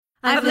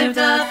I've lived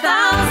 1,000 lives.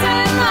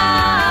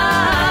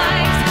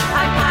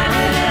 I've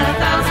piloted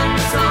 1,000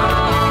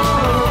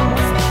 souls.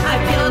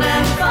 I've killed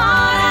and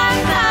fought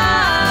and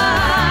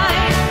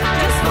died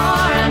just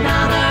for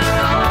another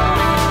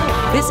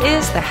role. This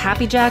is the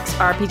Happy Jacks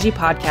RPG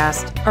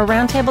podcast, a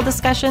roundtable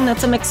discussion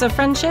that's a mix of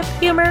friendship,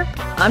 humor,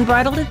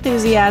 unbridled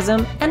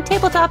enthusiasm, and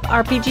tabletop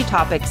RPG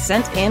topics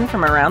sent in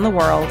from around the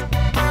world.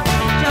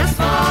 Just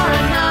for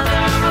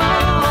another role.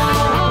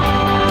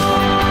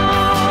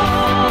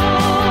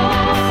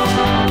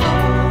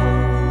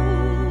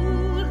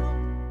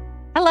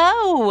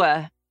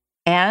 Hello,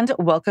 and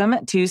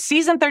welcome to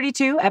Season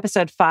 32,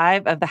 Episode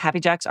 5 of the Happy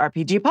Jacks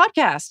RPG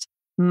podcast.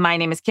 My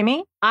name is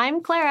Kimmy.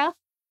 I'm Clara.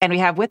 And we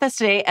have with us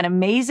today an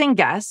amazing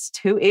guest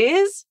who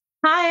is...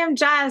 Hi, I'm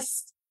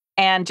Jess.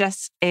 And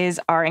Jess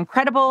is our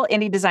incredible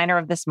indie designer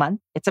of this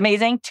month. It's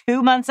amazing.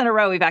 2 months in a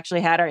row, we've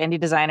actually had our indie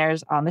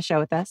designers on the show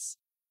with us.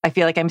 I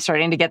feel like I'm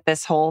starting to get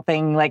this whole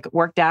thing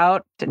worked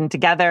out and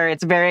together.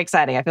 It's very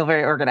exciting. I feel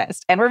very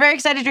organized. And we're very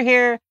excited you're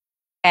here.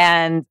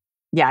 And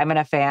yeah, I'm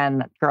going to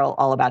fangirl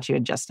all about you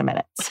in just a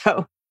minute.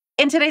 So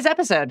in today's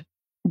episode,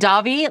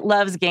 Davi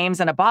loves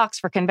games in a box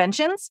for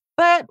conventions,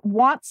 but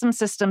wants some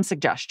system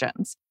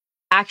suggestions.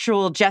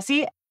 Actual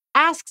Jessie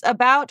asks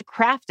about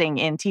crafting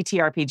in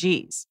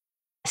TTRPGs.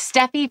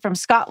 Steffi from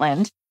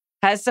Scotland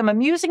has some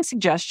amusing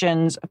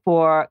suggestions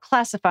for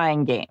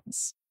classifying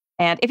games.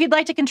 And if you'd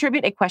like to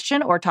contribute a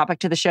question or topic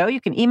to the show, you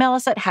can email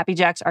us at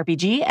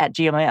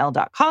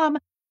happyjacksrpg@gmail.com.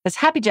 That's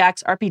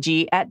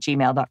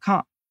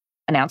happyjacksrpg@gmail.com.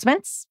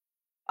 Announcements?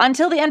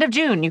 Until the end of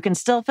June, you can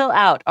still fill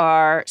out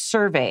our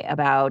survey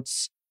about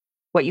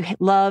what you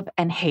love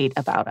and hate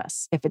about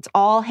us. If it's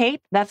all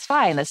hate, that's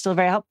fine. That's still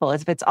very helpful.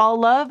 If it's all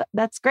love,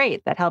 that's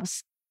great. That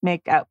helps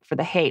make up for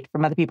the hate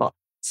from other people.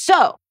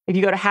 So if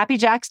you go to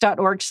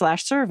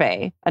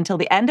happyjacks.org/survey until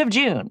the end of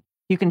June,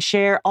 you can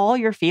share all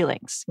your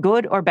feelings,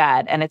 good or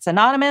bad. And it's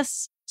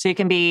anonymous, so you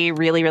can be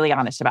really, really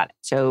honest about it.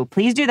 So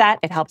please do that.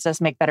 It helps us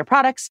make better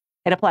products.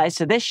 It applies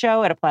to this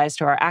show. It applies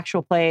to our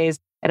actual plays.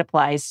 It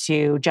applies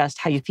to just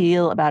how you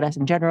feel about us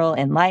in general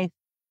in life.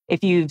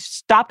 If you've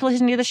stopped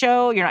listening to the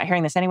show, you're not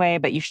hearing this anyway,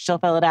 but you should still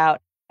fill it out.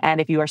 And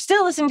if you are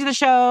still listening to the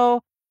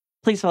show,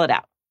 please fill it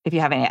out. If you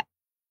haven't yet,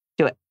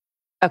 do it.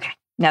 Okay,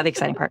 now the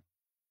exciting part.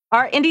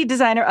 Our indie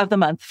designer of the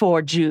month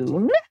for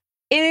June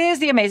is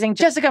the amazing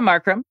Jessica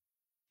Marcum,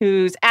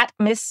 who's at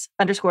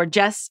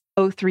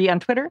Miss_Jess03 on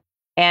Twitter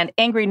and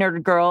Angry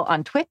Nerd Girl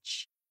on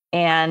Twitch.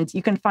 And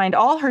you can find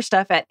all her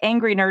stuff at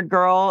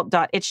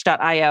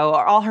angrynerdgirl.itch.io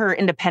or all her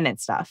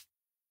independent stuff.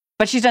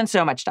 But she's done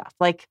so much stuff,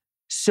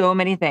 so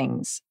many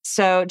things.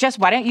 So Jess,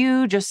 why don't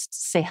you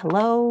just say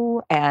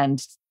hello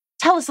and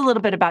tell us a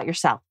little bit about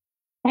yourself?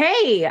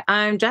 Hey,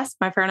 I'm Jess.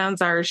 My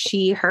pronouns are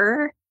she,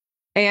 her,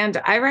 and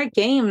I write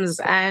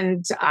games.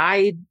 And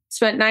I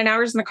spent 9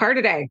 hours in the car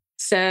today.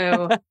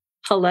 So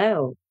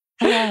hello.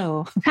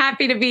 Hello.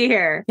 Happy to be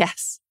here.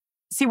 Yes.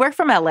 See, we're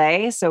from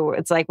LA, so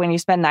it's like when you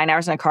spend 9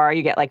 hours in a car,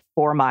 you get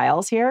 4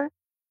 miles here.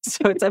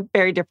 So it's a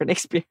very different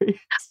experience.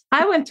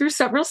 I went through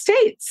several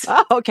states.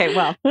 Oh, okay.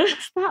 Well,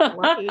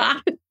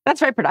 that's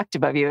very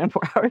productive of you in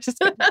 4 hours.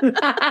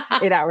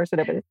 8 hours,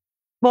 whatever it is.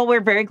 Well, we're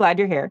very glad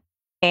you're here.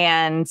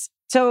 And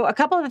so a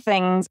couple of the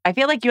things, I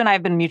feel like you and I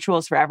have been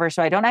mutuals forever,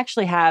 so I don't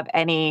actually have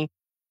any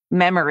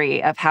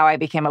memory of how I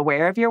became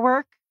aware of your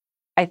work.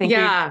 I think,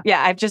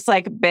 I've just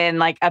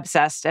been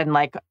obsessed and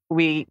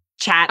we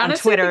chat on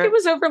Honestly, Twitter. I think it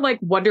was over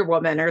Wonder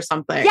Woman or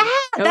something. Yeah,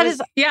 that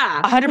is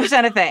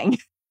 100% a thing.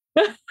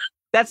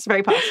 That's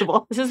very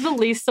possible. This is the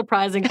least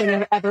surprising thing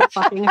I've ever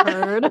fucking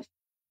heard.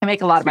 I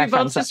make a lot of my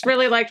friends. We both just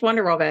really liked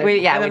Wonder Woman.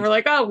 And then we're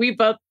like, oh, we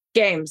both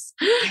games.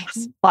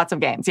 Lots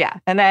of games, yeah.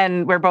 And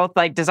then we're both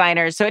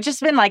designers. So it's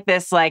just been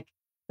this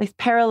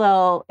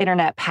parallel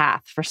internet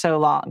path for so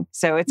long.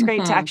 So it's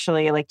great to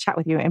actually chat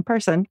with you in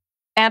person.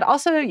 And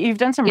also you've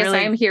done some really... Yes,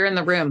 I am here in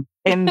the room.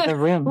 In the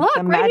room. Look,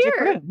 the right magic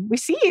here. room. We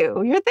see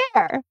you. You're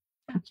there.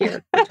 I'm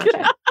here.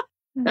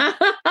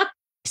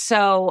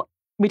 So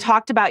we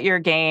talked about your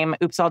game,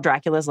 Oops, All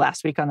Draculas,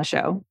 last week on the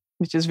show,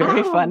 which is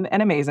very fun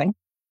and amazing.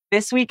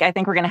 This week, I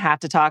think we're going to have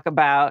to talk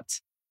about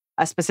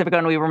a specific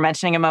one we were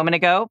mentioning a moment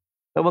ago,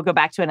 but we'll go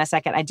back to it in a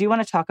second. I do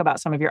want to talk about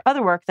some of your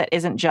other work that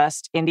isn't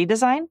just indie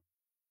design.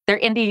 They're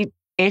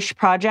indie-ish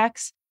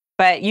projects,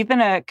 but you've been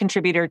a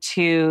contributor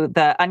to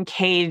the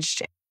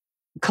Uncaged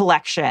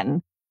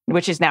collection,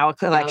 which is now a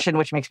collection,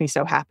 which makes me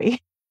so happy.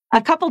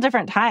 A couple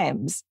different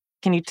times.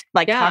 Can you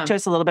talk to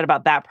us a little bit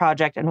about that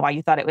project and why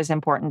you thought it was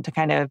important to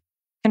kind of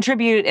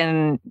contribute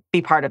and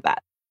be part of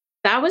that?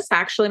 That was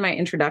actually my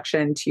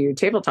introduction to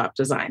tabletop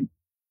design.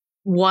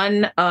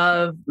 One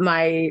of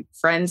my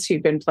friends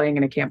who'd been playing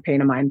in a campaign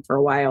of mine for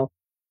a while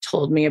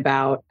told me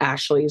about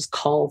Ashley's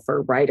call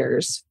for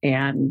writers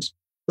and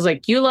was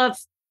like, you love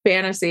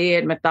fantasy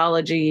and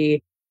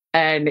mythology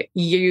and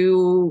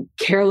you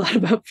care a lot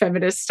about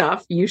feminist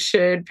stuff. You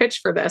should pitch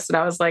for this. And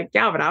I was like,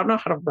 yeah, but I don't know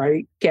how to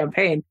write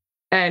campaign.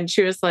 And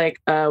she was like,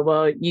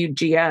 well, you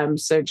GM,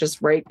 so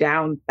just write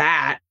down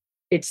that.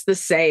 It's the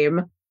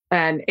same.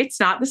 And it's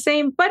not the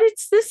same, but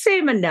it's the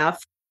same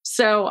enough.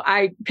 So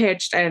I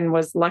pitched and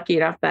was lucky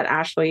enough that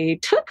Ashley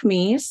took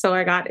me. So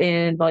I got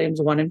in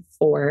volumes 1 and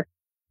 4.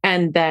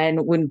 And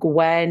then when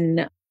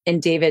Gwen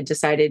and David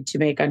decided to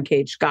make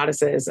Uncaged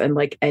Goddesses and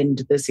like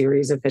end the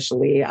series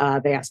officially,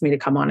 they asked me to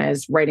come on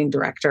as writing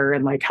director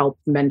and like help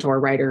mentor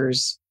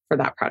writers for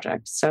that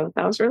project. So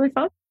that was really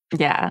fun.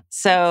 Yeah.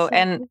 So,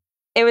 and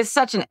it was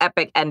such an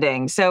epic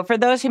ending. So for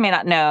those who may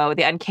not know,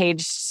 the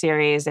Uncaged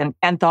series and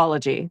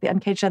anthology, the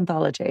Uncaged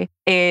anthology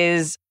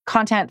is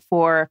content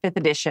for 5th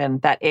edition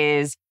that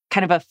is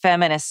kind of a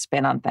feminist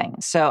spin on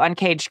things. So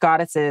Uncaged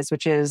Goddesses,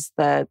 which is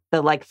the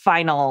like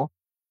final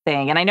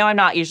thing. And I know I'm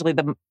not usually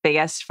the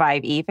biggest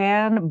 5e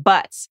fan,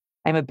 but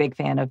I'm a big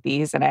fan of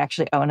these and I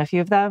actually own a few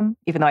of them,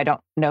 even though I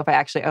don't know if I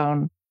actually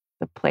own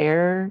the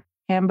player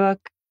handbook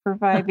for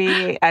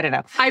 5e. I don't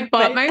know. I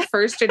bought my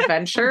first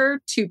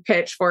adventure to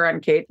pitch for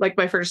Uncaged, like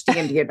my first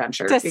D&D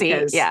adventure. To see,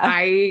 yeah.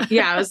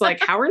 I was like,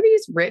 how are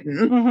these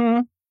written? Mm-hmm.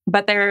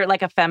 But they're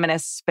like a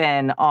feminist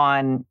spin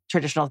on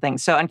traditional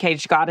things. So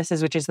Uncaged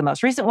Goddesses, which is the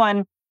most recent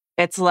one,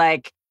 it's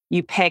like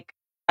you pick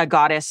a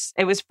goddess.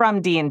 It was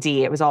from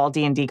D&D. It was all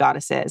D&D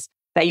goddesses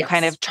that you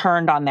kind of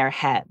turned on their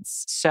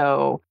heads.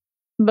 So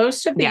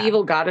most of the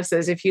evil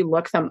goddesses, if you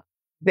look them,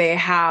 they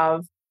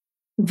have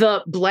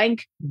the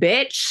blank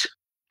bitch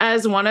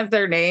as one of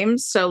their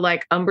names. So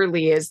like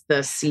Umberlee is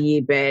the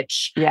sea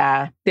bitch.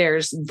 Yeah.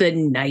 There's the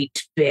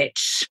night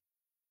bitch.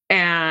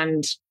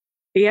 And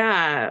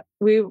yeah,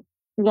 we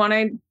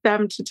wanted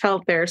them to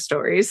tell their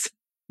stories.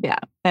 Yeah.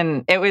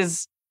 And it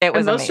was and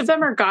most amazing. of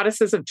them are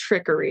goddesses of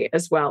trickery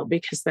as well,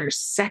 because they're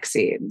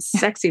sexy and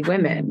sexy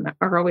women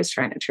are always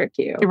trying to trick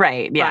you.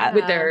 Right. Yeah.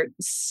 With their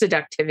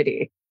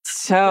seductivity.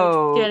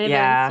 So Standing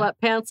there in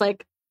sweatpants,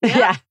 like,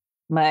 yeah.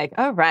 Like,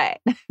 all right.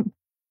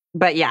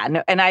 But yeah,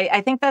 no, and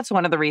I think that's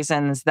one of the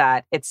reasons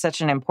that it's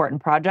such an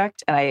important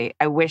project. And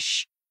I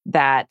wish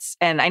that,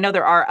 and I know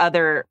there are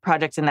other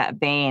projects in that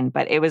vein,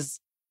 but it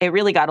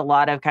really got a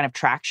lot of kind of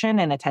traction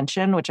and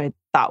attention, which I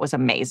thought was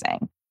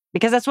amazing.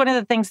 Because that's one of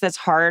the things that's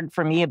hard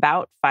for me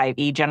about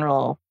 5e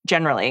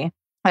generally.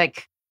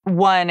 Like,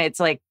 one, it's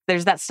like,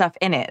 there's that stuff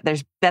in it.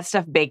 There's that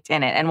stuff baked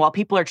in it. And while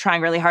people are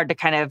trying really hard to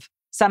kind of,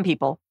 some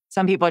people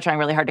are trying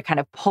really hard to kind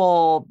of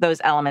pull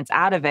those elements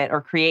out of it or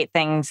create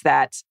things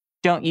that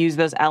don't use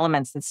those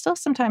elements, it's still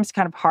sometimes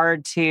kind of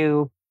hard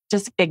to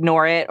just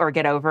ignore it or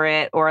get over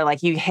it. Or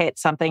like you hit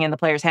something in the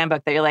player's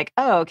handbook that you're like,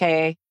 oh,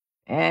 okay.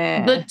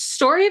 The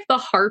story of the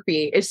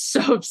harpy is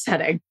so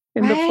upsetting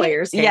in the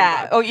player's handbook.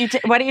 Yeah. Oh,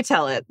 why do you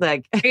tell it?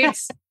 Like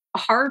it's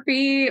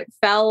Harpy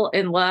fell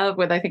in love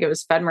with, I think it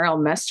was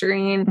Fenmarel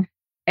Mesterine,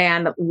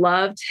 and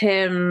loved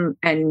him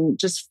and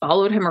just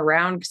followed him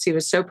around because he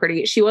was so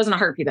pretty. She wasn't a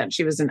harpy then.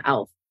 She was an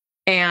elf.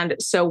 And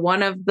so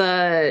one of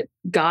the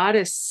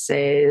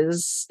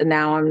goddesses,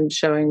 now I'm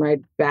showing my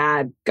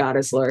bad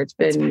goddess lore. It's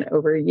been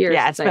over a year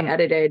since I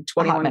edited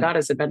 21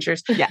 Goddess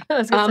Adventures. Yeah. I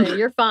was going to say,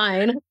 you're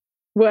fine.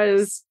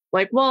 Was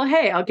like, well,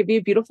 hey, I'll give you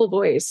a beautiful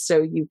voice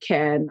so you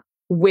can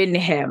win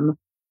him.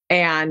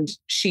 And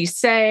she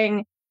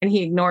sang and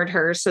he ignored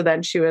her. So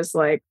then she was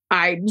like,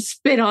 I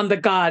spit on the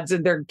gods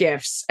and their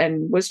gifts,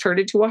 and was turned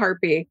into a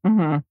harpy.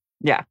 Mm-hmm.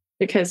 Yeah.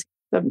 Because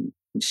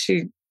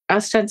she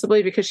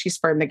ostensibly because she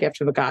spurned the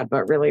gift of a god,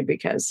 but really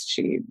because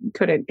she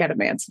couldn't get a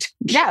man's attention.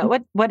 Yeah.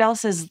 What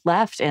else is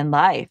left in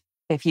life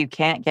if you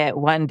can't get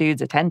one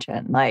dude's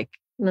attention? Like,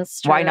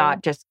 why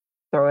not just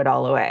throw it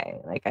all away?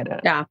 Like, I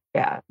don't know.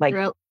 Yeah. Like,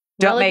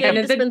 don't make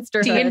it.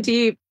 The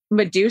D&D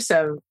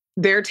Medusa,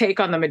 their take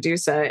on the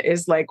Medusa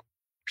is like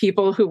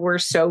people who were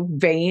so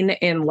vain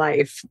in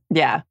life.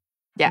 Yeah.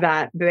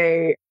 That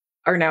they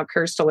are now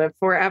cursed to live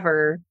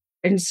forever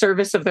in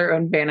service of their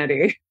own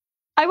vanity.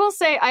 I will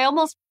say,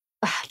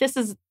 this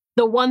is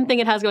the one thing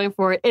it has going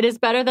for it. It is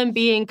better than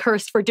being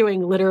cursed for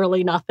doing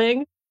literally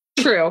nothing.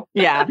 True.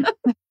 Yeah.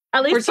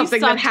 At least for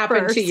something that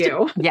happened to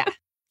you. Yeah.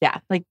 Yeah.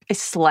 Like a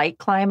slight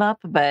climb up,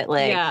 but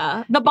like.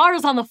 Yeah. The bar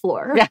is on the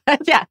floor.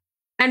 Yeah.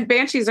 And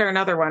banshees are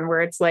another one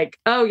where it's like,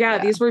 oh yeah,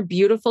 these were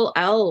beautiful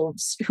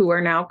elves who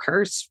are now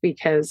cursed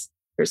because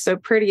they're so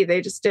pretty.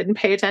 They just didn't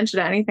pay attention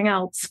to anything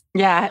else.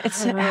 Yeah.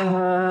 It's. And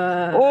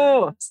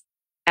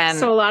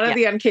so a lot of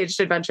the Uncaged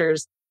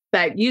adventures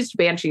that used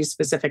banshees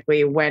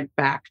specifically went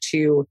back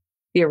to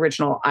the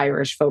original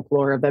Irish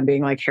folklore of them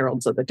being like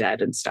heralds of the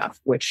dead and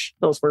stuff, which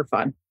those were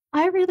fun.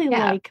 I really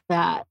like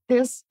that.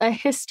 There's a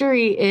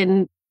history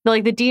in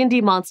like the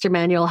D&D Monster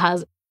Manual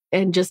has,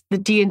 and just the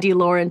D&D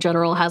lore in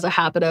general has a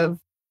habit of,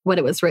 when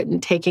it was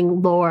written,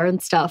 taking lore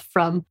and stuff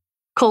from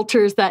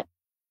cultures that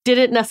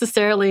didn't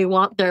necessarily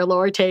want their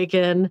lore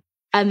taken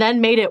and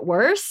then made it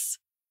worse.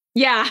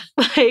 Yeah.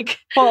 Like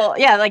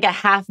a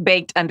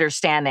half-baked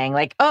understanding.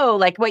 Like, oh,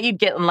 like what you'd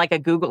get in like a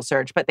Google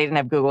search, but they didn't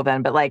have Google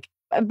then, but like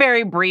a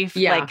very brief,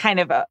 like kind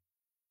of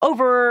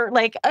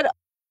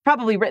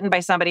probably written by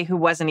somebody who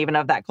wasn't even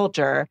of that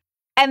culture.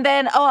 And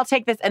then, I'll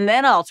take this and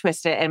then I'll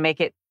twist it and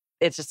make it,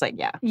 it's just like,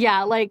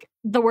 Yeah, like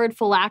the word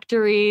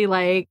phylactery,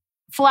 like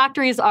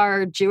phylacteries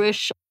are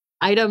Jewish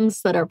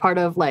items that are part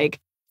of like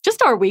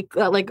just our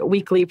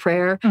weekly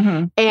prayer.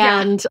 Mm-hmm.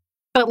 And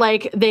but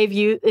like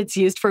it's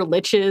used for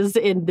liches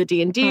in the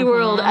D&D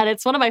world. And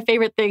it's one of my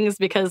favorite things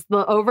because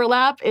the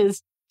overlap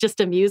just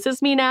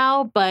amuses me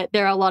now. But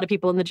there are a lot of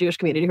people in the Jewish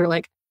community who are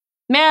like,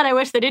 man, I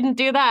wish they didn't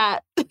do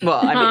that. Well,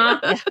 I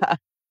mean,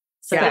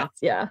 yeah.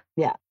 So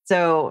Yeah.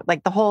 So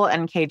like the whole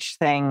Uncaged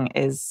thing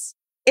it's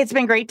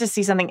been great to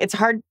see something. It's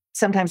hard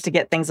sometimes to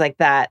get things like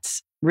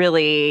that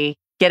really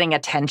getting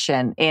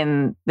attention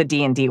in the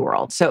D&D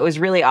world. So it was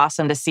really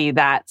awesome to see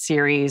that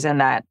series and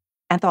that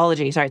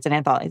anthology. Sorry, it's an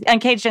anthology.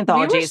 Uncaged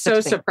anthology. We were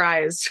so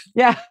surprised.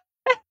 Yeah.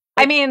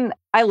 I mean,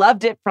 I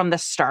loved it from the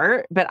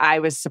start, but I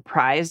was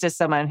surprised as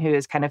someone who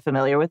is kind of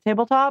familiar with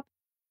tabletop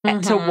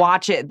to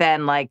watch it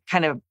then like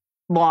kind of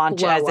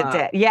launch as it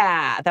did.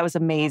 Yeah, that was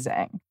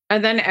amazing.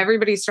 And then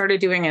everybody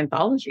started doing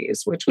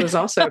anthologies, which was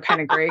also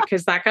kind of great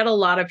because that got a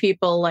lot of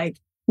people like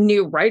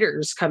new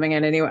writers coming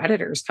in and new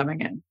editors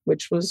coming in,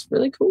 which was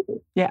really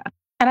cool. Yeah.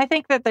 And I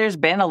think that there's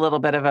been a little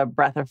bit of a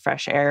breath of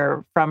fresh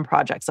air from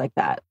projects like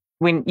that.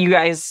 When you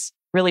guys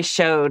really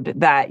showed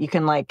that you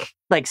can like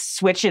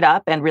switch it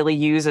up and really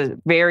use a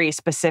very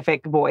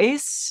specific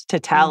voice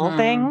to tell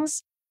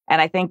things. And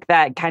I think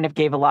that kind of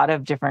gave a lot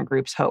of different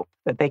groups hope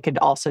that they could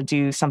also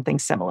do something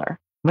similar,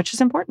 which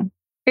is important.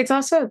 It's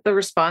also, the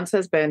response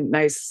has been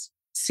nice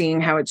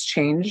seeing how it's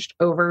changed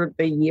over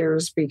the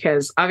years,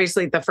 because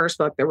obviously the first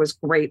book, there was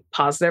great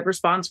positive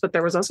response, but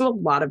there was also a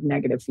lot of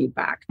negative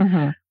feedback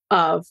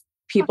of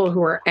people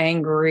who are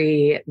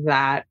angry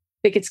that, I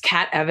think it's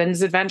Kat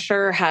Evans'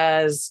 adventure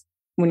has,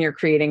 when you're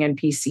creating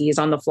NPCs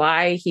on the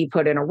fly, he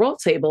put in a roll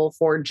table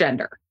for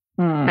gender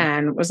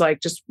and was like,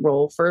 just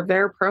roll for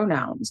their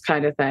pronouns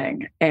kind of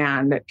thing.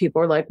 And people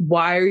were like,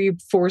 why are you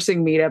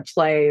forcing me to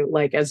play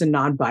like as a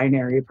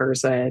non-binary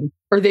person?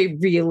 Are they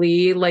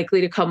really likely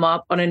to come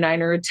up on a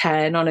 9 or a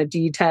 10 on a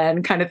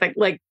D10 kind of thing?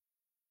 Like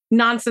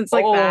nonsense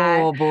like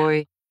that. Oh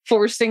boy.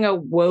 Forcing a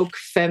woke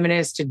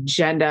feminist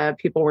agenda.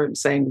 People weren't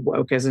saying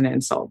woke as an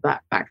insult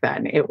that back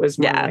then. It was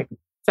more like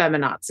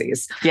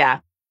feminazis. Yeah.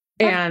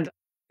 And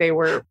they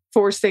were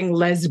forcing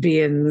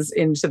lesbians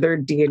into their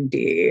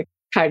D&D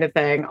kind of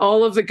thing.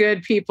 All of the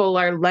good people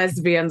are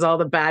lesbians. All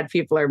the bad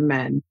people are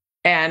men.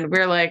 And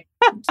we're like,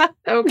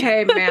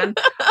 okay, man.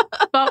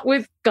 But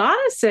with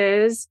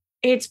goddesses,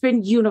 it's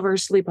been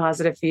universally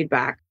positive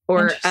feedback,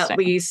 or at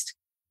least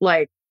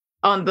like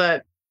on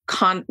the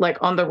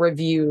on the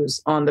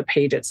reviews on the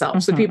page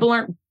itself. So people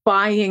aren't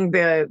buying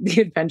the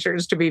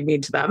adventures to be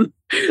mean to them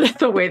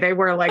the way they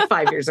were like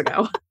 5 years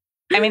ago.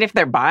 I mean, if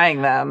they're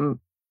buying them.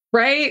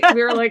 Right?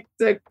 We were like,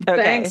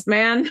 thanks,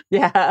 man.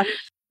 Yeah.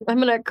 I'm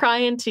going to cry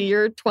into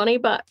your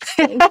 $20.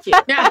 Thank you.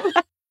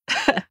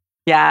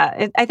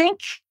 I think,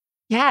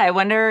 I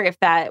wonder if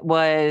that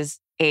was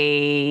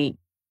a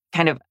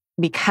kind of,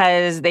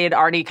 because they had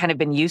already kind of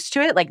been used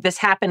to it. Like this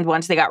happened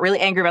once, they got really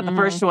angry about the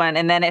first one,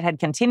 and then it had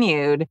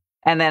continued.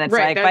 And then it's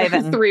like, by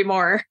then 3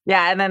 more.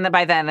 Yeah. And then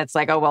by then it's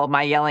like, oh, well,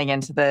 my yelling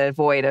into the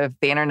void of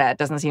the internet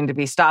doesn't seem to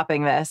be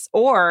stopping this.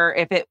 Or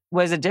if it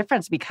was a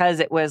difference because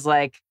it was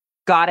like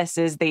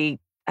goddesses, I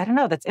don't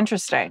know. That's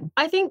interesting.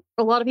 I think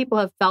a lot of people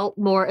have felt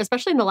more,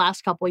 especially in the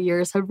last couple of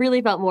years, have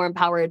really felt more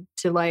empowered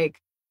to like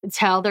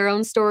tell their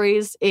own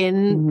stories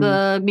in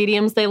the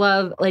mediums they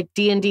love, like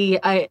D&D.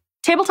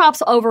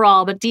 Tabletops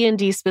overall, but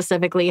D&D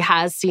specifically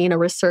has seen a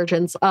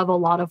resurgence of a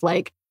lot of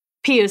like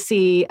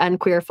POC and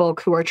queer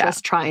folk who are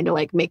just trying to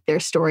like make their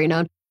story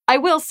known. I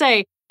will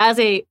say, as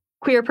a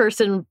queer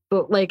person,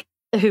 but like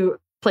who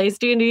plays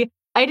D&D,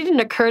 it didn't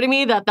occur to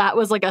me that that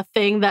was like a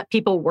thing that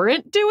people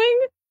weren't doing.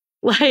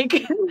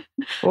 Like,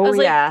 oh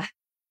yeah,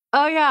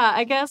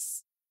 I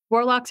guess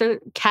warlocks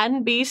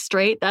can be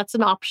straight. That's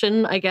an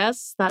option, I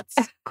guess. That's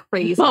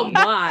crazy. But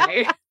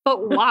why?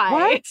 But why?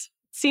 What?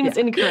 Seems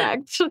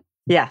incorrect.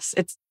 Yes,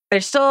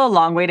 there's still a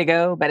long way to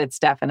go, but it's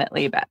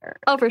definitely better.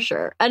 Oh, for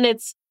sure.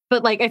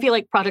 But like, I feel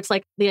like projects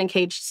like the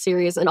Uncaged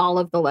series and all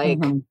of the like,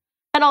 and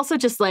also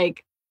just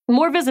like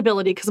more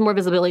visibility, because more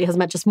visibility has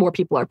meant just more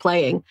people are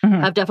playing,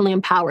 have definitely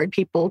empowered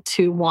people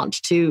to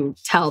want to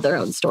tell their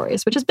own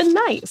stories, which has been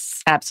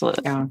nice.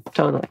 Absolutely. Yeah,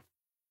 totally.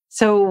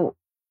 So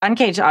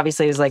Uncaged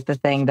obviously is like the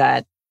thing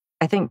that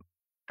I think,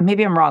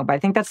 maybe I'm wrong, but I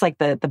think that's like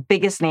the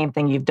biggest name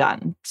thing you've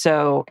done.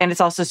 So, and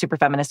it's also super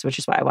feminist, which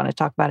is why I want to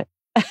talk about it.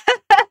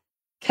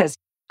 Because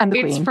I'm the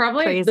queen. It's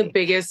probably the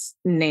biggest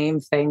name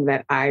thing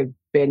that I've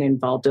been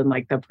involved in,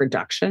 like the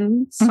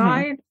production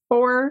side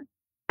for.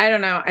 I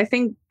don't know. I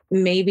think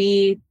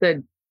maybe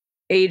the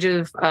Age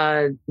of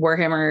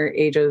Warhammer,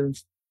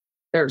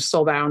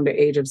 Soulbound,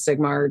 Age of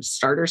Sigmar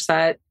starter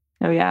set.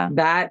 Oh yeah.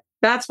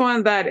 That's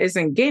one that is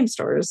in game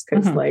stores.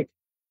 Because I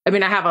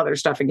have other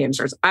stuff in game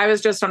stores. I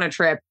was just on a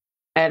trip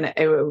and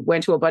I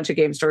went to a bunch of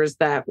game stores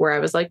where I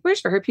was like,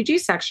 where's your RPG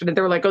section? And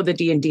they were like, oh, the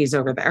D&D's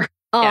over there.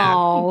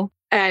 Oh.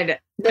 And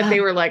they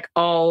were like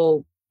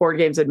all board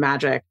games and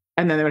Magic.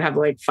 And then they would have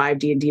like 5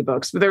 D&D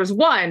books. But there was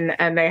one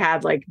and they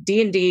had like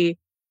D&D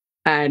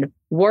and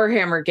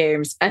Warhammer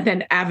games and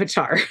then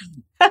Avatar.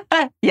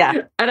 Yeah.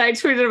 And I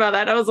tweeted about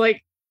that. I was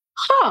like,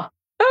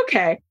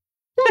 okay.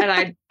 And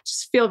I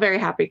just feel very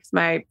happy because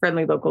my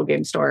friendly local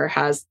game store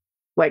has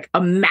like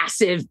a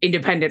massive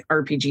independent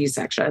RPG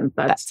section.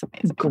 That's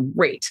amazing.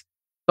 Great.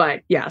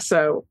 But yeah,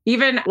 so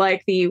even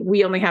like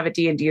we only have a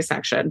D&D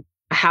section.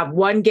 I have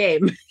one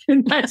game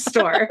in that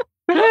store.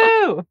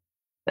 Woo!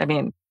 I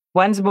mean,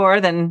 one's more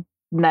than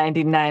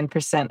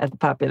 99% of the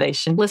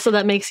population. Listen,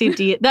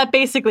 that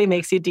basically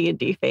makes you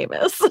D&D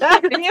famous. That's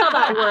how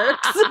that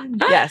works.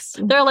 Yes.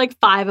 There are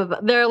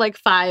like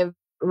five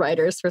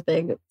writers for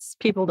things.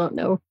 People don't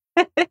know.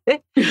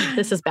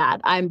 This is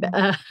bad.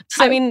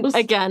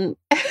 Again,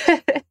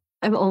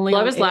 I'm only.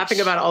 Well, I was laughing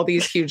about all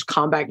these huge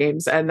combat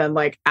games and then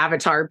like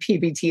Avatar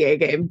PBTA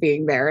game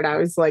being there. And I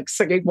was like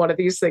singing one of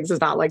these things is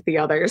not like the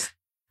others.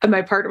 And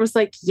my partner was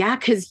like, yeah,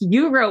 because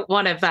you wrote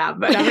one of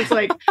them. And I was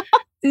like,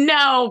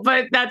 no,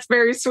 but that's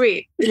very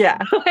sweet. Yeah.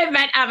 I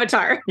meant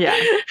Avatar. Yeah.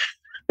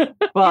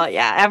 Well,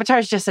 yeah, Avatar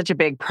is just such a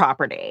big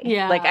property.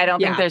 Yeah. Like, I don't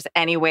think there's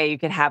any way you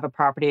could have a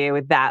property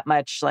with that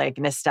much like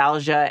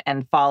nostalgia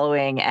and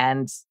following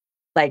and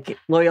like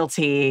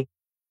loyalty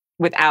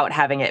without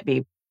having it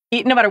be,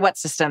 no matter what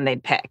system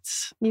they'd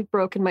picked. You've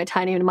broken my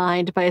tiny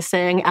mind by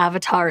saying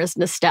Avatar is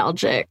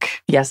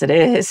nostalgic. Yes, it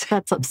is.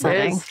 That's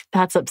upsetting.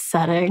 That's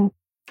upsetting.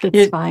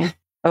 It's fine.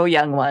 Oh,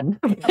 young one.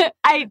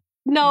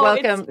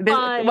 Welcome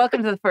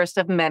to the first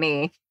of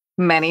many,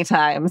 many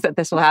times that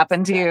this will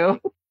happen to you.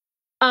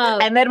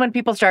 And then when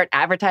people start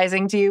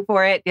advertising to you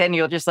for it, then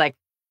you'll just like,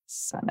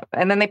 son of...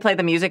 And then they play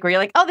the music where you're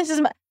like, oh, this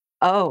is my...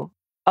 Oh,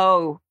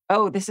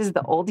 this is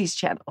the oldies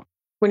channel.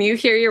 When you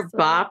hear your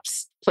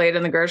bops played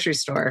in the grocery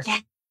store. Yeah.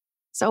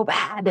 So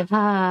bad.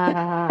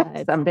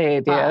 Someday,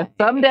 dear.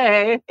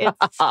 Someday.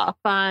 It's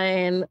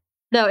fine.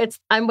 No,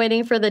 I'm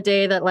waiting for the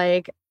day that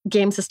like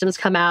game systems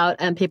come out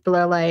and people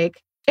are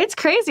like, it's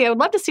crazy. I would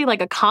love to see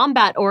like a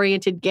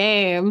combat-oriented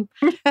game.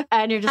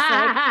 And you're just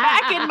like,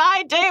 back in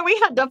my day, we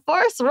had to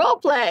force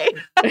roleplay.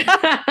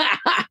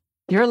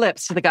 Your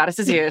lips to the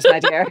goddess's ears,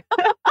 my dear.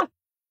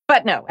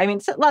 But no, I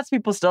mean, lots of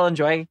people still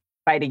enjoy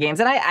fighting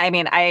games. And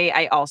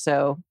I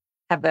also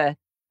have a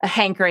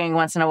hankering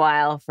once in a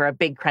while for a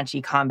big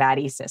crunchy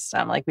combat-y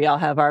system. Like we all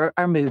have our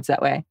moods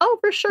that way. Oh,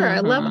 for sure.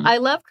 Mm-hmm. I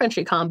love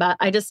crunchy combat.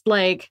 I just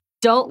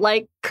don't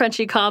like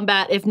crunchy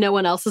combat if no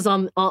one else is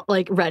on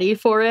like ready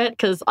for it,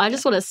 because I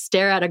just want to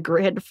stare at a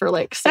grid for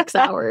like 6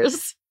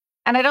 hours.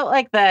 And I don't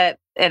like that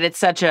it's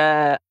such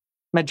a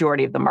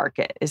majority of the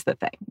market is the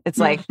thing. It's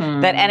like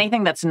that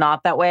anything that's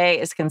not that way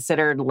is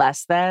considered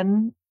less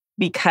than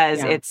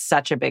because it's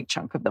such a big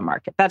chunk of the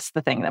market. That's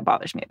the thing that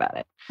bothers me about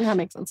it. That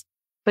makes sense.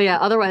 But yeah,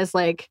 otherwise,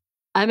 like,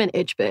 I'm an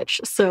itch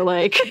bitch. So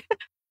like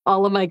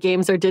all of my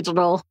games are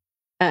digital.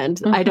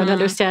 And I don't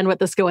understand what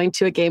this going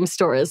to a game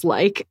store is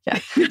like. Yeah.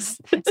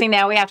 See,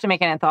 now we have to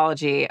make an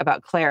anthology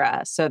about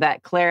Clara so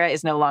that Clara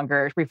is no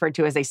longer referred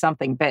to as a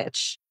something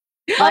bitch.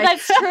 Oh,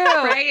 that's true.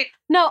 Right?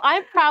 No,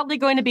 I'm probably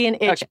going to be an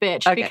itch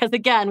bitch because,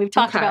 again, we've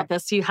talked about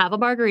this. So you have a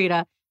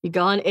margarita, you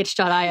go on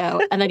itch.io,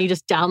 and then you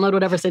just download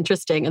whatever's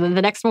interesting. And then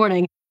the next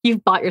morning,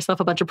 you've bought yourself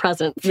a bunch of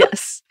presents.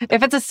 Yes.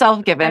 If it's a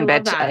self-given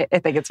bitch, I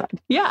think it's fine.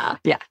 Yeah.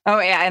 Yeah. Oh,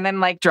 yeah. And then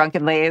like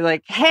drunkenly,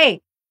 like, hey,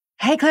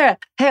 Clara,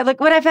 hey, look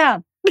what I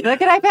found.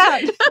 Look what I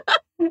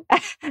found.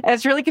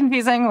 It's really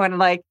confusing when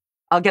like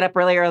I'll get up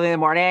really early in the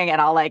morning and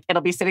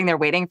it'll be sitting there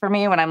waiting for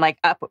me when I'm like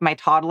up with my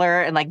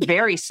toddler and like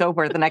very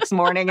sober the next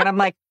morning. And I'm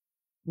like,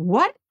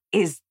 what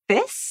is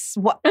this?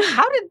 What?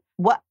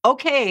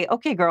 Okay,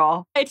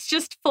 girl. It's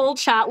just full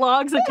chat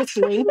logs that just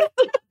link.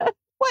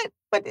 What?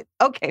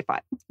 Okay,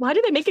 fine. Why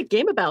did they make a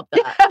game about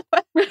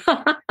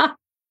that?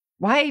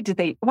 Why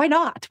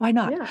not?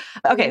 Yeah.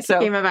 Okay, so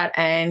a game about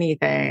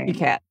anything. You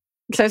can't.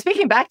 So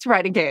speaking back to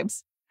writing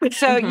games.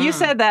 So you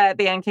said that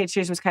the Uncaged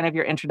series was kind of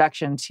your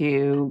introduction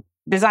to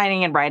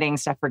designing and writing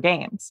stuff for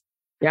games.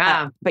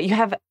 Yeah. But you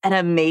have an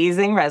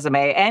amazing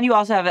resume and you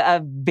also have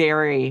a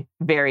very,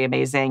 very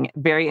amazing,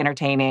 very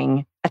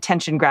entertaining,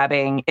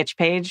 attention-grabbing itch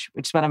page,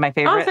 which is one of my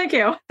favorites. Oh, thank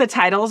you. The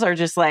titles are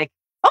just like,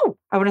 oh,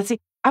 I want to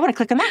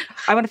click on that.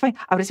 I want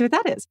to see what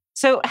that is.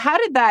 So how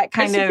did that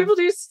kind of... people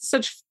do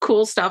such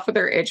cool stuff with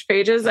their itch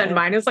pages and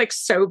mine is like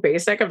so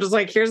basic. I'm just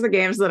like, here's the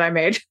games that I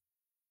made.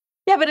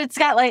 Yeah, but it's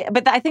got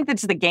I think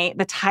that's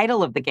the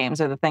title of the games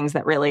are the things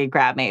that really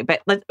grab me.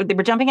 But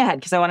we're jumping ahead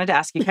because I wanted to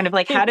ask you kind of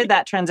like, how did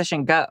that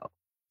transition go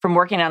from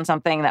working on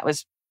something that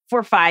was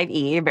for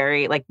 5e,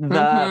 very like the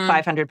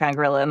 500-pound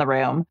gorilla in the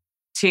room,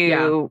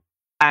 to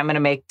I'm going to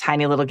make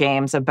tiny little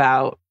games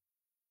about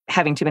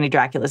having too many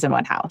Draculas in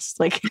one house?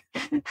 Like,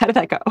 how did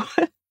that go?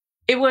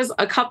 It was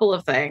a couple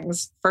of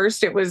things.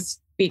 First, it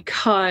was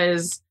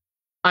because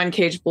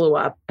Uncaged blew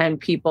up and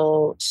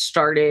people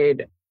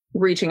started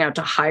reaching out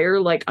to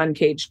hire like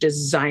Uncaged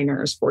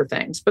designers for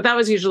things. But that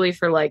was usually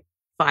for like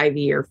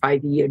 5e or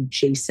 5e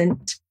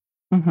adjacent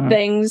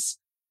things.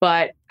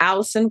 But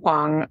Allison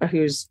Huang,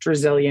 who's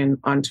Brazilian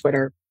on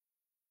Twitter,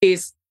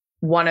 is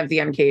one of the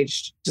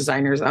Uncaged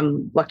designers.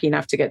 I'm lucky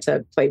enough to get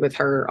to play with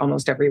her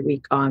almost every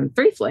week on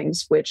Three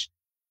Flings, which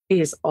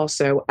is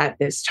also at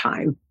this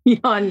time,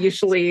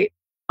 usually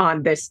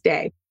on this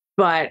day.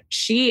 But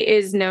she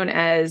is known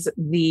as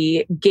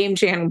the Game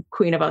Jam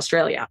Queen of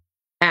Australia.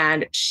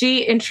 And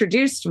she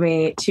introduced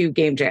me to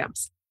game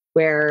jams.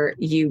 where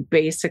you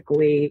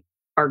basically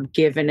are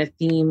given a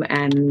theme.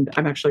 And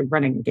I'm actually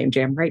running a game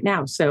jam right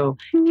now. So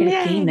get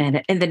a game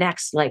in the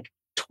next like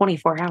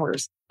 24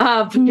 hours.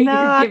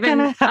 You're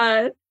given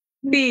a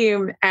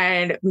theme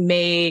and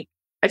make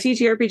a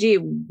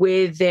TTRPG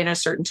within a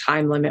certain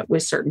time limit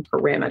with certain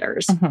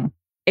parameters. Mm-hmm.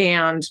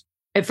 And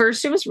at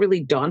first it was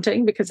really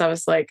daunting because I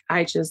was like,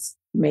 I just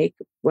make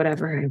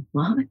whatever I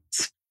want.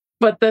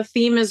 But the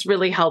theme is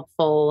really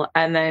helpful.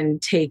 And then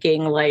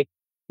taking like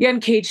the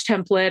Uncaged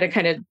template and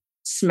kind of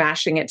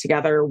smashing it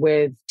together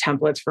with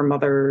templates from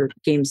other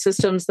game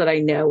systems that I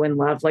know and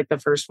love. Like the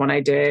first one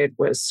I did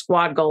was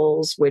Squad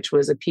Goals, which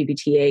was a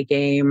PBTA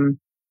game.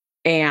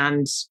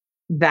 And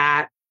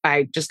that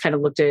I just kind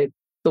of looked at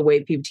the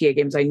way PBTA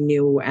games I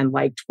knew and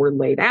liked were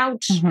laid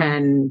out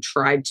and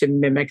tried to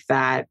mimic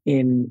that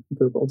in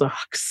Google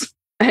Docs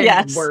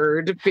and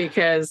Word,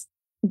 because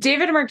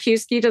David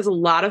Markowski does a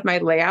lot of my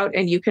layout,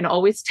 and you can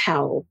always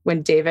tell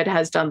when David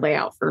has done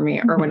layout for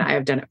me or when I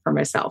have done it for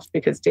myself,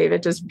 because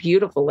David does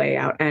beautiful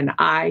layout and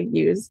I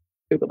use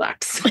Google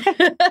Docs.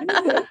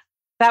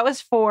 That was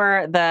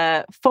for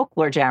the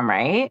Folklore Jam,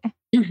 right?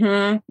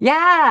 Mm-hmm.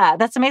 Yeah,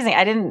 that's amazing.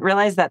 I didn't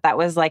realize that that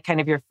was like kind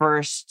of your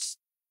first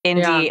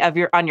indie of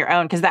your on your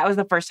own, because that was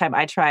the first time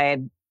I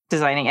tried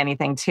designing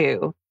anything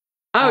too.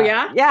 Oh,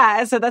 yeah?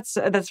 Yeah. So that's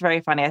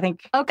very funny. I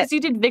think. Oh, because you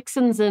did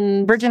Vixens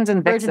and Virgins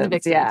and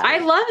Vixens. Yeah. I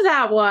love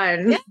that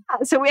one. Yeah.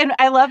 So and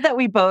I love that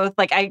we both,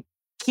 like, I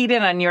keyed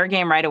in on your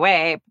game right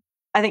away.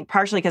 I think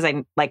partially because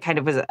I like kind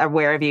of was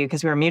aware of you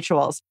because we were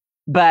mutuals.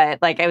 But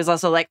like I was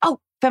also like, oh,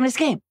 feminist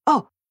game.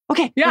 Oh,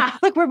 okay. Yeah.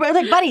 Look, we're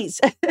like buddies.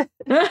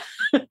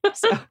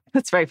 So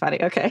that's very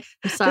funny. Okay.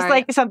 Just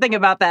like something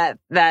about that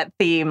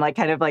theme, like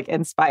kind of like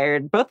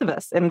inspired both of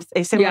us in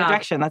a similar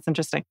direction. That's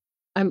interesting.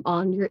 I'm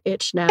on your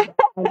itch now.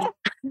 Okay.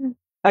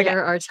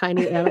 There are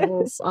tiny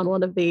animals on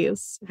one of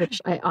these, which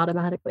I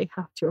automatically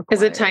have to acquire.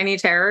 Is it Tiny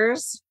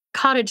Terrors?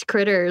 Cottage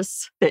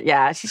Critters.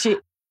 Yeah.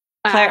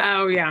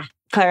 Claire,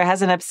 Claire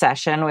has an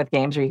obsession with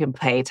games where you can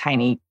play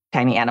tiny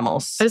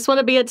animals. I just want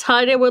to be a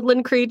tiny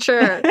woodland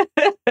creature.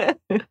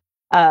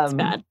 It's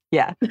bad.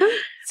 Yeah.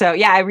 So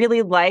yeah, I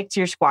really liked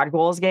your Squad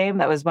Goals game.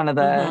 That was one of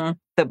one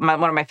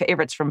of my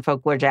favorites from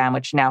Folklore Jam,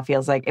 which now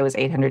feels like it was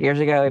 800 years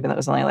ago, even though it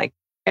was only like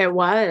it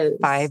was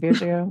 5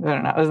 years ago. I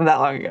don't know. It wasn't that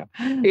long ago.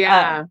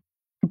 Yeah.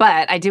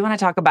 But I do want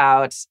to talk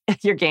about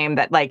your game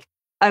that like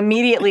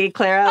immediately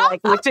Clara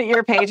like looked at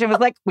your page and was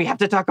like, we have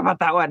to talk about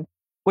that one,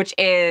 which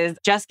is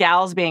Just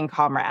Gals Being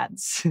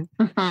Comrades.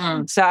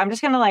 So I'm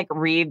just going to like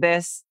read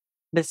this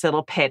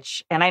little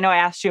pitch. And I know I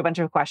asked you a bunch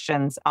of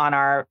questions on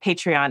our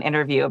Patreon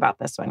interview about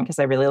this one because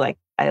I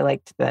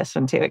liked this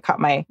one too. It caught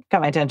my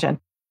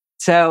attention.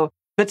 So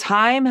the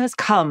time has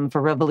come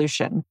for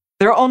revolution.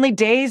 There are only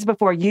days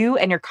before you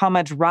and your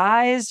comrades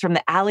rise from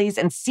the alleys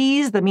and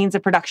seize the means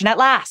of production at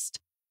last.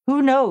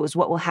 Who knows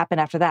what will happen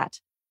after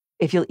that?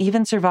 If you'll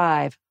even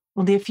survive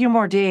only a few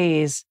more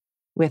days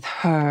with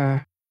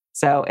her.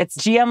 So it's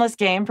GM-less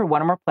game for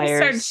one or more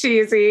players. So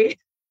cheesy.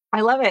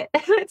 I love it.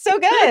 It's so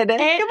good.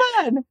 Come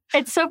on.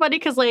 It's so funny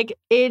because like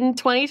in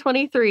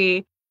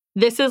 2023,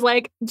 this is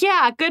like,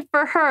 yeah, good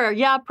for her.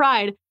 Yeah,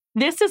 pride.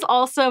 This is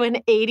also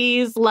an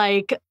 80s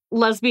like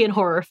lesbian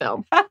horror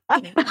film.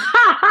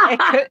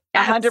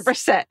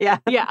 100%. Yeah.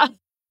 Yeah.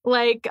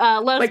 Like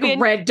lesbian, like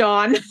Red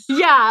Dawn.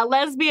 Yeah,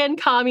 lesbian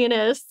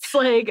communists,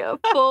 like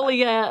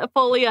fully a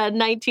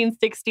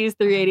 1960s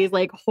through 80s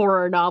like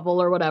horror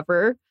novel or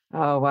whatever.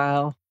 Oh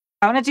wow.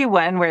 I want to do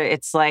one where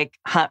it's like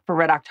Hunt for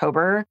Red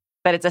October,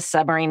 but it's a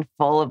submarine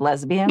full of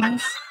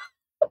lesbians.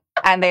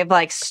 And they've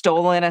like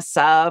stolen a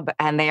sub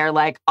and they are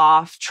like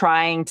off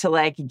trying to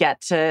like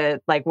get to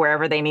like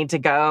wherever they need to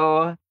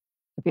go.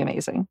 It'd be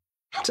amazing.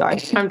 Sorry.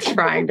 I'm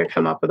trying to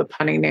come up with a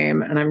punny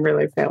name and I'm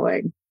really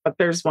failing, but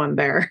there's one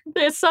there.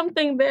 There's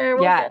something there.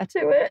 We'll get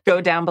to it. Go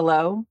down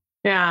below.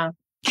 Yeah.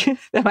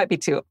 That might be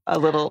a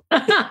little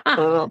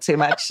too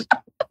much.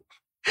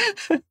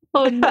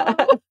 Oh no.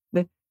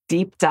 The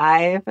deep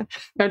dive.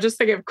 I'm just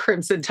thinking of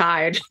Crimson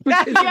Tide.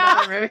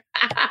 Yeah.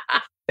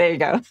 There you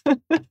go.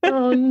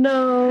 Oh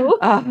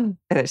no.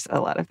 There's a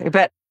lot of things,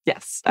 but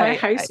yes. My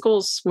high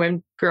school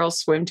girls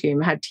swim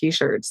team had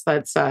T-shirts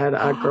that said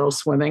 "Girls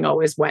swimming,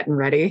 always wet and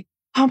ready."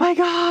 Oh my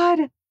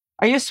God!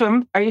 Are you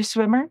a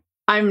swimmer?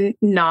 I'm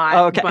not.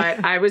 Oh, okay.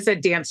 But I was a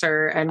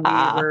dancer, and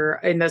we were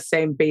in the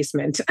same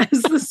basement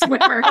as the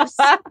swimmers.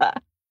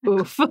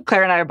 Oof.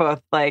 Claire and I are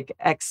both like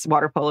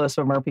ex-water polo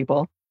swimmer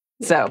people.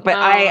 So, but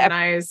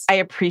nice. I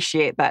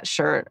appreciate that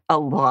shirt a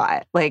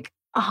lot. Like,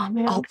 oh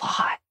man, a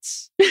lot.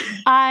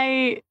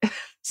 I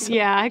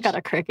got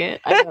a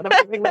cricket. I know what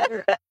I'm doing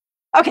there.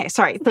 Okay,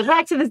 sorry. So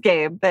back to this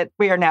game that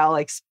we are now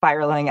like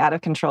spiraling out of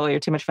control. You're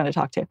too much fun to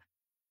talk to.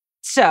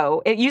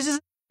 So it uses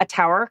a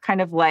tower,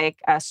 kind of like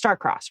a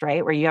Starcrossed,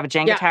 right? Where you have a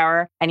Jenga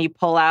tower and you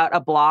pull out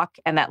a block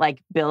and that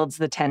like builds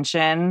the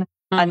tension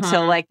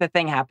until like the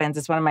thing happens.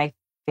 It's one of my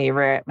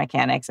favorite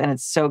mechanics and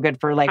it's so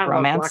good for like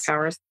romance. Love block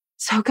towers.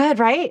 So good,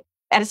 right?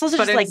 And it's also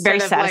just like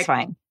very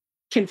satisfying. Like,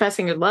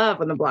 confessing your love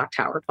when the block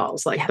tower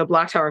falls. Like the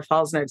block tower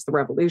falls and it's the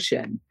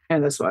revolution.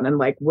 in this one. And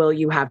like, will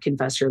you have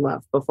confess your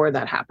love before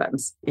that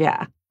happens?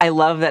 Yeah. I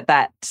love that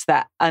that's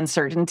that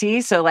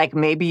uncertainty. So like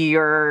maybe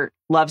your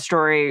love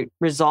story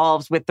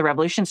resolves with the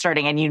revolution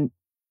starting and you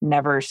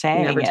never say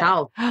You never it.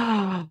 tell.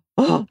 I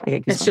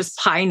get It's just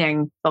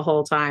pining the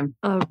whole time.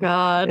 Oh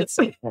God. It's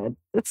so good.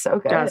 It's so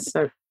good. Yeah,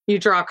 so you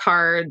draw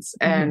cards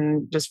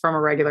and just from a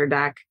regular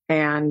deck.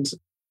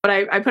 But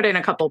I put in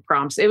a couple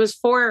prompts. I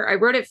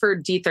wrote it for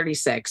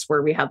D36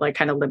 where we had like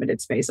kind of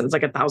limited space. It was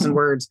like 1,000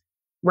 words,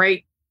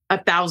 write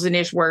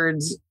 1,000-ish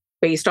words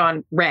based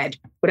on red,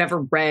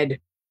 whatever red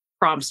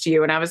prompts to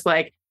you. And I was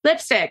like,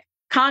 lipstick,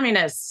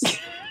 communists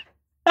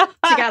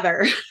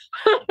together.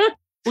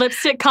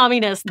 Lipstick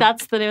Communist.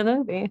 That's the name of the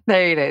movie.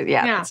 There it is.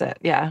 Yeah, Yeah. that's it.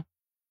 Yeah.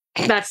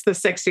 That's the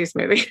 60s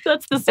movie.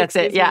 That's the 60s That's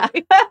it. Yeah.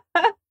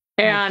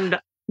 movie.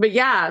 But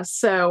yeah,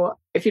 so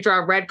if you draw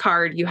a red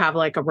card, you have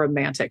like a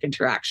romantic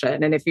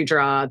interaction. And if you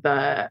draw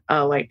the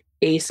like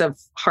ace of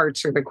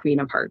hearts or the queen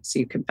of hearts,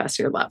 you confess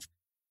your love.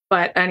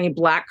 But any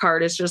black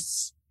card is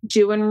just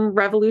doing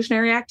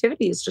revolutionary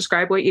activities.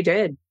 Describe what you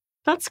did.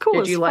 That's cool.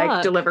 Did you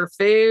like deliver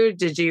food?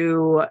 Did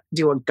you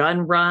do a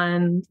gun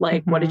run?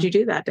 Like, what did you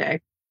do that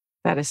day?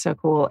 That is so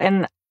cool.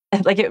 And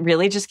like it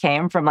really just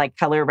came from like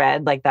color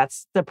red. Like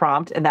that's the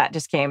prompt. And that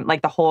just came,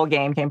 like the whole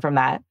game came from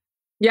that.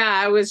 Yeah,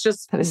 I was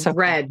just That is so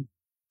red. Cool.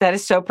 That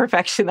is so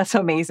perfection. That's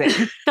amazing.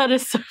 That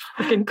is so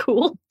fucking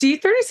cool.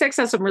 D36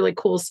 has some really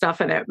cool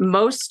stuff in it.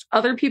 Most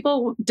other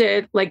people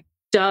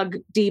dug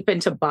deep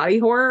into body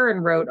horror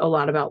and wrote a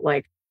lot about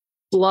like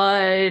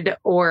blood,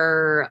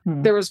 or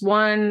there was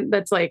one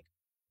that's like,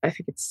 I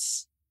think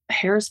it's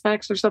hair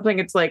specs or something.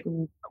 It's like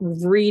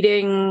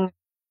reading,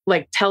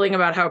 like telling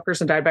about how a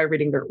person died by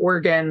reading their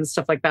organs,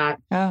 stuff like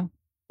that. Oh.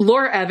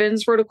 Laura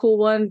Evans wrote a cool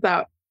one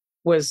that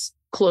was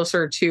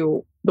closer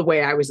to the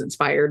way I was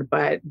inspired,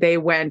 but they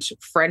went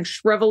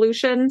French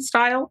Revolution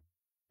style.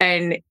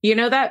 And you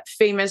know that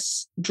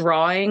famous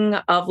drawing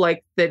of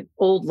like the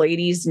old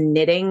ladies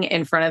knitting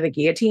in front of the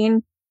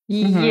guillotine?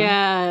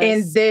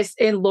 Yes.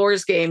 In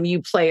Laura's game, you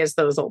play as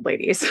those old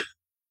ladies.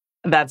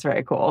 That's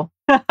very cool.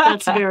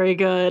 That's very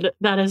good.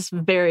 That is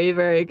very,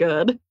 very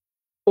good.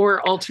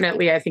 Or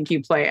alternately, I think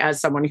you play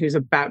as someone who's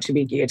about to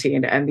be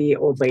guillotined and the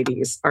old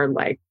ladies are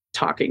like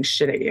talking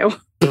shit at you.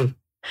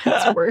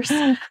 That's worse.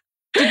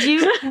 Did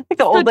you? Like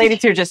the old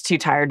ladies are just too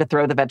tired to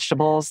throw the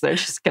vegetables. They're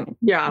just going to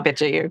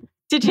bitch at you.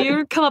 Did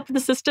you come up with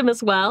the system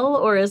as well?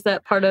 Or is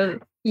that part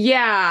of...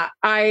 Yeah,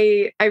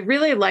 I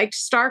really liked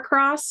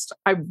Starcrossed.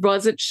 I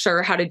wasn't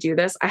sure how to do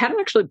this. I hadn't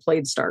actually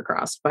played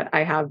Starcrossed, but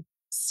I have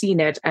seen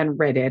it and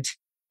read it.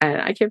 And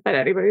I can't find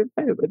anybody to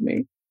play it with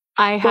me.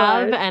 I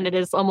have, and it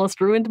has almost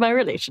ruined my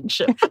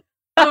relationship.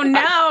 Oh,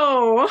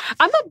 no.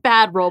 I'm a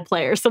bad role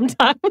player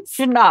sometimes.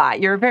 You're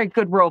not. You're a very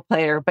good role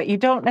player, but you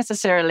don't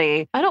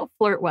necessarily... I don't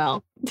flirt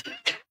well.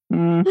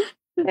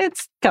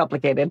 It's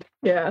complicated.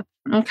 Yeah.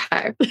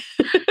 Okay.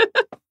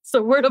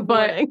 So word of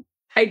warning.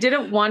 I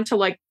didn't want to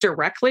like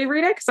directly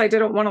read it because I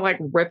didn't want to like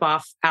rip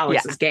off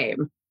Alex's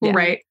game. Yeah.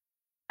 Right.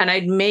 And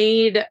I'd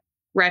made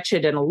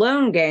Wretched and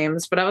Alone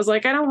games, but I was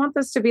like, I don't want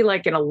this to be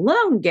like an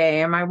alone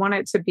game. I want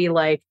it to be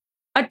like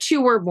a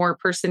 2 or more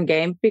person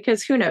game,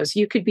 because who knows,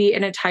 you could be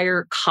an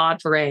entire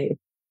cadre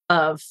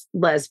of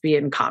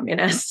lesbian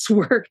communists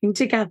working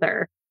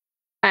together.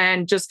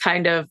 And just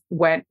kind of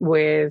went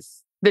with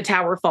the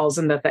tower falls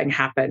and the thing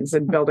happens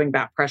and building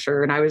that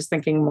pressure. And I was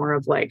thinking more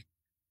of like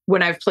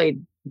when I've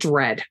played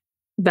Dread,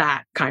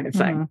 that kind of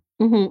thing.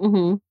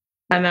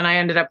 And then I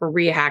ended up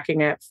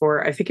rehacking it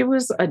for, I think it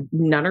was a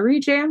nunnery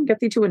jam, Get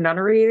Thee to a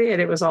Nunnery.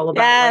 And it was all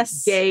about like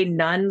gay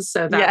nuns.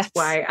 So that's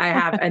why I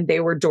have, and they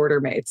were daughter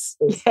mates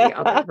is the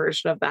other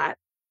version of that.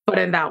 But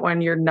in that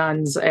one, your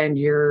nuns and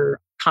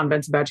your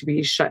convent's about to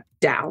be shut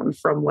down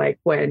from like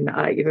when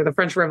either the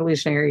French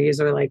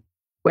revolutionaries or like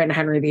when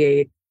Henry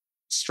VIII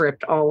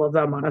stripped all of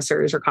the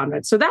monasteries or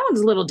convents. So that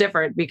one's a little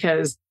different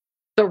because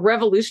the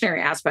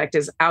revolutionary aspect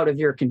is out of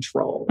your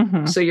control.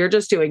 So you're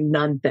just doing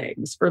nun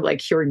things or like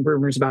hearing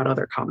rumors about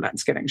other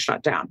convents getting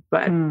shut down.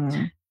 But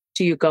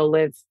do you go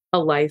live a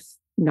life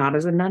not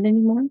as a nun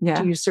anymore?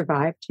 Yeah. Do you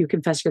survive? Do you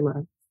confess your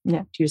love?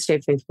 Yeah. Do you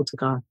stay faithful to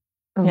God?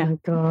 Oh my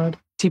God.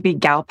 To be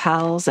gal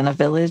pals in a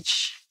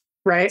village.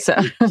 Right.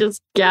 So just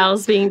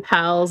gals being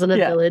pals in a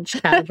village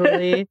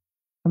casually.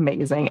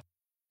 Amazing.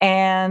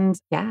 And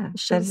yeah,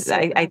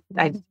 I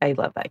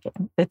love that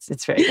game.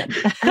 It's very good.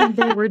 And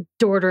they were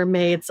daughter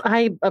mates.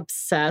 I'm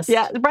obsessed.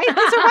 Yeah, right.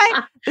 These are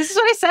right. This is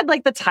what I said.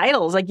 Like the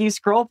titles, like you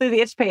scroll through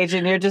the itch page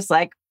and you're just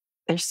like,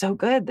 they're so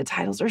good. The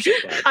titles are so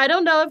good. I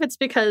don't know if it's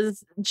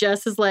because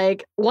Jess is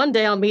like, one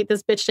day I'll meet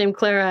this bitch named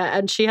Clara,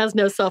 and she has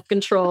no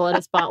self-control and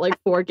has bought like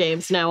 4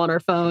 games now on her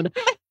phone.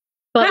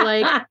 But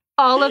like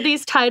all of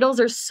these titles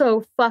are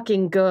so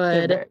fucking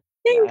good.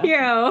 Thank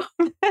you.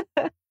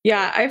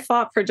 Yeah, I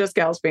fought for just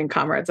gals being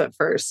comrades at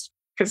first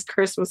because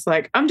Chris was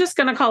like, I'm just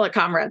going to call it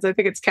comrades. I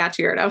think it's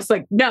catchier. And I was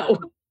like,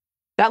 no.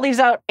 That leaves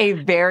out a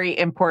very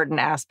important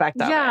aspect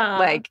of it.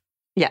 Like,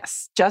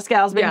 yes, just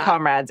gals being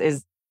comrades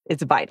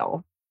it's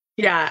vital.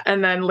 Yeah.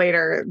 And then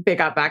later they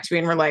got back to me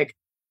and were like,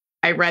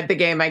 I read the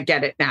game. I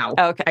get it now.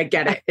 Okay. I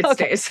get it. It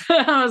stays.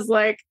 I was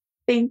like,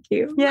 Thank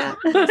you. Yeah.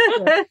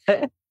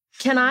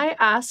 Can I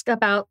ask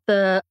about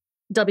the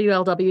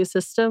WLW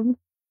system?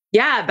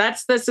 Yeah,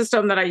 that's the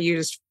system that I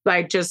used.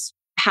 I just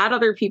had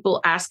other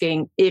people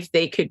asking if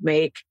they could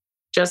make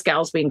Just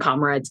Gals Being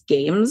Comrades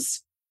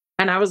games.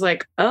 And I was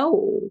like,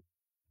 oh,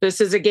 this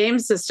is a game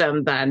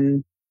system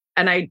then.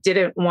 And I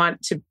didn't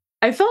want to,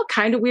 I felt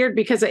kind of weird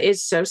because it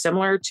is so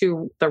similar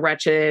to The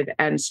Wretched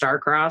and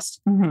Starcrossed.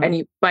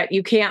 Mhm. But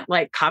you can't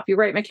like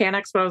copyright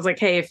mechanics. But I was like,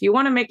 hey, if you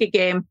want to make a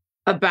game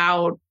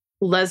about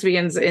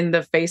lesbians in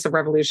the face of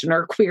revolution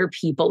or queer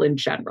people in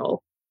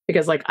general,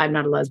 because like I'm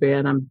not a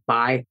lesbian, I'm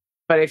bi.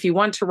 But if you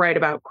want to write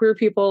about queer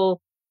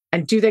people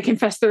and do they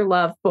confess their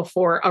love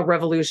before a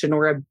revolution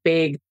or a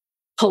big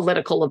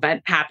political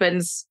event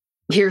happens,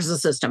 here's a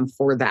system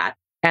for that.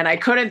 And I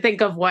couldn't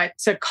think of what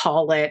to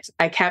call it.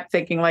 I kept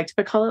thinking like, do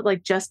I call it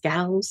like Just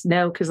Gals?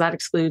 No, because that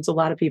excludes a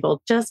lot of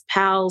people. Just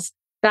Pals.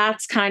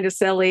 That's kind of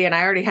silly. And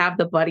I already have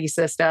the buddy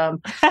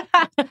system.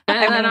 And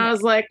then I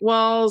was like,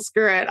 well,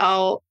 screw it.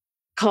 I'll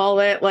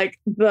call it like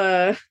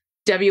the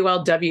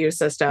WLW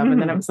system.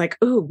 And then I was like,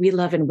 ooh, We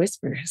Love in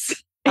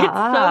Whispers.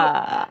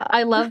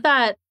 I love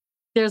that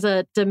there's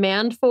a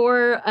demand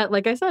for,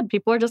 like I said,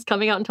 people are just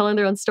coming out and telling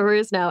their own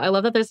stories now. I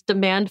love that there's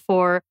demand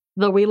for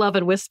the We Love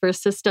and Whisper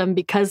system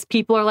because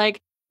people are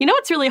like, you know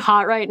what's really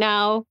hot right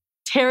now?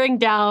 Tearing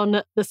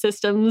down the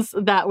systems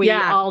that we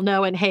all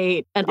know and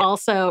hate, and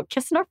also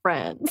kissing our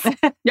friends.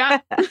 Yeah.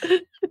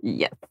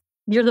 Yes.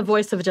 You're the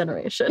voice of a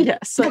generation.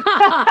 Yes.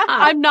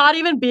 I'm not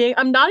even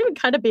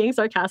kind of being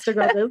sarcastic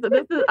about this.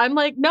 I'm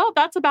like, no,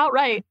 that's about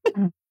right.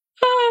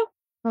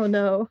 Oh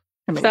no.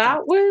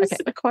 That was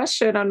a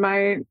question on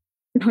my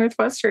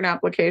Northwestern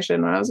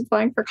application when I was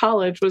applying for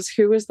college was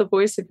who is the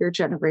voice of your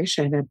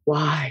generation and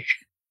why?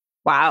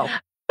 Wow.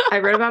 I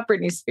wrote about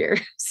Britney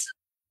Spears.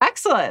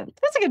 Excellent.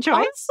 That's a good choice.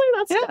 Honestly,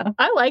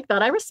 I like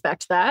that. I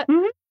respect that.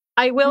 Mhm.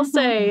 I will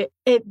say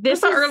this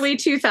is the early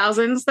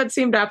 2000s. That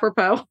seemed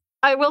apropos.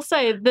 I will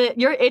say that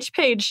your itch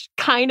page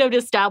kind of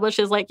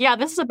establishes like, yeah,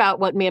 this is about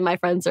what me and my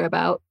friends are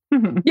about.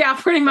 Yeah,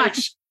 pretty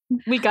much.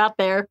 We got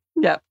there.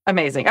 Yep.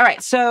 Amazing. All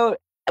right. So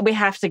we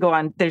have to go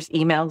on. There's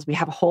emails. We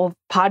have a whole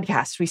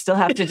podcast we still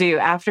have to do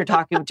after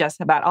talking with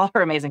Jess about all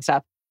her amazing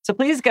stuff. So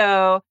please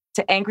go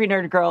to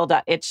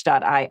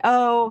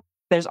angrynerdgirl.itch.io.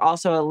 There's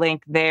also a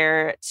link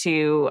there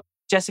to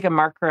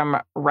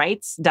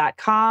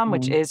JessicaMarcumWrites.com,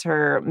 which is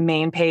her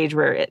main page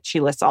where she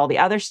lists all the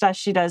other stuff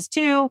she does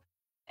too,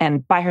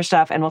 and buy her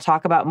stuff. And we'll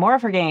talk about more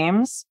of her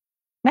games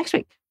next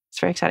week. It's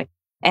very exciting.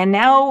 And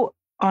now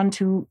on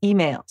to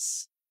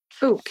emails.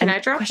 Ooh, can I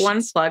drop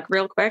one plug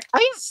real quick? Oh,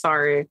 yeah.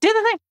 Sorry. Do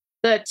the thing.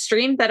 The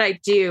stream that I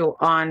do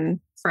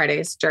on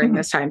Fridays during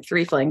this time,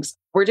 Three Flings,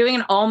 we're doing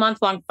an all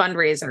month long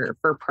fundraiser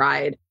for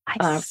Pride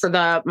for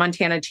the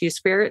Montana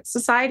Two-Spirit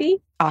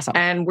Society. Awesome.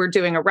 And we're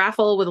doing a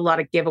raffle with a lot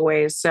of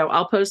giveaways. So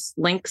I'll post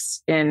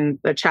links in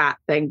the chat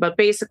thing. But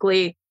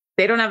basically,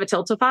 they don't have a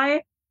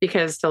Tiltify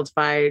because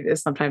Tiltify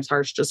is sometimes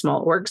harsh to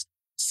small orgs.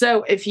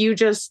 So if you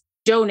just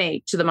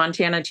donate to the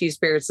Montana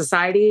Two-Spirit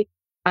Society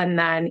and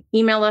then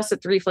email us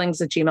at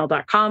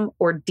threeflings@gmail.com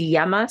or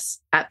DM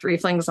us at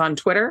threeflings on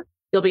Twitter,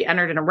 you'll be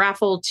entered in a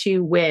raffle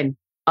to win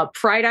a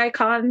Pride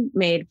icon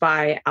made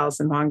by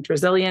Allison Wong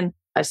Drazillian,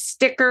 a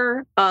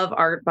sticker of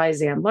art by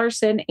Zan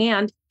Larson,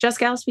 and Just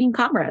Gals Being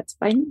Comrades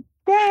by me.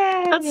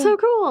 Yay. That's so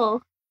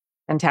cool.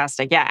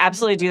 Fantastic. Yeah,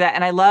 absolutely do that.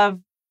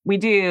 And we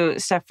do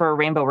stuff for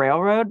Rainbow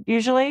Railroad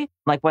usually,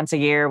 like once a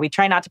year. We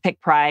try not to pick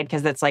Pride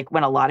because that's like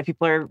when a lot of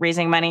people are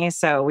raising money.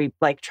 So we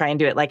like try and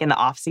do it like in the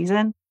off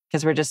season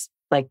because we're just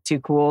like too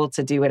cool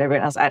to do what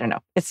everyone else. I don't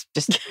know. It's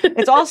just,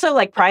 it's also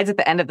like Pride's at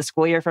the end of the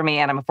school year for me.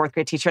 And I'm a fourth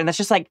grade teacher. And that's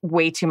just like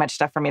way too much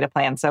stuff for me to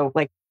plan. So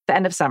like the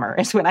end of summer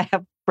is when I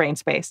have brain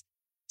space.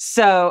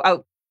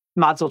 So,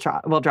 mods will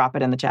drop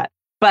it in the chat.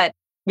 But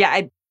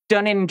yeah,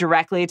 donating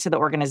directly to the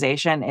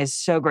organization is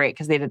so great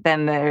because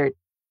they're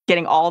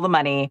getting all the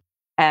money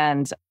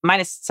and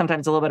minus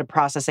sometimes a little bit of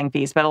processing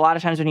fees. But a lot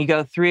of times when you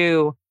go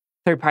through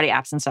third-party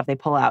apps and stuff, they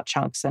pull out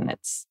chunks and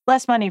it's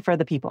less money for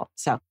the people.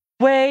 So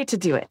way to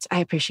do it. I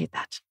appreciate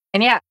that.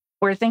 And yeah,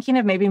 we're thinking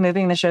of maybe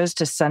moving the shows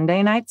to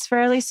Sunday nights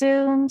fairly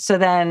soon. So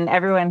then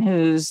everyone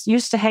who's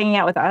used to hanging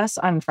out with us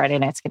on Friday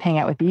nights can hang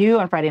out with you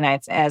on Friday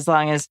nights, as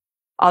long as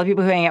all the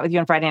people who hang out with you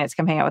on Friday nights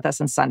come hang out with us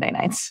on Sunday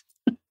nights.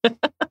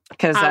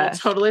 Because I'll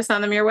totally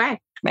send them your way.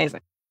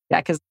 Amazing.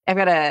 Yeah, because I've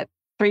got a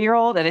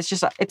 3-year-old and it's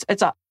just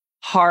it's a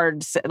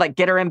hard, like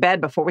get her in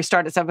bed before we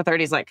start at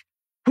 7:30 is like,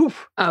 whew,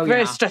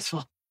 very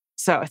stressful.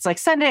 So it's like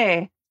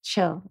Sunday,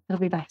 chill.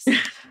 It'll be nice.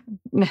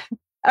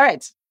 All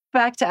right.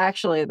 Back to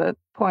actually the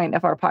point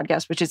of our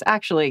podcast, which is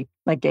actually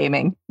like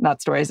gaming,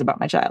 not stories about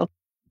my child.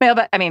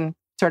 But I mean,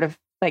 sort of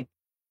like,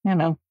 I don't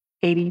know,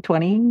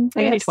 80-20.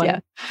 80-20.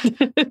 Yeah.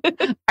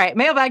 All right.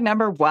 Mailbag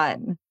number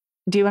 1.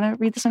 Do you want to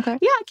read this one, Claire?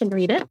 Yeah, I can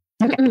read it.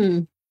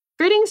 Okay.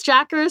 Greetings,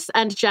 Jackers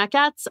and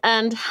Jackettes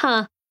and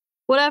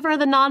whatever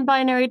the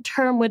non-binary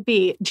term would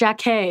be,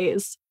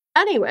 Jackays.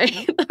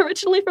 Anyway,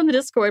 originally from the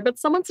Discord, but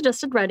someone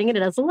suggested writing it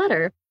as a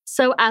letter.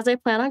 So as I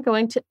plan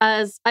going to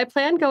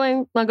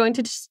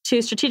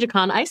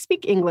Strategicon, I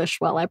speak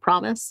English well, I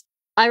promise.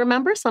 I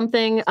remember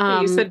something.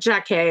 You said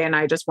Jack Hay, and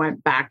I just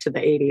went back to the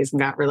 80s and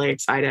got really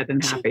excited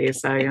and happy.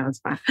 So, it's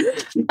fine.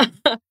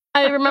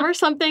 I remember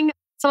something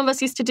some of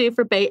us used to do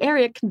for Bay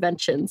Area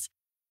conventions.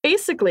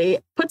 Basically,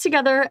 put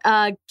together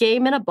a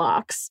game in a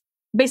box.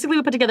 Basically,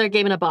 we put together a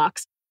game in a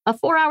box, a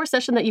 4-hour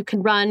session that you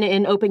can run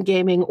in open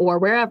gaming or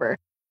wherever.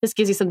 This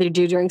gives you something to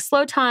do during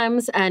slow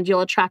times, and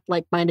you'll attract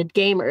like-minded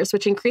gamers,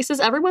 which increases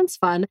everyone's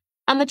fun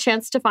and the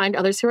chance to find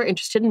others who are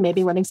interested in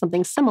maybe running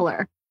something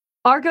similar.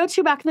 Our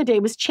go-to back in the day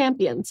was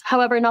Champions.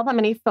 However, not that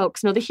many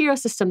folks know the hero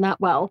system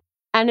that well.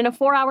 And in a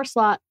 4-hour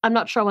slot, I'm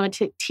not sure I want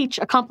to teach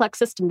a complex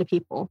system to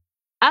people.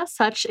 As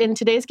such, in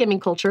today's gaming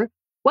culture,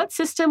 what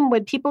system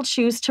would people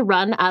choose to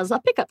run as a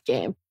pickup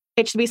game?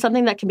 It should be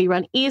something that can be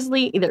run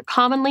easily, either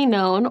commonly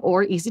known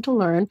or easy to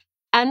learn,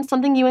 and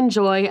something you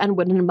enjoy and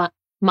wouldn't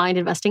mind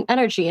investing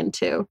energy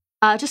into.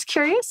 Just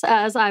curious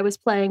as I was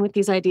playing with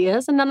these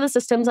ideas, and none of the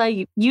systems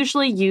I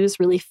usually use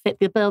really fit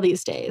the bill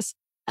these days.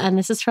 And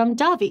this is from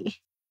Davi.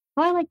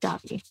 Oh, I like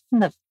Davi.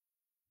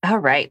 All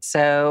right.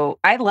 So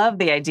I love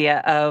the idea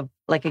of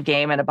like a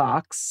game in a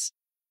box,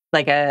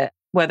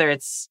 whether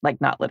it's like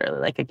not literally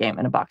like a game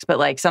in a box, but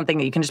like something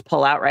that you can just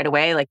pull out right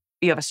away. Like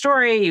you have a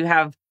story, you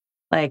have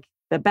like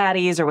the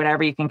baddies or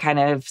whatever, you can kind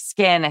of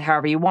skin it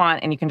however you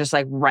want, and you can just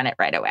like run it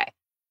right away.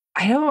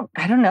 I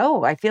don't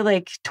know. I feel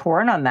like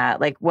torn on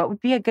that. Like, what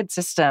would be a good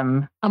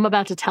system? I'm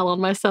about to tell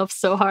on myself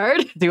so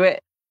hard. Do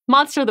it.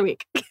 Monster of the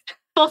Week.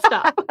 Full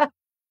stop.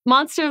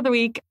 Monster of the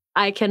Week,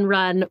 I can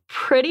run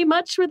pretty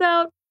much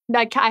without.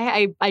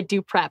 I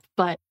do prep,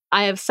 but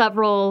I have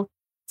several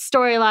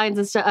storylines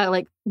and stuff,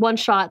 like one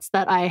shots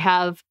that I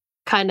have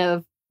kind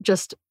of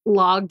just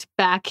logged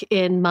back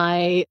in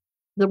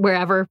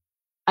wherever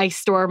I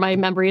store my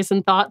memories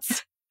and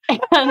thoughts.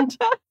 And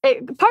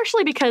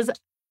partially because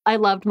I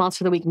loved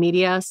Monster of the Week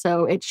media.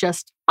 So it's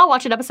just, I'll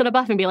watch an episode of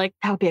Buffy and be like,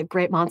 that would be a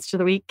great Monster of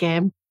the Week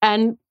game.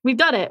 And we've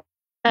done it.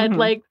 And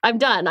like, I'm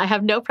done. I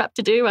have no prep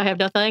to do. I have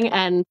nothing.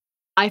 And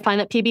I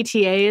find that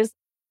PBTAs,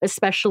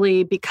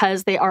 especially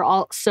because they are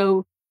all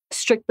so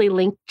strictly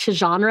linked to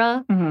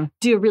genre,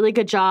 do a really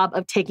good job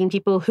of taking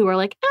people who are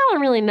like, I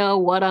don't really know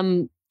what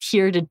I'm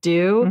here to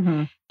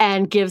do,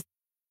 and gives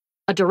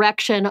a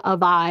direction, a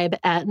vibe,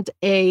 and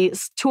a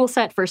tool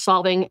set for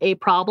solving a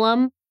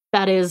problem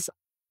that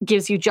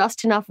gives you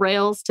just enough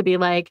rails to be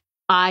like,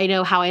 I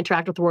know how I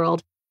interact with the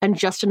world, and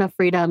just enough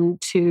freedom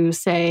to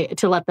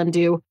let them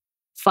do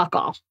fuck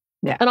all.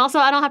 Yeah. And also,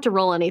 I don't have to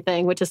roll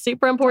anything, which is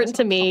super important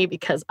to me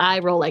because I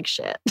roll like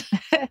shit.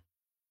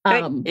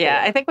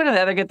 I think one of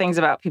the other good things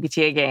about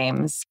PBTA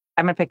games,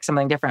 I'm going to pick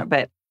something different,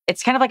 but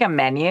it's kind of like a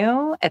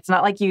menu. It's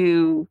not like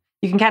you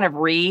can kind of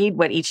read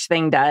what each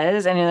thing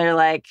does, and they're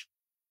like,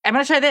 I'm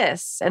going to try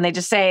this. And they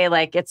just say,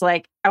 like, it's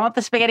like, I want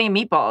the spaghetti and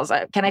meatballs.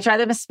 Can I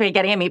try the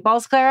spaghetti and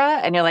meatballs, Clara?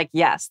 And you're like,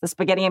 yes, the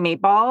spaghetti and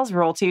meatballs,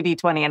 roll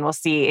 2d20 and we'll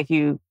see if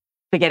you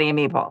spaghetti and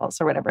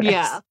meatballs or whatever it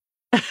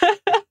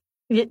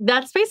is.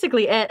 That's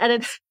basically it. And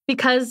it's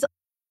because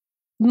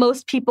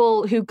most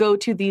people who go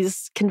to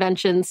these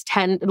conventions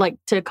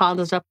to cons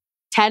and stuff,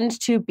 tend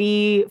to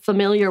be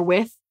familiar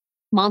with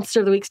Monster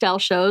of the Week style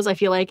shows. I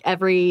feel like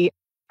every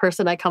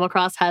person I come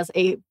across has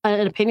an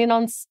opinion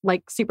on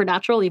like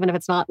Supernatural, even if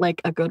it's not like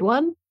a good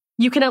one.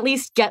 You can at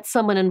least get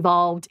someone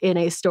involved in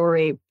a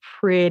story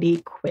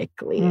pretty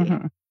quickly.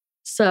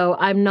 So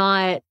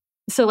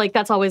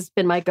that's always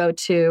been my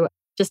go-to.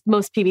 Just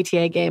most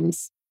PBTA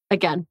games,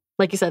 again,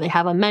 like you said, they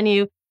have a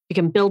menu. You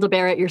can build a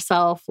Barrett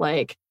yourself,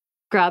 like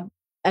grab,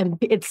 and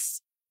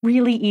it's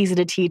really easy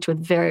to teach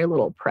with very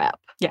little prep.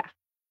 Yeah.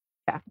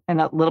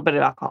 And a little bit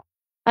of alcohol.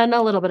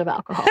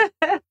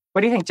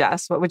 What do you think,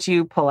 Jess? What would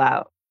you pull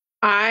out?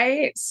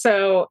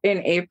 So in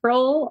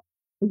April,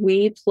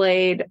 we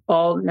played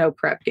all no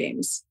prep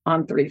games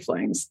on Three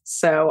Flings.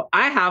 So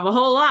I have a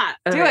whole lot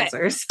of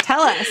answers.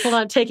 Tell us. Hold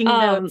on, taking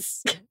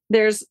notes.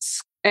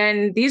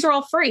 And these are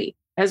all free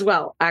as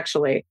well,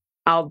 actually.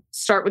 I'll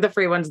start with the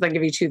free ones, then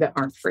give you two that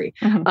aren't free.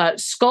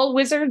 Skull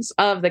Wizards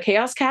of the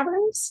Chaos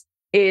Caverns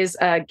is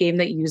a game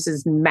that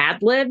uses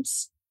Mad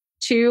Libs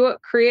to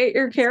create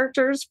your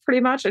characters, pretty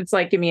much. It's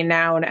like, give me a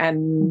noun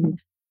and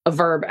a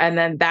verb, and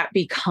then that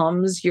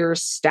becomes your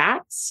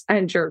stats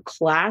and your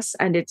class,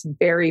 and it's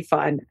very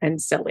fun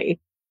and silly.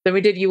 Then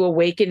we did You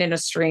Awaken in a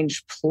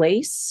Strange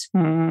Place,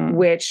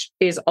 which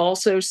is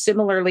also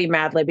similarly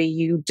Mad Libby.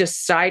 You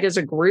decide as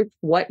a group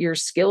what your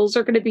skills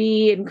are going to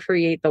be and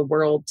create the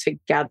world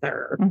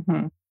together.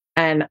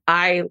 And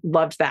I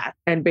loved that.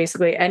 And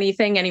basically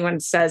anything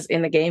anyone says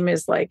in the game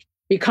is like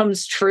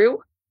becomes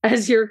true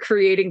as you're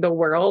creating the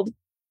world.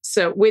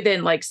 So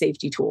within like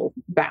safety tool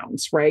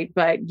bounds, right?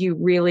 But you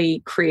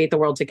really create the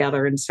world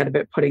together instead of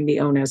it putting the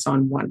onus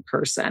on one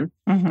person.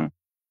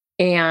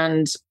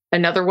 And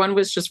another one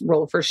was just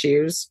Roll for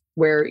Shoes,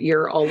 where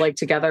you're all like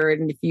together.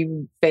 And if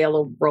you fail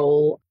a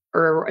roll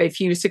or if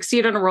you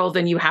succeed on a roll,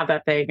 then you have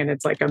that thing. And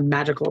it's like a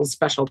magical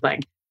special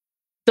thing.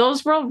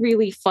 Those were all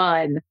really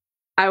fun.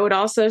 I would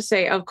also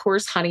say, of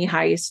course, Honey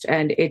Heist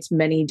and its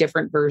many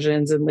different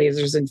versions and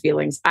lasers and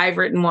feelings. I've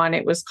written one.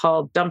 It was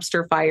called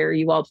Dumpster Fire.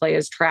 You all play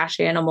as trash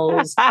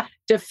animals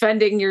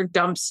defending your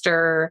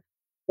dumpster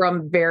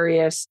from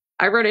various.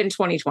 I wrote it in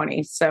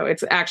 2020. So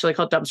it's actually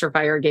called Dumpster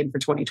Fire, a game for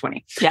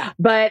 2020. Yeah.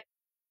 But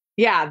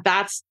yeah,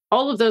 that's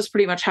all of those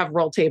pretty much have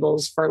roll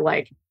tables for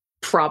like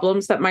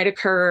problems that might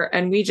occur.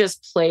 And we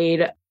just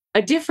played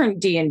a different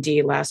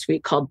D&D last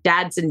week called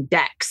Dads and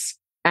Decks.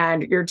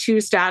 And your two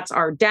stats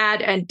are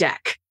dad and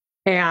deck.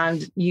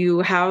 And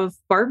you have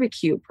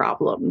barbecue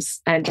problems.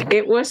 And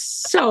it was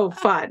so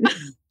fun.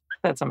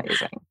 That's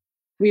amazing.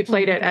 We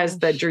played it as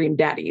the Dream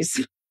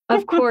Daddies.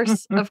 Of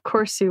course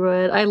you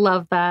would. I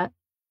love that.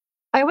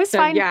 I always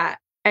find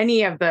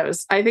any of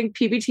those. I think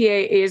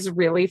PBTA is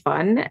really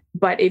fun,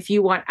 but if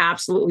you want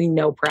absolutely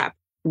no prep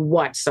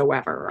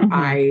whatsoever,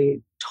 I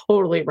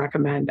totally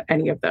recommend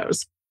any of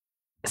those.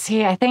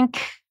 See, I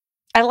think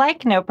I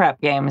like no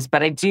prep games,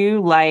 but I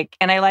do like,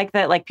 and I like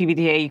that like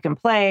PBTA you can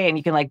play and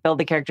you can like build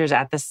the characters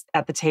at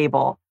the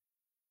table.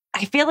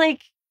 I feel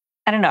like,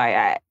 I don't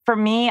know, for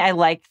me, I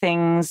like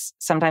things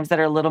sometimes that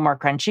are a little more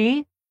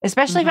crunchy,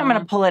 especially if I'm going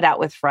to pull it out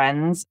with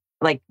friends.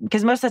 Like,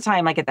 because most of the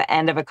time, like at the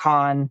end of a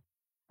con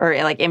or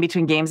like in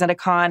between games at a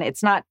con,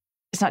 it's not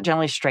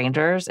generally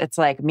strangers. It's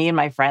like me and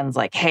my friends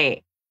like,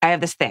 hey, I have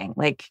this thing.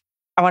 Like,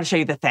 I want to show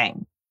you the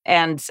thing.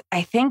 And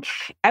I think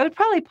I would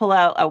probably pull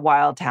out a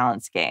Wild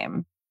Talents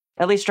game,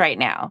 at least right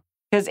now,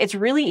 because it's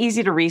really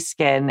easy to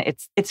reskin.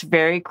 It's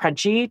very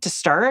crunchy to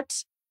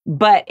start.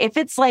 But if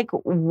it's like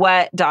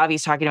what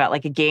Davi's talking about,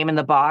 like a game in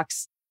the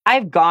box,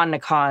 I've gone to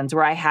cons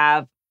where I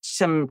have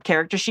some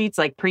character sheets,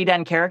 like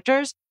pre-done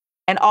characters,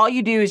 and all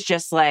you do is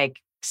just like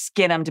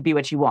skin them to be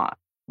what you want.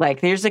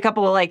 Like there's a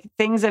couple of like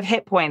things of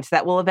hit points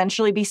that will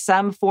eventually be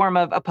some form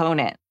of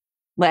opponent.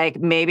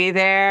 Like maybe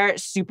they're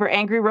super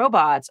angry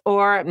robots,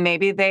 or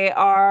maybe they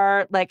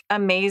are like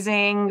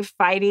amazing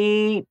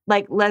fighty,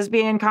 like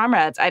lesbian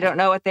comrades. I don't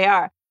know what they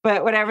are,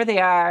 but whatever they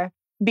are,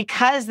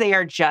 because they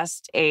are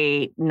just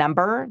a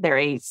number, they're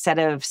a set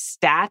of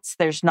stats.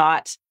 There's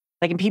not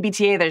like in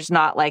PBTA, there's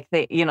not like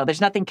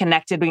there's nothing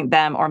connected between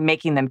them or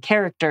making them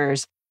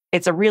characters.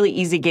 It's a really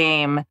easy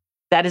game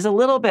that is a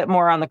little bit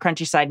more on the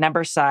crunchy side,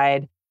 number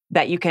side,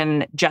 that you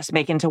can just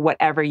make into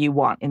whatever you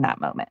want in that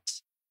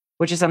moment,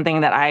 which is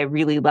something that I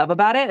really love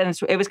about it. And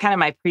it was kind of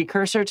my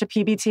precursor to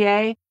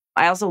PBTA.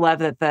 I also love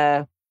that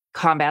the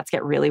combats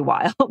get really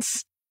wild.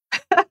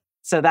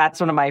 So that's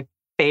one of my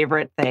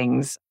favorite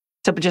things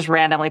to just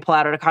randomly pull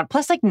out at a con.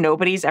 Plus, like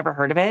nobody's ever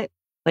heard of it.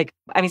 Like,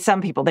 I mean,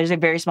 some people, there's a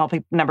very small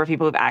number of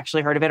people who've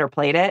actually heard of it or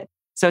played it.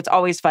 So it's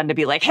always fun to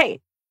be like,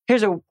 hey,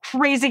 here's a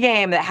crazy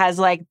game that has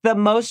like the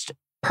most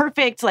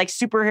perfect, like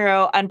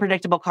superhero,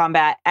 unpredictable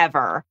combat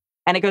ever.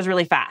 And it goes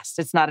really fast.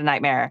 It's not a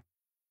nightmare.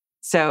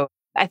 So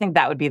I think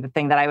that would be the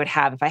thing that I would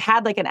have. If I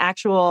had like an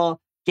actual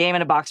game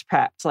in a box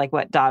prepped, like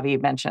what Davi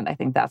mentioned, I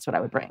think that's what I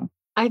would bring.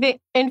 I think,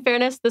 in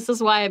fairness, this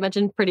is why I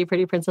mentioned Pretty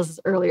Pretty Princesses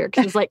earlier.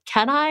 Because it's like,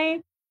 can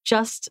I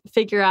just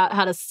figure out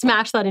how to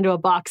smash that into a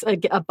box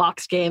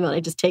game and I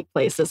just take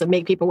places and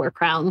make people wear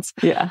crowns?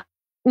 Yeah.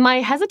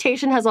 My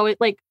hesitation has always,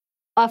 like,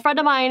 a friend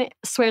of mine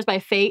swears by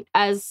Fate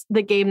as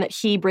the game that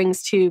he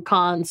brings to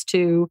cons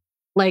to,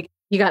 like,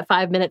 you got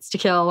 5 minutes to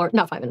kill, or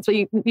not 5 minutes, but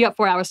you got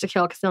 4 hours to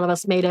kill because none of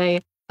us made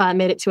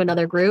it to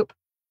another group.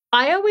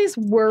 I always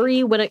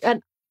worry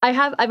and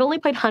I've only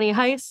played Honey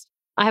Heist.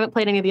 I haven't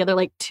played any of the other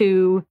like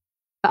 2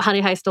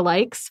 Honey Heist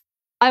alikes.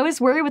 I always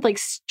worry with like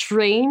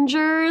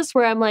strangers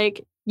where I'm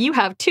like, you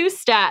have 2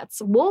 stats,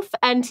 wolf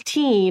and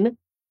teen,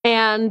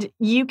 and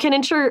you can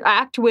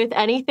interact with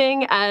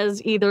anything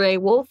as either a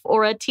wolf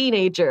or a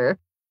teenager.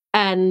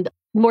 And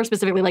more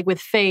specifically, like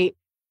with Fate,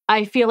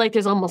 I feel like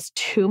there's almost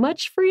too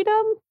much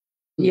freedom.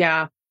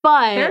 Yeah.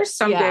 But there's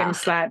some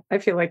games that I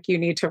feel like you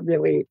need to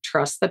really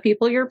trust the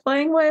people you're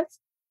playing with.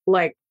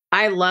 Like,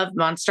 I love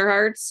Monster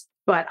Hearts,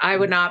 but I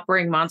would not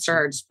bring Monster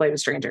Hearts to play with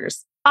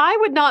strangers. I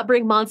would not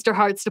bring Monster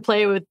Hearts to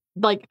play with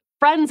like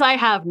friends I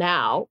have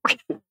now.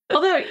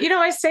 Although,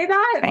 I say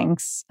that.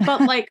 Thanks.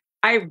 But like,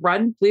 I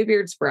run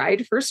Bluebeard's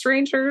Bride for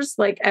strangers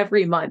like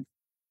every month.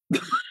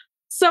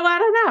 So I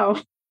don't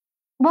know.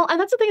 Well, and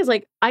that's the thing is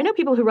like, I know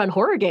people who run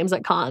horror games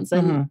at cons,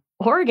 and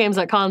horror games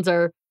at cons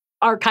are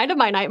kind of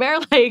my nightmare.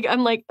 Like,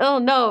 I'm like, oh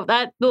no,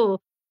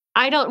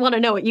 I don't want to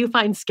know what you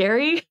find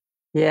scary.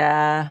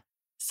 Yeah.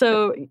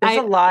 So there's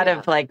a lot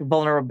of like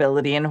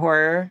vulnerability in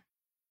horror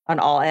on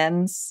all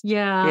ends.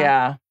 Yeah.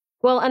 Yeah.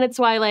 Well, and it's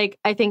why like,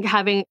 I think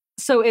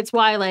it's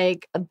why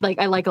like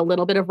I like a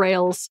little bit of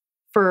rails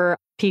for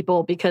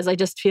people, because I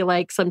just feel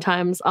like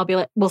sometimes I'll be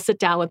like, we'll sit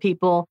down with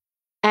people,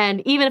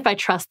 and even if I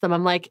trust them,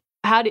 I'm like,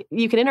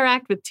 you can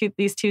interact with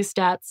these 2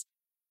 stats.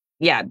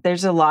 Yeah.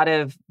 There's a lot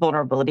of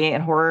vulnerability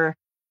in horror.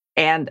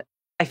 And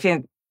I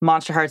think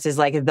Monster Hearts is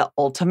like the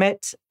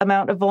ultimate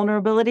amount of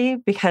vulnerability,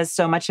 because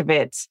so much of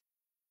it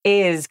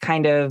is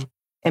kind of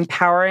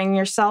empowering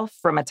yourself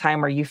from a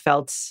time where you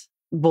felt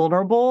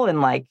vulnerable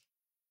and like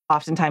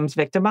oftentimes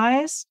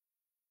victimized.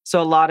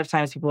 So a lot of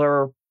times people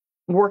are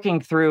working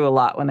through a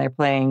lot when they're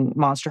playing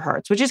Monster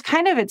Hearts, which is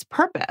kind of its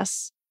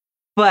purpose.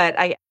 But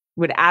I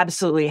would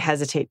absolutely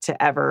hesitate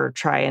to ever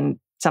try and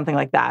something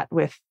like that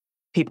with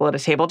people at a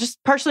table, just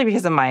partially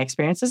because of my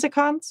experiences at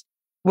cons,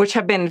 which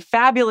have been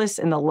fabulous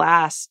in the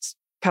last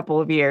couple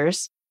of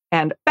years.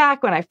 And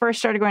back when I first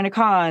started going to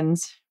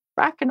cons,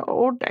 back in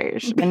old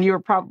days, and you were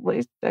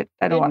probably,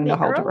 I don't want to know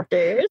how old you were.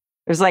 It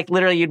was like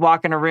literally you'd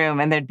walk in a room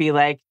and there'd be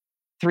like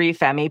 3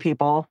 femi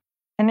people.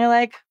 And you're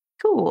like,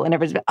 cool. And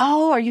everybody's like,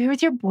 oh, are you here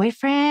with your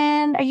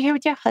boyfriend? Are you here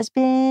with your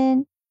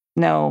husband?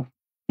 No,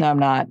 I'm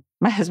not.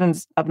 My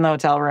husband's up in the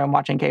hotel room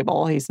watching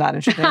cable. He's not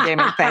interested in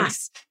gaming.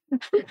 Thanks.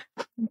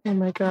 Oh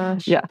my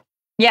gosh. Yeah.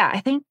 I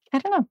think, I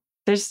don't know.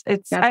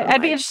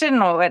 I'd be interested in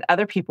what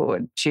other people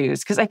would choose.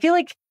 Because I feel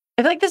like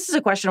this is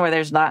a question where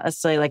there's not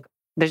necessarily like,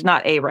 there's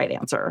not a right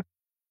answer.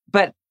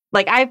 But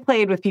like I've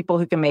played with people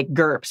who can make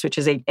GURPS, which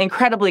is an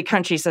incredibly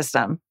crunchy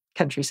system,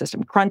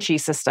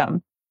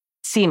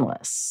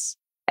 seamless.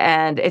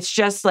 And it's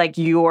just like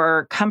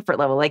your comfort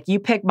level. Like you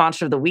pick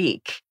Monster of the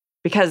Week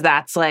because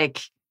that's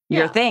like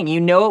your thing.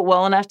 You know it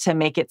well enough to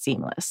make it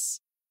seamless.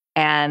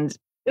 And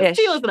it's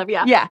seamless enough,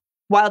 Yeah.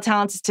 Wild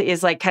Talents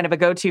is like kind of a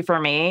go-to for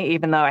me,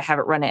 even though I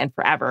haven't run it in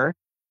forever.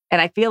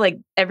 And I feel like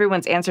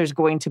everyone's answer is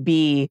going to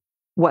be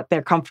what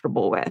they're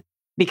comfortable with.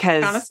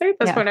 Because honestly, at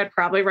this point, I'd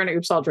probably run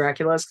Oops All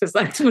Draculas because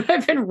that's what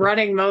I've been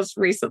running most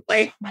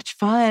recently. Much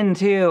fun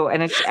too.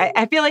 And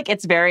I feel like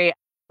it's very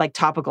like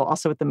topical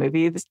also with the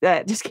movie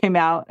that just came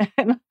out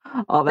and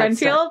all that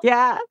Renfield? stuff.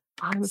 Yeah.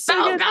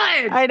 So good.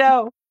 I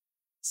know.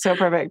 So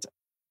perfect.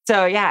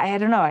 So yeah, I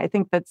don't know. I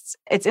think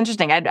it's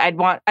interesting.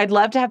 I'd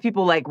love to have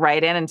people like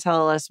write in and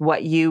tell us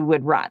what you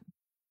would run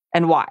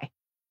and why.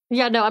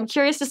 Yeah, no, I'm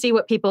curious to see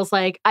what people's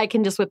like, I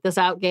can just whip this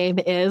out game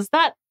is.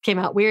 That came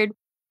out weird.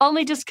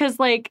 Only just because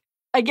like,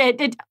 again,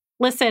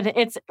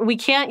 we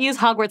can't use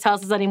Hogwarts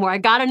houses anymore. I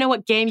got to know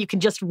what game you can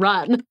just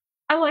run.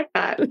 I like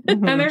that.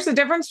 Mm-hmm. And there's a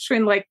difference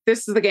between like,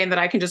 this is the game that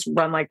I can just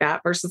run like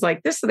that versus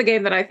like, this is the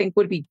game that I think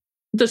would be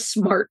the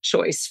smart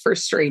choice for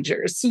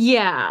strangers.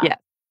 Yeah. Yeah.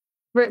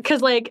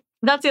 Because like,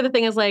 that's the other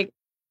thing is like,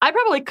 I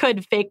probably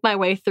could fake my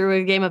way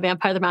through a game of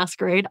Vampire the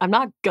Masquerade. I'm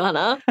not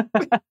gonna.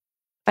 If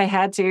I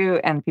had to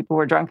and people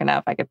were drunk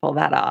enough, I could pull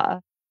that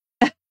off.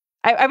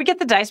 I would get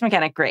the dice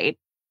mechanic great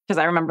because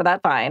I remember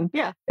that fine.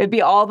 Yeah. It'd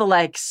be all the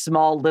like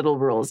small little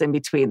rules in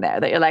between there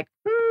that you're like,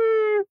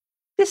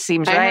 this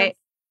seems right.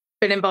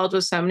 Been involved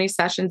with so many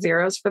session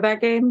zeros for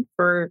that game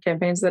for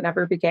campaigns that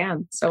never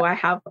began. So I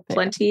have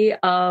plenty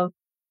of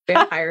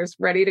vampires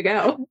ready to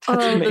go.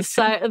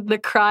 The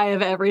cry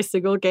of every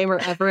single gamer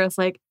ever is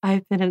like,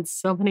 I've been in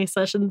so many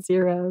session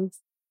zeros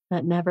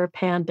that never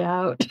panned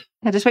out.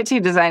 I just wait till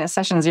you design a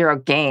session zero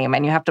game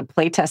and you have to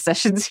play test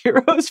session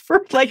zeros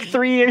for like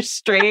 3 years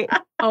straight.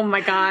 Oh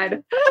my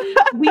God.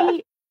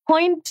 We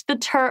coined the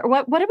term,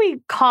 what did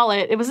we call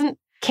it? It wasn't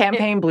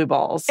campaign blue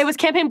balls. It was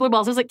campaign blue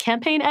balls. It was like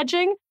campaign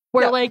edging,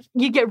 where like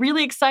you get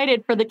really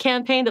excited for the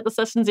campaign that the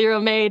session zero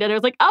made. And it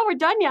was like, oh, we're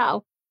done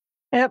now.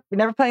 Yep, you're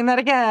never playing that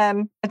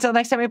again until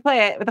next time we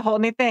play it with a whole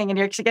new thing. And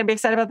you're actually going to be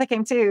excited about the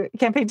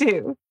campaign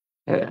too.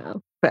 Yeah.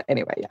 But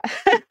anyway,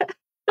 yeah.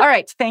 All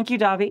right. Thank you,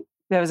 Davi.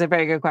 That was a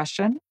very good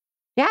question.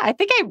 Yeah, I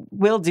think I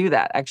will do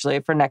that actually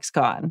for next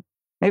con.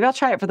 Maybe I'll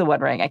try it for the One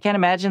Ring. I can't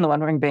imagine the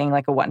One Ring being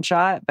like a one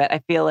shot, but I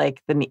feel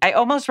like I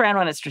almost ran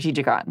one at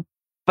Strategicon,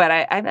 but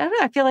I don't know.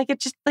 I feel like it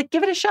just like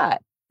give it a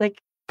shot.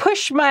 Like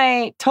push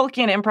my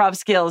Tolkien improv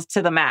skills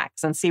to the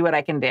max and see what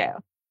I can do.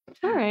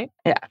 All right.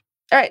 Yeah.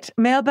 All right.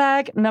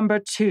 Mailbag number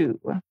 2.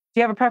 Do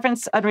you have a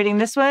preference on reading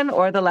this one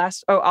or the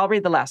last? Oh, I'll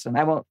read the last one.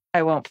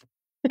 I won't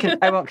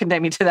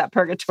condemn you to that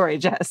purgatory,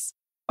 Jess.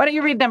 Why don't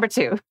you read number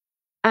 2?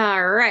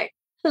 All right.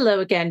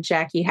 Hello again,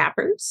 Jackie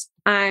Happers.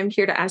 I'm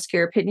here to ask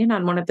your opinion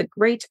on one of the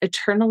great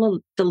eternal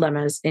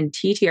dilemmas in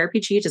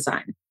TTRPG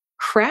design,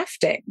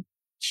 crafting.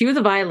 Cue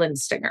the violin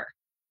stinger.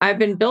 I've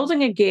been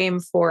building a game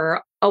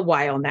for a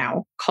while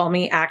now, call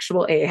me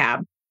actual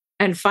Ahab,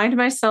 and find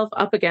myself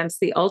up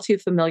against the all too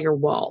familiar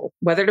wall,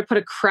 whether to put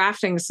a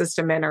crafting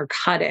system in or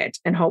cut it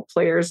and hope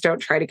players don't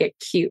try to get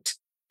cute.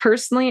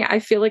 Personally, I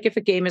feel like if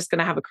a game is going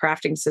to have a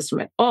crafting system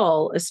at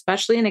all,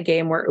 especially in a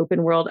game where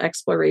open world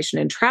exploration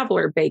and travel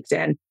are baked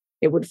in,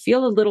 it would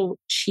feel a little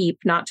cheap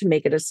not to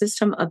make it a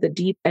system of the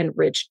deep and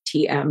rich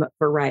TM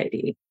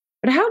variety.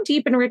 But how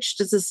deep and rich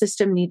does a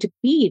system need to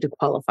be to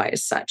qualify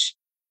as such?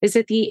 Is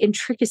it the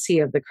intricacy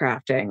of the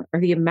crafting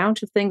or the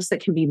amount of things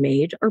that can be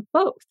made or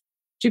both?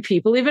 Do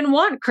people even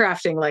want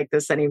crafting like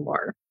this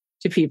anymore?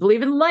 Do people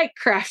even like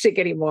crafting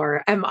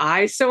anymore? Am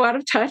I so out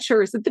of touch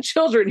or is it the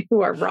children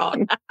who are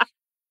wrong?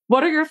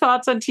 What are your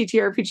thoughts on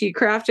TTRPG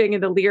crafting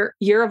in the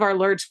year of our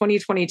Lord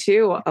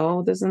 2022?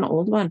 Oh, this is an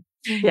old one.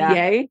 Yeah.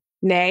 Yay?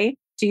 Nay?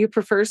 Do you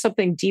prefer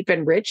something deep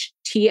and rich,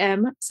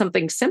 TM,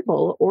 something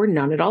simple, or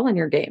none at all in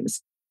your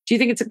games? Do you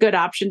think it's a good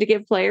option to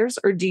give players,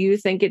 or do you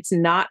think it's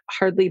not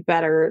hardly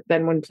better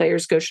than when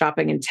players go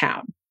shopping in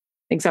town?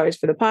 Thanks always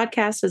for the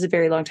podcast. As a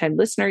very long time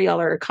listener,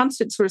 y'all are a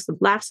constant source of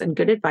laughs and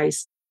good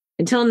advice.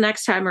 Until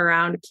next time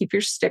around, keep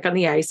your stick on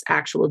the ice,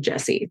 actual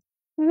Jessie.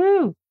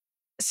 Woo.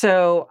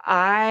 So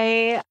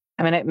I'm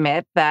going to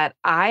admit that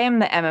I am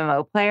the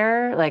MMO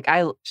player. Like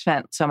I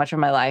spent so much of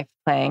my life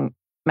playing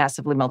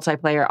massively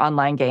multiplayer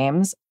online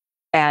games,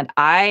 and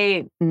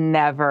I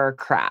never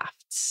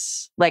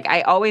craft. Like,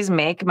 I always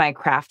make my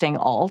crafting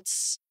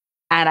alts,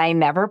 and I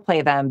never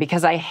play them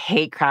because I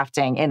hate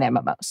crafting in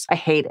MMOs. I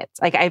hate it.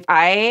 Like,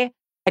 I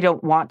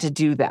don't want to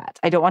do that.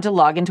 I don't want to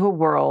log into a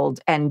world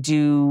and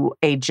do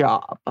a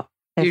job.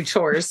 Do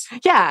chores.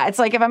 Yeah, it's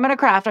like if I'm going to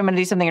craft, I'm going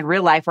to do something in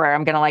real life where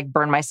I'm going to like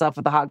burn myself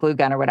with a hot glue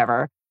gun or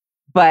whatever,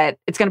 but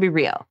it's going to be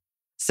real.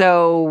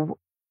 So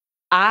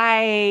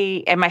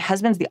and my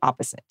husband's the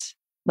opposite.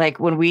 Like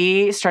when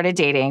we started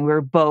dating, we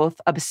were both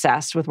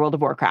obsessed with World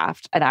of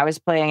Warcraft, and I was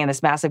playing in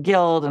this massive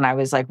guild, and I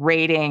was like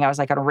raiding. I was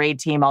like on a raid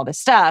team, all this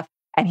stuff.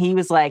 And he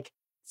was like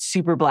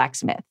super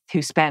blacksmith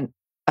who spent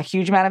a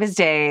huge amount of his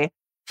day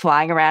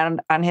flying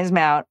around on his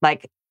mount,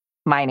 like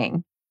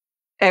mining.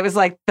 It was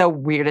like the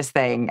weirdest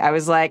thing. I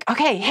was like,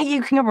 okay, hey,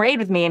 you can come raid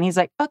with me. And he's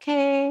like,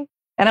 okay.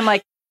 And I'm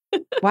like,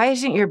 why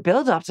isn't your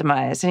build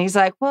optimized? And he's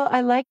like, well,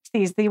 I liked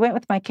these. They went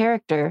with my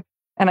character.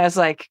 And I was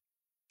like,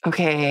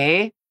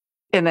 okay.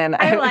 And then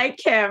I like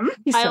him.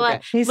 He's so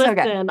good. He's so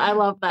good. I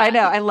love that. I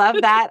know. I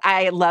love that.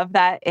 I love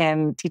that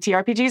in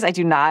TTRPGs. I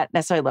do not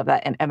necessarily love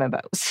that in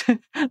MMOs.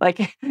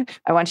 Like,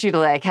 I want you to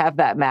like have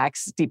that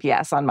max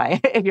DPS on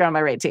if you're on my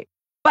raid team.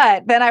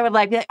 But then I would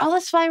like be like, oh,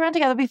 let's fly around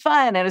together. It'll be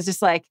fun. And it was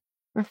just like,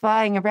 we're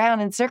flying around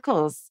in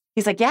circles.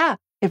 He's like, yeah,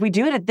 if we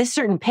do it at this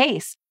certain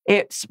pace,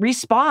 it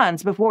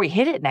respawns before we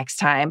hit it next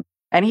time.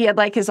 And he had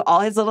like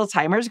all his little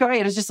timers going.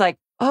 It was just like,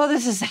 oh,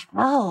 this is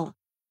hell.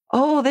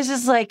 Oh, this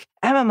is like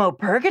MMO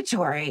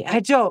purgatory.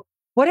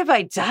 What have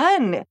I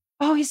done?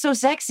 Oh, he's so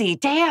sexy.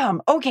 Damn.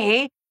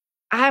 Okay.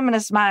 I'm going to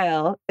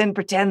smile and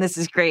pretend this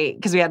is great.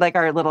 Because we had like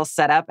our little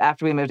setup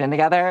after we moved in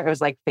together. It was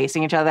like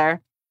facing each other.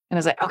 And I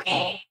was like,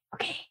 okay.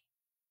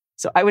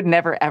 So I would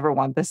never, ever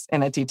want this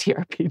in a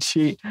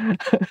TTRPG.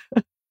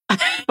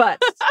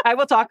 But I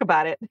will talk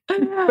about it.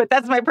 But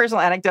that's my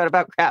personal anecdote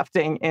about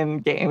crafting in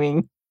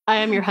gaming. I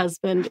am your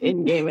husband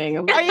in gaming.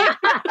 Are you?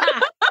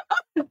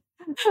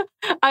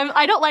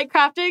 I don't like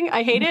crafting.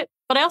 I hate it.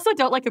 But I also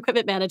don't like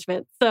equipment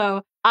management.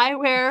 So I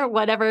wear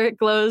whatever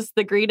glows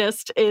the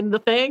greenest in the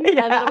thing. Yeah. And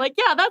then I'm like,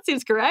 yeah, that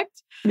seems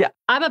correct. Yeah.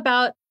 I'm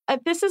about,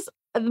 this is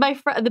my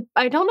friend.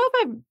 I don't know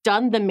if I've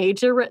done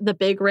the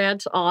big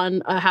rant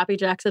on a Happy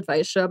Jack's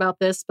advice show about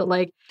this, but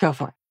like, go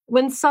for it.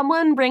 When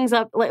someone brings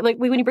up, like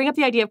when you bring up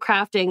the idea of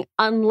crafting,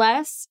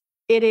 unless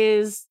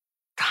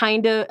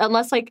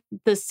like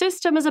the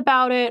system is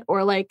about it,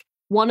 or like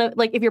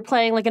if you're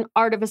playing like an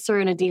artificer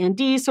in a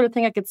D&D sort of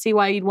thing, I could see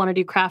why you'd want to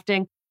do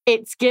crafting.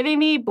 It's giving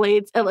me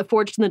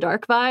Forged in the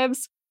Dark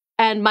vibes.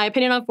 And my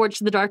opinion on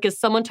Forged in the Dark is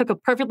someone took a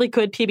perfectly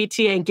good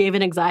PBTA and gave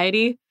it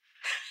anxiety.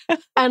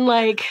 And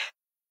like,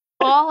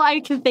 all I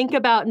can think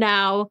about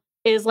now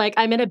is like,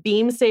 I'm in a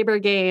beam saber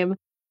game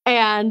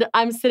and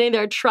I'm sitting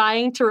there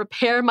trying to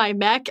repair my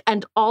mech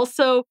and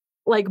also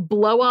like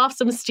blow off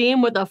some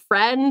steam with a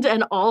friend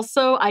and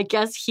also, I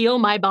guess, heal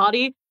my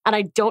body. And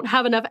I don't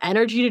have enough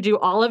energy to do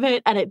all of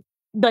it. And it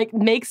like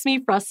makes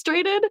me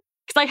frustrated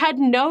because I had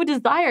no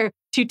desire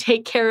to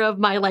take care of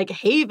my like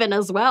haven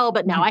as well.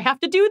 But now I have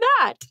to do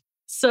that.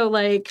 So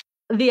like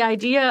the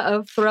idea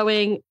of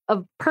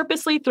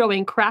purposely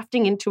throwing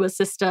crafting into a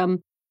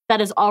system that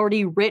is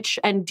already rich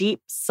and deep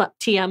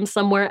TM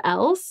somewhere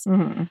else,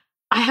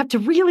 I have to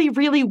really,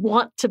 really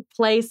want to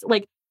play.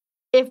 Like,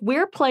 if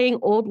we're playing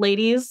old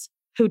ladies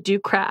who do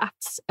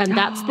crafts, and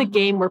that's the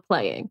game we're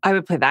playing, I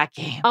would play that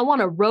game. I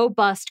want a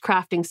robust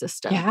crafting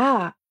system.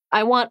 Yeah.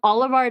 I want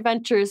all of our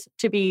adventures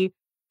to be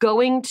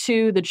going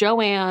to the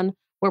Joanne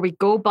where we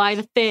go buy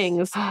the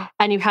things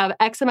and you have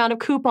X amount of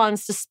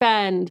coupons to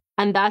spend,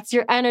 and that's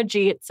your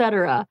energy,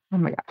 etc. Oh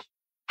my gosh.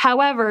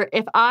 However,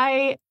 if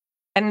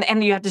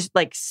And you have to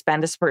like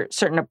spend a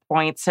certain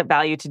points of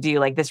value to do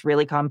like this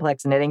really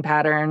complex knitting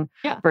pattern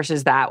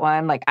versus that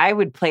one. Like I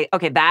would play,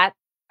 I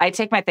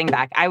take my thing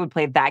back. I would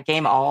play that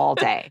game all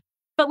day.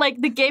 But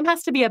like the game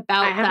has to be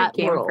about that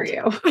game world. For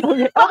you.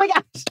 Okay. Oh my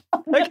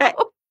gosh. Okay.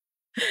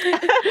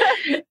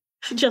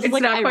 Just it's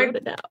like not I quite, wrote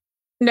it down.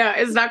 No,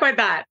 it's not quite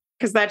that,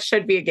 because that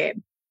should be a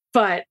game.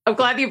 But I'm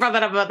glad that you brought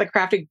that up about the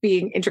crafting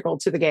being integral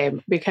to the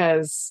game,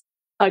 because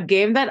a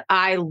game that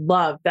I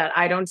love that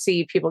I don't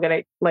see people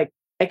get like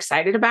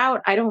excited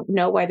about, I don't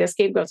know why this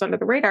game goes under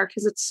the radar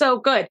because it's so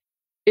good,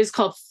 is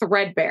called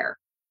Threadbare.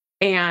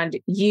 And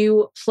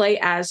you play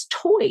as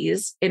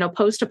toys in a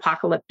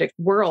post-apocalyptic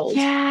world.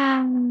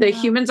 Yeah. The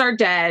humans are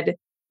dead.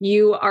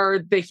 You are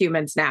the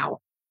humans now.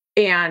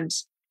 And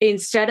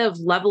instead of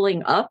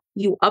leveling up,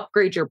 you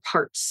upgrade your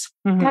parts.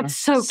 Mm-hmm. That's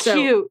so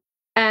cute.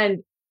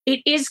 And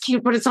it is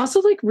cute, but it's also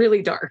like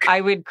really dark.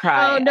 I would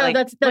cry. Oh no, like,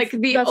 that's like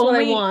the that's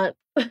only what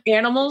I want.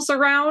 Animals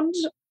around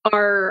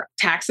are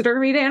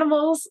taxidermied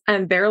animals,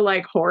 and they're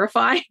like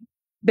horrifying.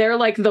 They're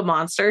like the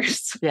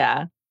monsters.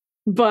 Yeah.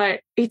 But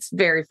it's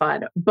very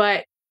fun.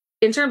 But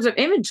in terms of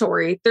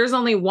inventory, there's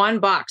only one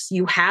box.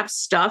 You have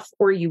stuff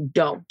or you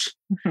don't.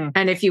 Mm-hmm.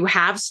 And if you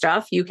have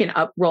stuff, you can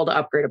roll to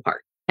upgrade a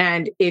part.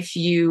 And if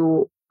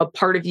a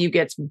part of you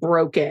gets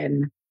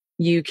broken,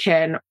 you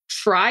can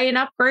try and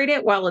upgrade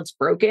it while it's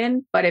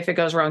broken. But if it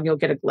goes wrong, you'll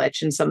get a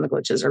glitch. And some of the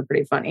glitches are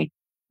pretty funny.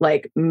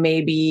 Like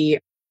maybe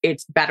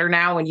it's better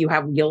now when you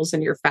have wheels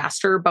and you're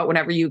faster, but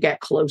whenever you get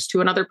close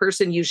to another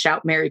person, you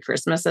shout Merry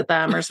Christmas at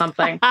them or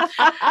something.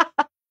 I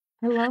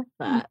love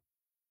that.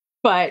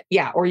 But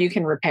yeah, or you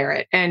can repair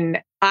it.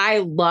 And I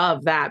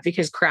love that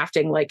because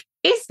crafting like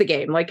is the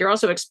game. Like you're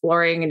also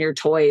exploring in your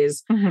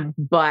toys,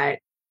 but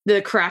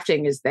the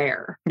crafting is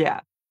there. Yeah.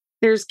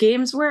 There's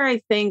games where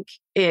I think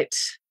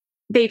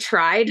they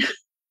tried,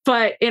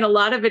 but in a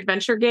lot of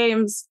adventure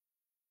games,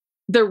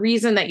 the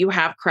reason that you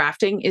have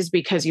crafting is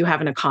because you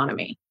have an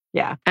economy.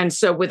 Yeah. And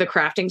so with a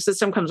crafting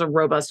system comes a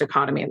robust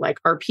economy. Like,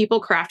 are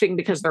people crafting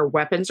because their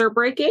weapons are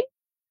breaking?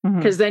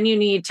 Because then you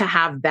need to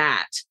have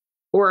that.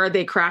 Or are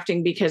they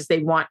crafting because they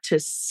want to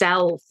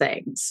sell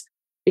things?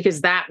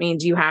 Because that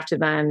means you have to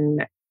then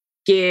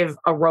give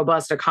a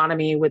robust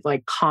economy with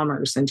like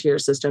commerce into your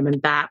system.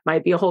 And that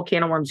might be a whole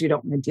can of worms you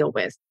don't want to deal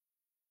with.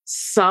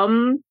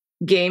 Some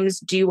games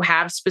do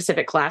have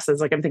specific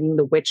classes. Like I'm thinking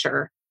The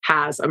Witcher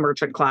has a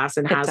merchant class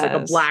and has like a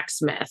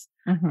blacksmith.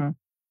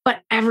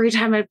 But every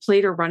time I've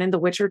played or run in The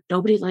Witcher,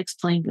 nobody likes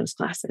playing those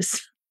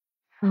classes.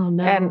 Oh,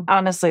 no. And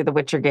honestly, the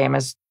Witcher game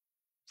is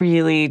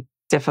really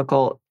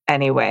difficult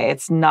anyway.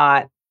 It's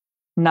not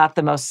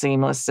the most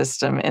seamless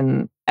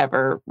system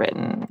ever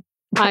written.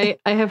 I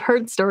have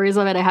heard stories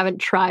of it. I haven't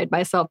tried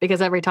myself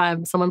because every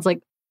time someone's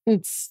like,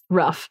 it's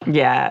rough.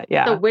 Yeah.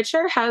 The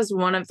Witcher has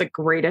one of the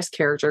greatest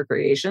character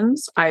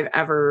creations I've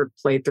ever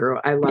played through.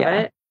 I love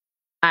it.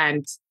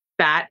 And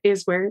that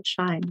is where it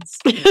shines.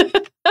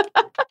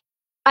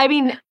 I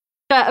mean,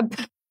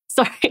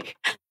 sorry.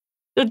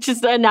 It's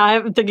just now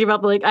I'm thinking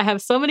about like I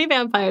have so many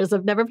vampires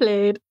I've never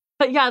played.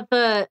 But yeah,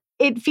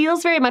 it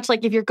feels very much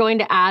like if you're going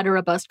to add a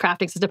robust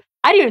crafting system.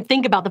 I didn't even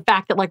think about the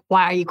fact that like,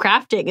 why are you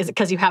crafting? Is it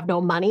because you have no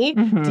money?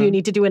 Do you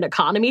need to do an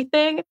economy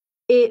thing?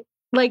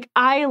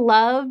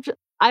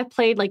 I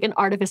played like an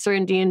artificer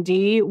in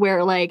D&D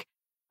where like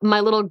my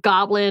little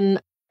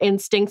goblin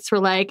instincts were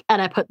like, and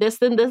I put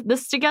this and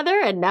this together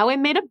and now I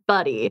made a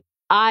buddy.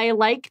 I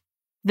like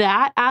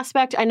that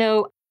aspect. I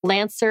know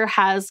Lancer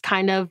has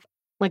kind of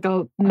like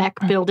a mech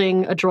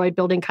building, a droid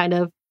building kind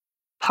of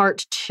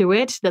part to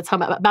it. That's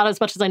about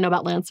as much as I know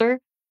about Lancer.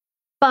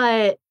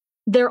 But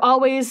they're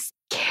always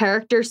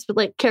character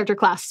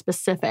class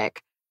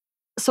specific.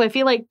 So I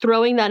feel like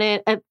throwing that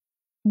in,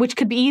 which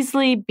could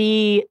easily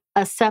be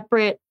a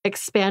separate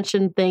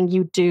expansion thing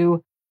you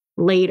do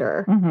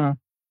later.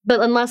 But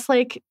unless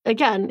like,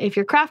 again, if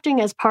you're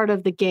crafting as part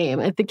of the game,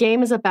 if the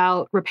game is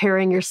about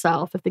repairing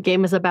yourself, if the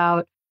game is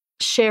about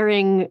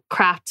sharing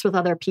crafts with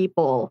other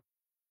people,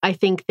 I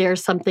think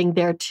there's something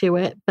there to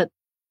it. But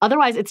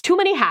otherwise, it's too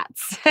many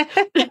hats.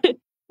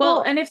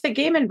 Well, and if the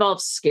game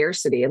involves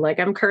scarcity, like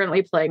I'm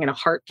currently playing in a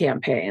heart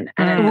campaign,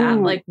 and in that,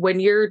 like when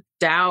you're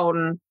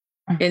down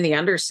in the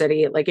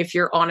Undercity, like if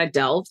you're on a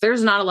delve,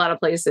 there's not a lot of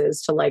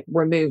places to like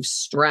remove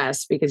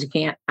stress because you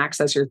can't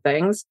access your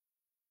things.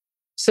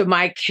 So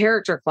my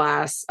character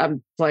class,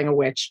 I'm playing a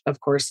witch, of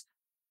course,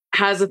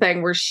 has a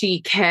thing where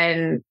she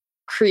can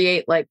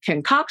create like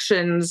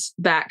concoctions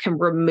that can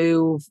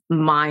remove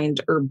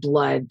mind or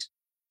blood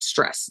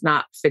stress,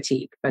 not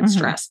fatigue, but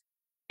stress.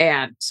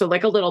 And so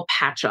like a little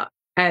patch up.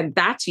 And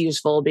that's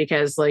useful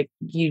because like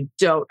you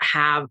don't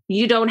have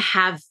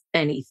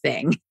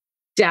anything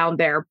down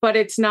there, but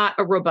it's not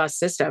a robust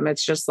system.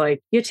 It's just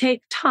like you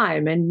take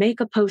time and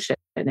make a potion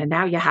and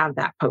now you have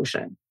that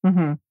potion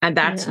and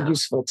that's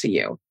useful to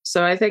you.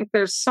 So I think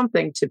there's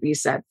something to be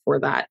said for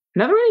that.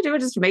 Another way to do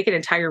it is to make an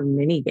entire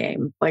mini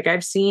game. Like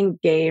I've seen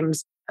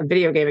games, a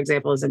video game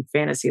example is in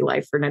Fantasy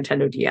Life for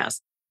Nintendo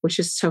DS, which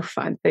is so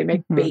fun. They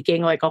make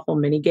baking like a whole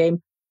mini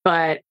game,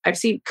 but I've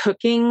seen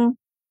cooking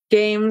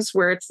games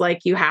where it's like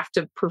you have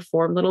to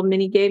perform little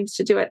mini games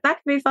to do it. That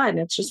can be fun.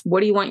 It's just,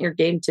 what do you want your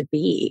game to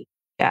be?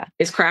 Yeah.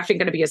 Is crafting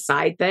going to be a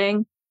side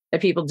thing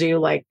that people do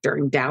like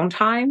during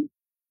downtime?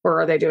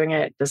 Or are they doing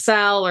it to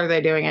sell? Or are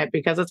they doing it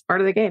because it's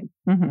part of the game?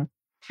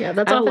 Yeah,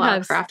 that's I have often a lot how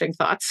of crafting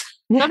thoughts.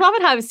 That's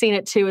often how I've seen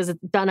it too, is it's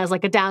done as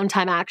like a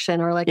downtime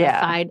action or like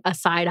a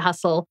side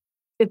hustle.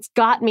 It's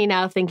got me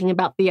now thinking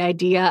about the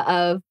idea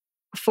of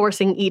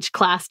forcing each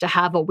class to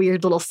have a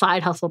weird little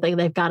side hustle thing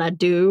they've got to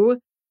do.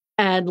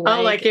 And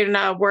like in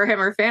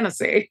Warhammer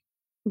Fantasy.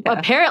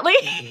 Apparently.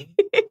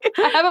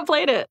 I haven't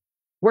played it.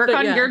 Work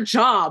on your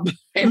job.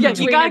 You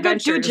gotta go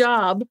do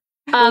job.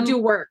 Go do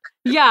work.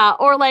 Yeah,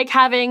 or like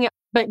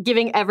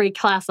giving every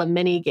class a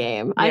mini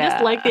game. I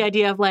just like the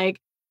idea of like,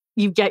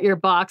 you get your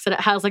box and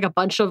it has like a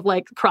bunch of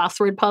like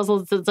crossword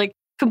puzzles. It's like,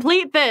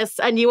 complete this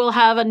and you will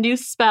have a new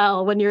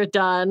spell when you're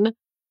done.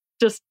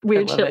 Just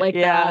weird shit like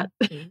that.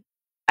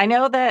 I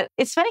know that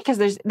it's funny because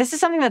this is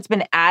something that's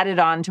been added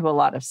on to a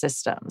lot of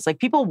systems. Like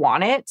people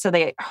want it, so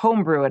they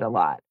homebrew it a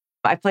lot.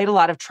 I played a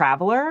lot of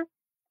Traveler,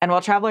 and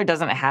while Traveler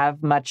doesn't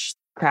have much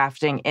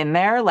crafting in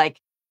there, like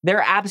there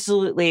are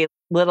absolutely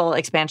little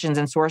expansions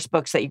and source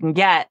books that you can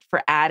get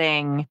for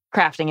adding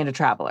crafting into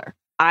Traveler.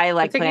 I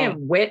like thinking of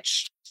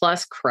Witch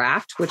plus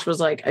Craft, which was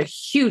like a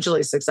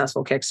hugely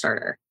successful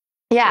Kickstarter.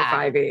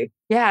 Yeah. 5e.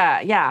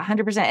 Yeah,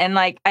 100%. And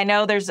like, I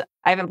know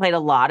I haven't played a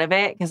lot of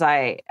it because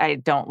I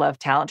don't love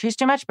talent trees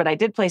too much, but I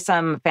did play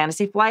some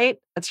Fantasy Flight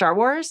at Star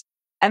Wars.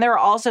 And there are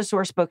also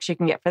source books you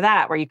can get for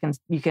that where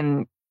you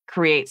can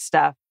create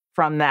stuff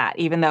from that,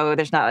 even though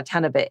there's not a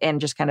ton of it in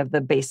just kind of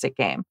the basic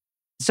game.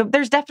 So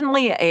there's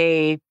definitely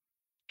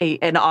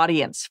an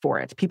audience for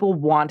it. People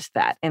want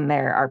that in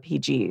their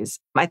RPGs.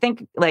 I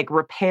think like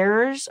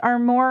repairs are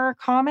more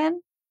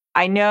common.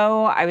 I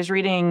know I was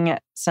reading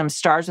some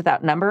Stars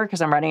Without Number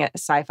because I'm running a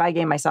sci-fi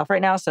game myself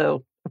right now.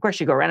 So of course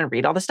you go around and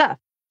read all the stuff.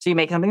 So you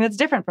make something that's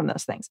different from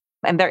those things.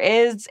 And there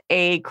is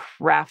a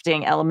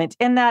crafting element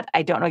in that.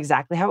 I don't know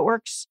exactly how it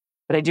works,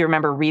 but I do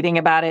remember reading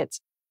about it.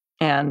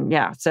 And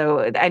yeah,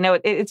 so I know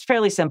it's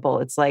fairly simple.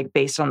 It's like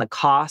based on the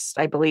cost,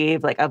 I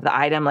believe, like of the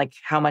item, like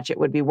how much it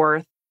would be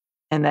worth.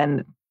 And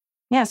then,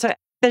 yeah, so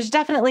there's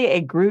definitely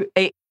a group.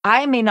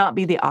 I may not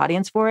be the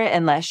audience for it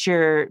unless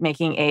you're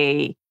making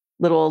a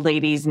little old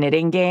ladies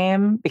knitting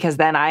game, because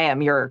then I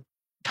am your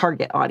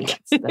target audience.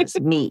 That's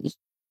me.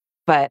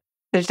 But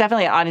there's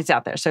definitely an audience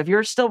out there. So if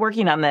you're still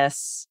working on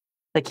this,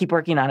 like keep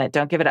working on it.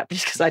 Don't give it up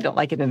just because I don't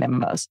like it in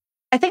MMOs.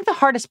 I think the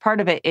hardest part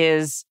of it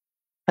is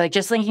like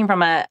just thinking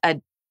from a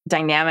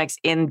dynamics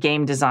in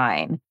game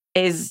design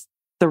is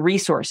the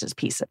resources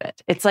piece of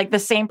it. It's like the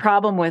same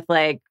problem with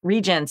like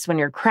regents when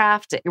you're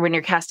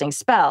casting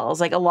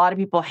spells. Like a lot of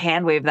people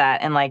hand wave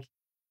that and like,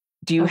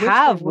 do you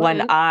have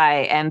one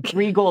eye and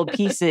 3 gold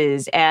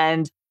pieces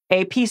and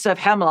a piece of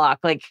hemlock?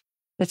 Like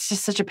it's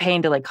just such a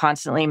pain to like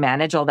constantly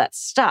manage all that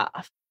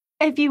stuff.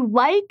 If you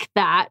like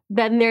that,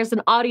 then there's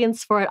an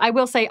audience for it. I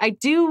will say I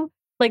do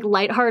like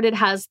Lighthearted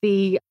has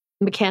the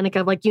mechanic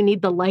of like you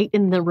need the light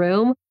in the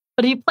room.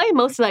 But if you play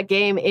most of that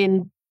game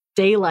in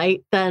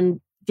daylight,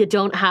 then you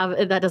don't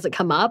have, that doesn't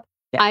come up.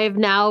 Yeah. I have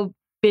now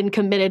been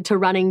committed to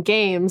running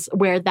games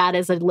where that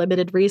is a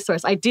limited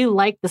resource. I do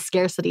like the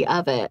scarcity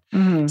of it.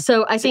 Mm-hmm.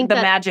 So I think the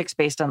magic's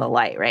based on the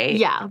light, right?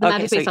 Yeah. The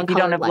magic's based on if you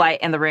don't have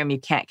light in the room, you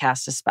can't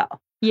cast a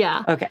spell.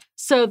 Yeah. Okay.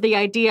 So the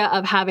idea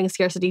of having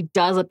scarcity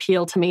does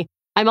appeal to me.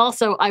 I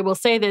will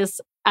say this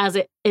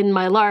in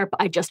my LARP,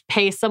 I just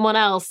pay someone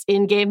else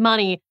in-game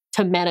money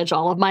to manage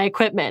all of my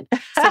equipment.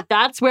 So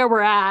that's where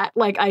we're at.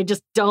 Like,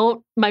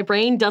 my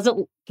brain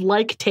doesn't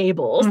like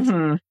tables.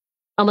 Mm-hmm.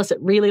 Unless it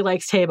really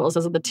likes tables.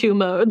 Those are the 2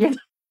 modes.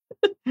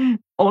 Yeah.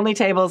 Only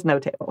tables, no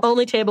tables.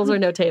 Only tables or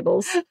no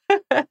tables.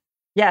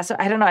 Yeah, so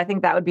I don't know. I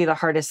think that would be the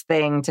hardest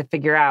thing to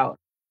figure out.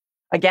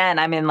 Again,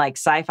 I'm in like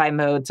sci-fi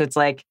mode. So it's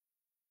like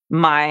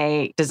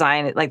my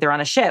design, like they're on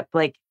a ship.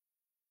 Like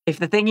if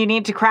the thing you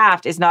need to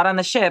craft is not on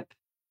the ship,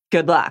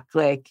 good luck.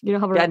 Like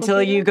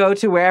until you go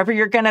to wherever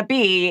you're going to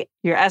be,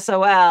 you're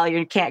SOL,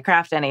 you can't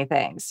craft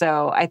anything.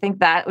 So I think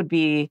that would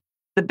be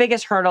the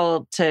biggest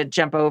hurdle to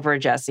jump over,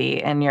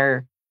 Jesse, in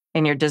your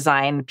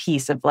design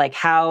piece of like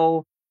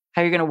how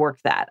you're going to work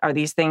that. Are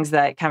these things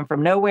that come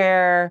from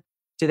nowhere?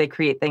 Do they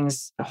create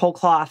things whole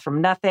cloth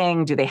from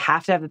nothing? Do they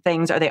have to have the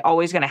things? Are they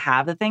always going to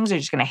have the things? Or are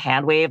you just going to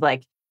hand wave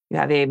like you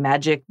have a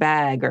magic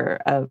bag or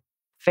a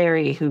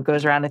fairy who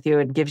goes around with you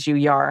and gives you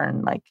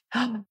yarn? Like,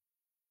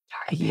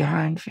 a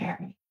yarn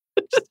fairy.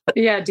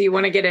 Yeah. Do you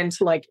want to get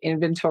into like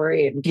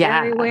inventory and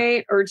carry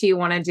weight? Or do you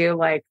want to do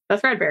like the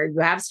Threadbare? You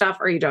have stuff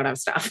or you don't have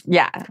stuff?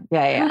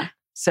 Yeah.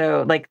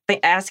 So like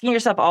asking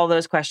yourself all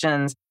those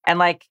questions. And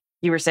like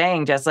you were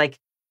saying, just like,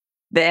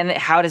 then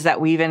how does that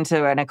weave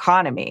into an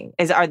economy?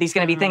 Are these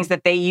going to be things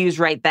that they use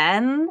right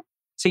then?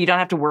 So you don't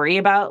have to worry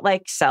about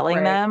like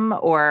selling them?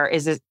 Or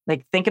is it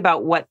like, think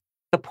about what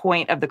the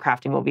point of the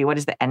crafting will be? What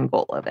is the end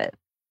goal of it?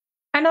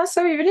 And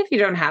also, even if you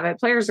don't have it,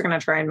 players are going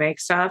to try and make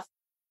stuff.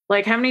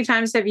 Like, how many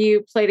times have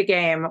you played a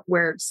game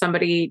where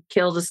somebody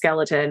killed a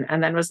skeleton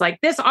and then was like,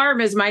 this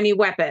arm is my new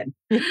weapon?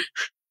 Yes.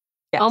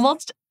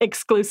 Almost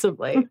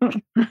exclusively.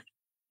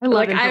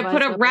 I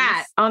put a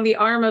rat on the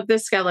arm of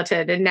this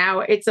skeleton and now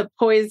it's a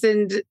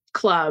poisoned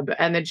club.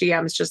 And the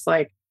GM's just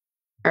like,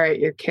 all right,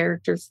 your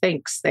character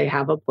thinks they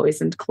have a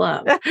poisoned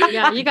club.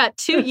 Yeah, you got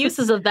 2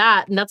 uses of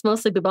that, and that's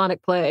mostly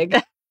bubonic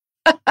plague.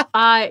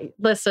 I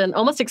listen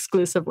almost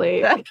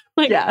exclusively.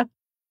 Yeah.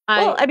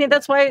 Well, I mean,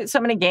 that's why so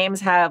many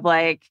games have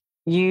like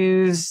I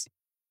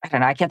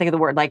don't know, I can't think of the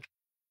word, like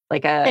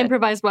a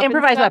improvised weapon.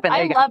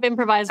 I love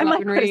improvised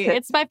weaponry.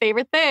 It's my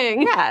favorite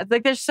thing. Yeah.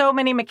 Like there's so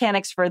many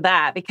mechanics for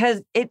that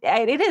because it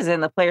is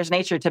in the player's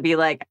nature to be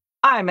like,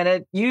 I'm going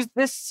to use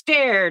this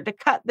stair to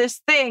cut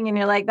this thing. And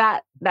you're like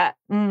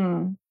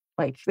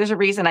like there's a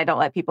reason I don't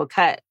let people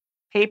cut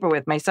paper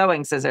with my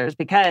sewing scissors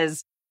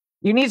because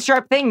you need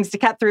sharp things to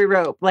cut through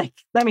rope. Like,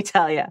 let me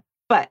tell you.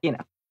 But, you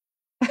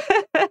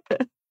know.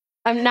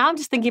 I'm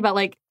just thinking about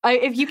like,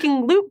 if you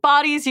can loot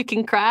bodies, you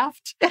can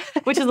craft,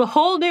 which is a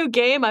whole new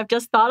game I've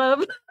just thought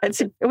of.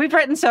 We've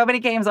written so many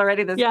games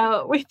already. We've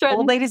threatened.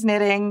 Old ladies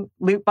knitting,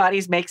 loot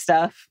bodies make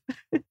stuff.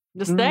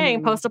 Just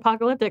saying,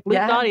 post-apocalyptic, loot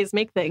bodies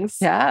make things.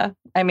 Yeah.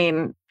 I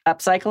mean,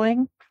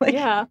 upcycling.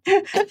 Yeah.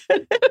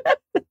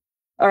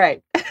 All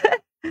right.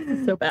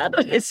 So bad.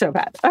 It's so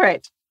bad. All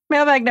right.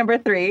 Mailbag number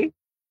 3.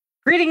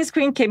 Greetings,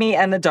 Queen Kimmy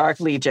and the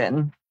Dark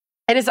Legion.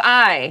 It is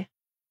I,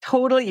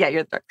 totally, yeah,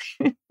 you're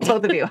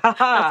both of you.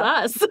 That's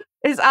us.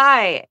 Is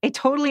I, a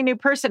totally new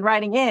person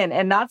writing in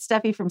and not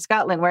Steffi from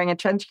Scotland wearing a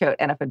trench coat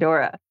and a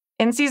fedora.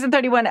 In season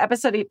 31,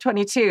 episode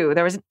 22,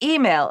 there was an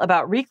email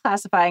about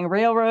reclassifying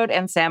Railroad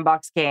and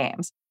Sandbox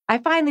games. I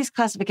find these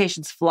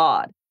classifications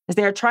flawed, as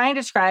they are trying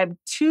to describe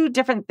two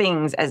different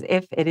things as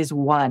if it is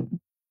one.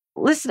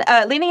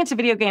 Leaning into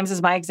video games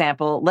as my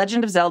example,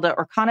 Legend of Zelda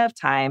or Ocarina of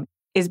Time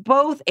is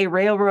both a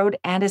railroad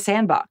and a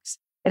sandbox.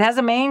 It has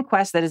a main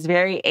quest that is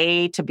very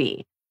A to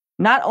B.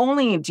 Not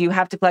only do you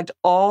have to collect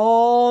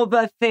all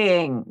the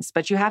things,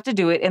 but you have to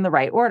do it in the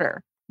right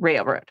order,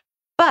 railroad.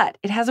 But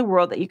it has a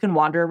world that you can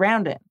wander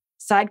around in,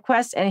 side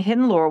quests and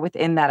hidden lore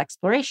within that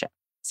exploration,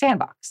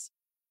 sandbox.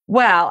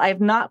 While I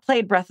have not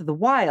played Breath of the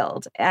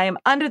Wild, I am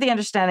under the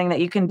understanding that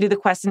you can do the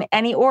quest in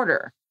any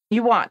order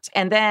you want,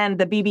 and then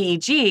the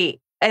BBEG,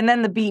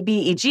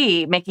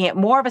 making it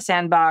more of a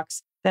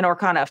sandbox than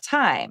Ocarina of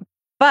Time.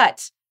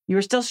 But you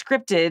are still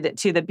scripted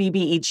to the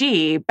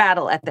BBEG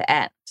battle at the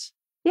end.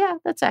 Yeah,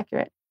 that's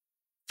accurate.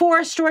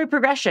 For story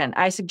progression,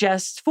 I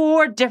suggest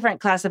 4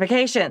 different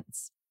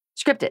classifications.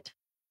 Scripted.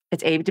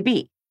 It's A to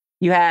B.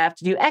 You have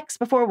to do X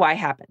before Y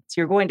happens.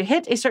 You're going to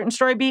hit a certain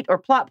story beat or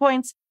plot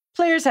points.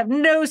 Players have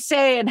no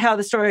say in how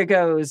the story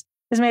goes.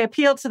 This may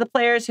appeal to the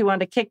players who want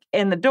to kick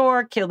in the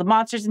door, kill the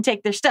monsters, and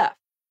take their stuff.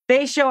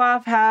 They show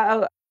off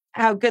how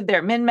good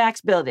their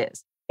min-max build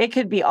is. It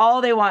could be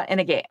all they want in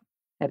a game.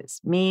 That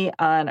is me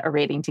on a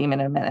rating team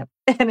in an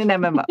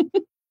MMO.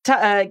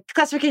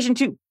 Classification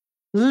 2.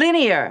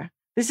 Linear.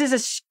 This is a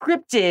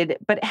scripted,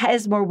 but it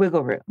has more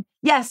wiggle room.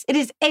 Yes, it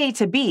is A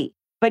to B,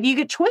 but you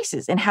get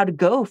choices in how to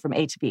go from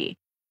A to B.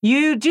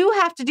 You do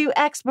have to do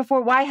X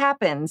before Y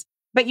happens,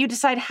 but you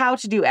decide how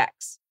to do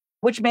X,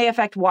 which may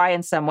affect Y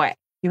in some way.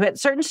 You hit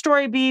certain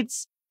story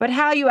beats, but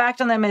how you act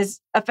on them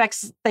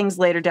affects things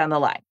later down the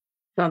line.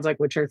 Sounds like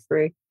Witcher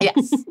 3.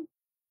 Yes.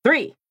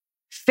 3.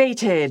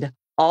 Fated.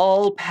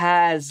 All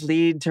paths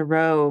lead to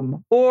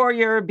Rome, or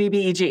your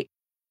BBEG.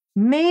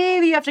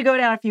 Maybe you have to go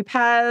down a few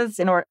paths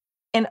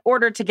in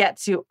order to get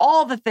to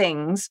all the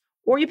things,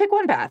 or you pick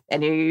one path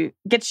and it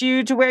gets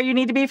you to where you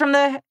need to be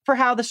for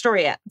how the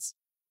story ends.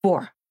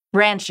 4.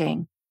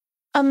 Branching.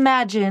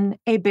 Imagine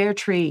a bare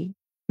tree.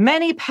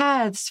 Many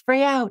paths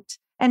fray out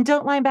and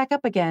don't line back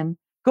up again.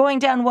 Going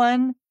down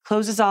one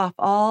closes off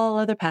all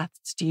other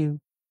paths to you.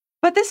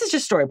 But this is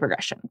just story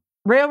progression.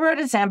 Railroad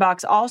and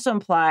Sandbox also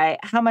imply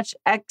how much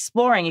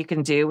exploring you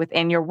can do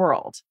within your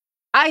world.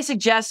 I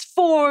suggest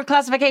 4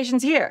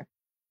 classifications here.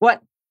 1.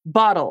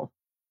 Bottle.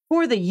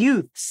 For the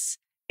youths,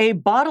 a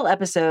bottle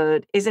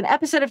episode is an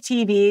episode of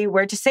TV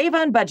where, to save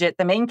on budget,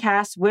 the main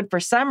cast would for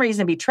some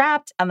reason be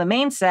trapped on the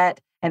main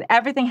set and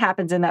everything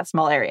happens in that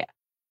small area.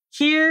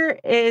 Here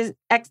is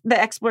the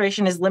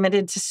exploration is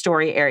limited to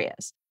story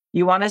areas.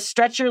 You want to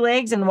stretch your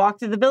legs and walk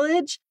through the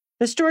village?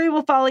 The story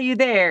will follow you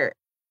there.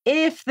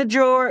 If the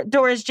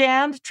door is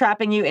jammed,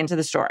 trapping you into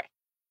the story.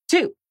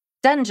 2.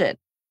 Dungeon.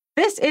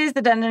 This is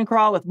the dungeon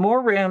crawl with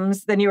more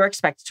rooms than you are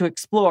expected to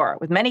explore,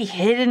 with many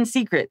hidden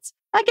secrets.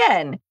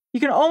 Again, you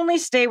can only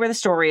stay where the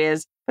story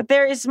is, but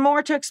there is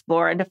more to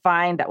explore and to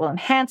find that will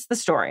enhance the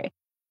story.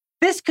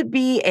 This could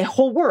be a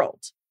whole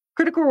world.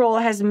 Critical Role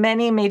has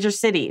many major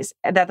cities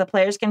that the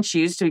players can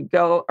choose to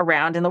go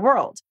around in the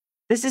world.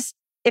 This is,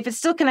 if it's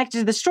still connected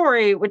to the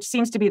story, which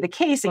seems to be the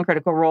case in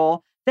Critical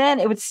Role, then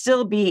it would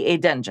still be a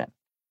dungeon.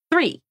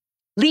 3.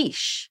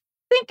 Leash.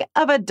 Think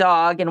of a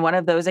dog in one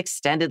of those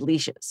extended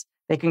leashes.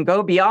 They can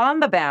go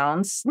beyond the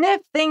bounds,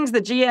 sniff things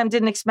the GM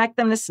didn't expect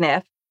them to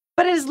sniff,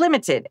 but it is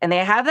limited, and they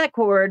have that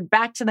cord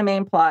back to the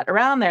main plot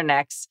around their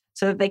necks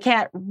so that they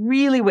can't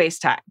really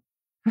waste time.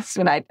 That's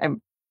when I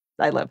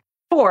live.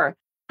 4.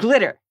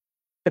 Glitter.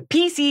 The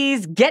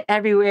PCs get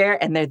everywhere,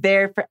 and they're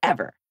there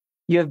forever.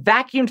 You have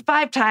vacuumed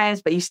 5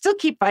 times, but you still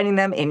keep finding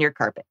them in your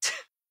carpet. So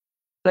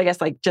I guess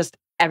just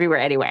everywhere,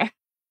 anywhere.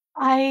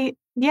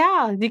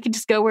 You could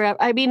just go wherever.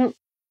 I mean,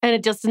 and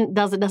it just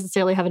doesn't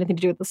necessarily have anything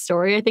to do with the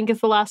story, I think is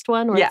the last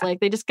one, where it's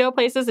they just go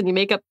places and you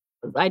make up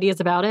ideas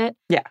about it.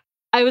 Yeah.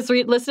 I was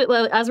listening,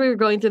 as we were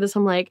going through this,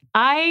 I'm like,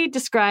 I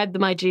described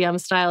my GM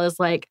style as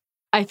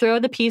I throw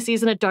the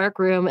PCs in a dark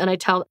room and I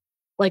tell,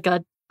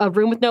 a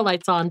room with no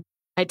lights on,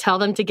 I tell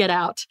them to get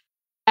out.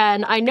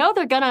 And I know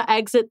they're going to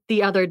exit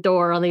the other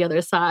door on the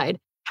other side.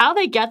 How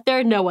they get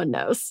there, no one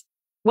knows.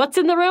 What's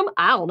in the room?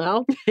 I don't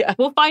know. Yeah.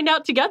 We'll find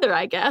out together,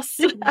 I guess.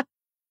 Yeah.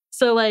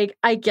 So,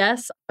 I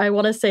guess I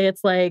want to say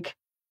it's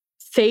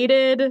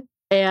Fated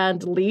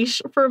and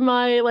Leash for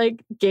my,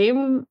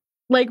 game,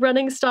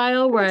 running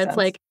style, where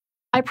it's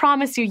I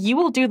promise you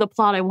will do the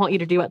plot I want you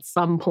to do at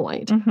some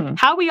point. Mm-hmm.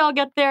 How we all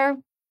get there,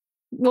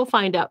 we'll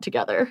find out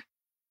together.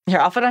 Here,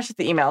 I'll finish with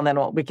the email and then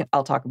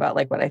I'll talk about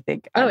what I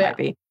think might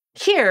be.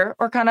 Here,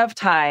 Ocarina of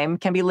Time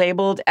can be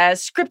labeled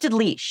as scripted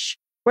leash,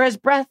 whereas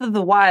Breath of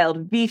the Wild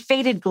would be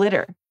fated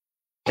glitter.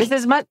 This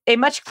is a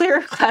much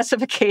clearer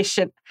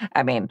classification.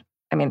 I mean,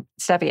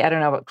 Steffi, I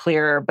don't know about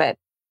clearer, but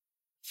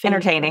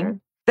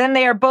entertaining. Then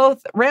they are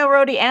both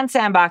railroady and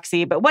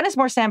sandboxy, but one is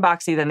more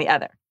sandboxy than the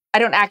other. I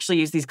don't actually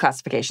use these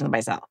classifications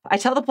myself. I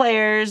tell the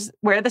players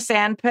where the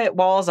sand pit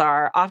walls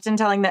are, often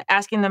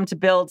asking them to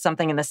build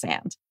something in the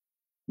sand.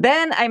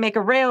 Then I make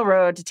a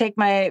railroad to take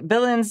my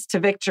villains to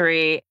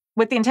victory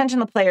with the intention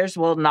the players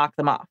will knock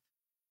them off.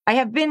 I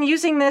have been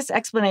using this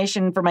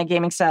explanation for my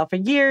gaming style for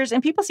years,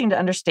 and people seem to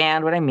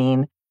understand what I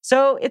mean.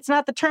 So it's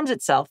not the terms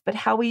itself, but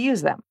how we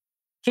use them.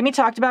 Kimmy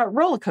talked about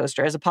roller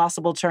coaster as a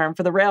possible term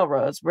for the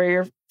railroads, where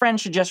your friend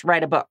should just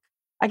write a book.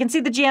 I can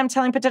see the GM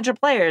telling potential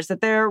players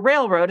that their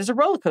railroad is a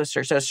roller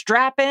coaster, so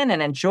strap in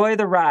and enjoy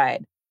the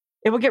ride.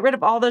 It will get rid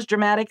of all those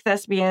dramatic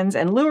thespians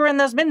and lure in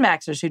those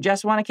min-maxers who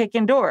just want to kick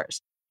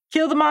indoors.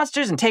 Kill the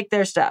monsters and take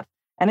their stuff.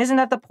 And isn't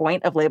that the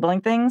point of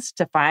labeling things?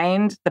 To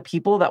find the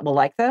people that will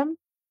like them?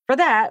 For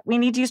that, we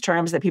need to use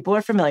terms that people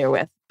are familiar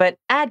with, but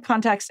add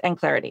context and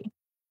clarity.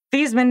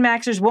 These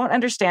min-maxers won't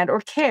understand or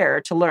care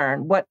to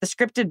learn what the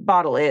scripted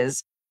bottle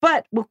is,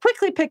 but will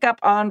quickly pick up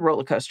on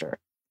roller coaster.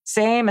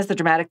 Same as the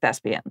dramatic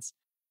thespians.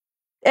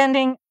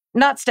 Ending,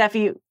 not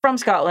Steffi from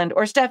Scotland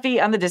or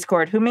Steffi on the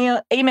Discord who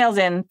emails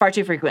in far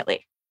too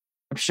frequently.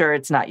 I'm sure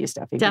it's not you,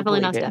 Steffi.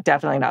 Definitely not Steffi.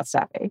 Definitely not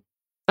Steffi.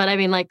 But I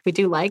mean, like, we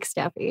do like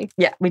Steffi.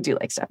 Yeah, we do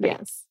like Steffi.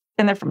 Yes.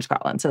 And they're from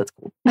Scotland, so that's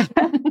cool.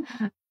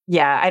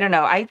 Yeah, I don't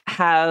know. I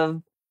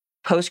have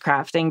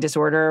post-crafting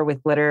disorder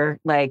with glitter.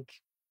 Like,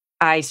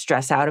 I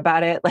stress out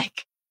about it.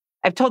 Like,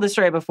 I've told this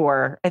story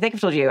before. I think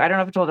I've told you. I don't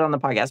know if I told it on the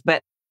podcast,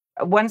 but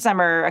one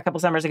summer, a couple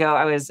summers ago,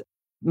 I was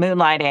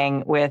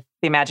moonlighting with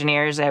the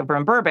Imagineers over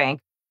in Burbank,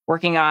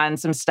 working on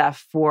some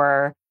stuff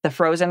for the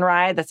Frozen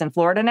ride that's in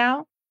Florida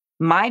now.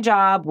 My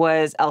job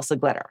was Elsa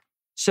glitter.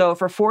 So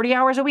for 40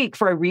 hours a week,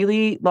 for a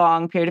really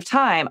long period of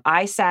time,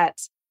 I sat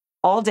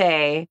all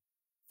day,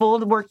 full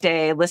work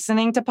day,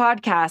 listening to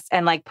podcasts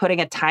and like putting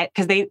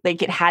because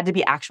it had to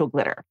be actual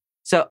glitter.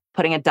 So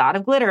putting a dot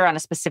of glitter on a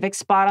specific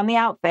spot on the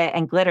outfit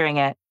and glittering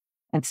it,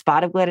 and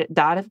spot of glitter,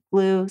 dot of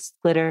glue,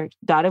 glitter,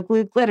 dot of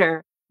glue,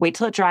 glitter, wait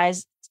till it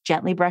dries,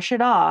 gently brush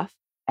it off.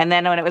 And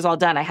then when it was all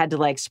done, I had to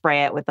like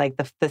spray it with like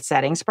the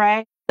setting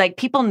spray. Like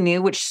people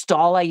knew which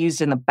stall I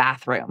used in the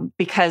bathroom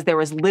because there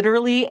was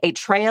literally a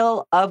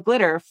trail of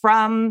glitter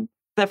from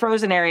the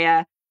Frozen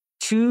area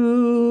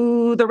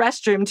to the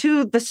restroom,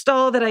 to the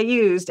stall that I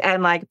used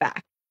and like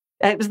back.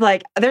 It was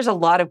like, there's a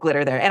lot of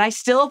glitter there. And I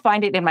still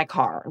find it in my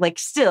car. Like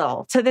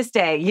still to this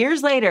day,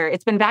 years later,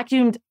 it's been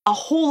vacuumed a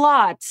whole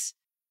lot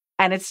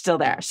and it's still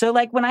there. So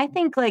like when I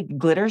think like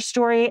glitter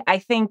story, I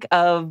think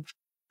of,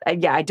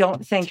 I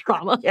don't think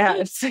trauma. Yeah.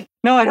 It's like,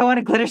 no, I don't want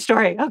a glitter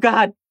story. Oh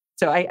God.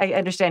 So I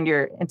understand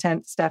your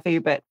intent,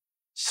 Steffi, but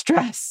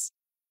stress.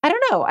 I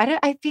don't know.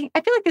 I feel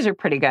like these are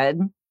pretty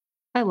good.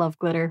 I love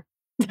glitter.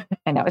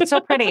 I know. It's so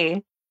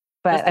pretty,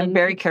 but Listen, I'm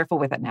very careful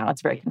with it now.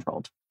 It's very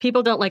controlled.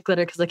 People don't like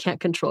glitter because they can't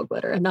control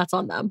glitter, and that's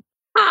on them.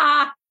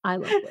 Ah! I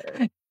love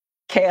glitter.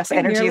 Chaos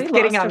energy is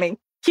getting on me.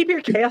 Keep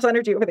your chaos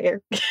energy over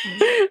there.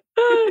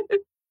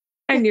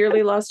 I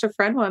nearly lost a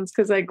friend once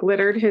because I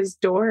glittered his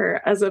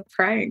door as a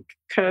prank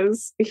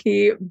because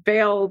he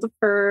bailed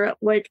for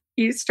like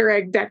Easter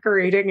egg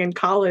decorating in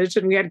college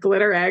and we had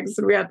glitter eggs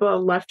and we had the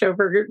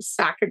leftover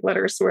sack of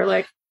glitter. So we're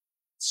like,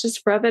 let's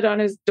just rub it on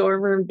his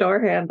dorm room door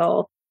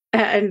handle.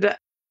 And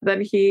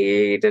then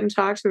he didn't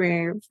talk to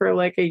me for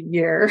like a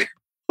year.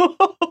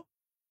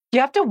 You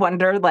have to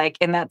wonder, like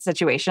in that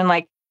situation,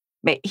 like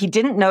he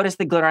didn't notice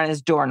the glitter on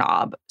his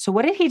doorknob. So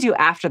what did he do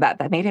after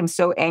that made him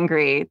so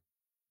angry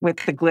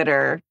with the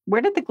glitter?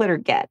 Where did the glitter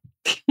get?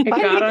 It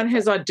got on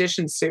his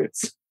audition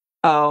suits.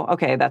 Oh,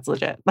 okay. That's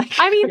legit. Like,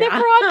 I mean, they're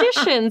for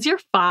auditions. You're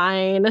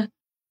fine.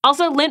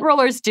 Also, lint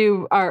rollers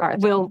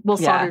will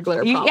solve your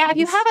glitter problems. Yeah, if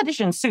you have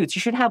audition suits, you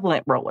should have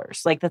lint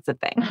rollers. Like, that's the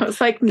thing. I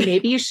was like,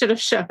 maybe you should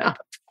have shown up.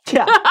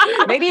 Yeah.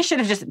 Maybe you should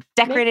have just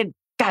decorated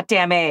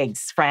goddamn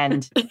eggs,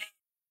 friend. I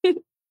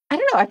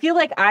don't know. I feel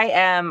like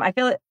I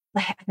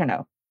don't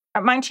know.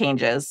 Mine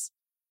changes.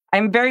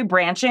 I'm very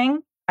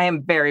branching. I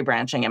am very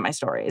branching in my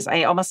stories.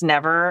 I almost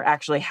never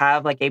actually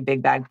have like a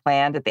big bag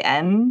planned at the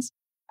end.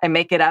 I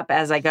make it up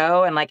as I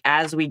go. And like,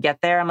 as we get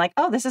there, I'm like,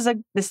 oh, this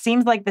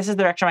seems like this is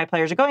the direction my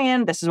players are going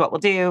in. This is what we'll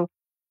do.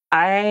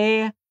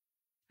 I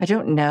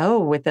don't know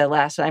with the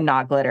last, I'm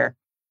not glitter.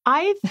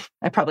 I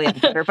probably am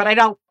glitter,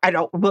 but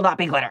will not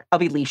be glitter. I'll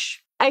be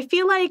leash. I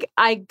feel like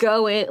I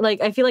go in, like,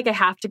 I feel like I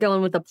have to go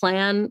in with a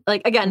plan.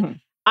 Like, again,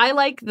 I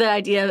like the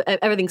idea of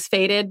everything's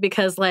faded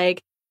because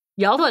like,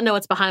 y'all don't know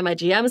what's behind my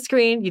GM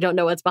screen. You don't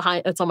know it's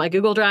on my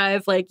Google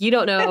Drive. Like, you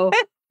don't know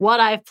what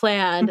I've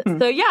planned.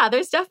 So yeah,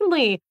 there's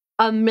definitely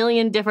a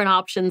million different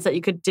options that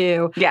you could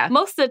do. Yeah.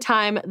 Most of the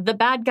time, the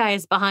bad guy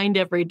is behind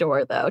every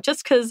door though,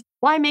 just because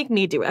why make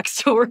me do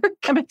extra work?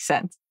 That makes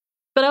sense.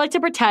 But I like to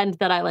pretend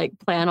that I like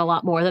plan a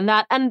lot more than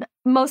that. And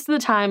most of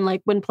the time,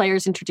 like when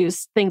players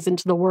introduce things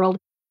into the world,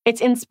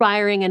 it's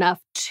inspiring enough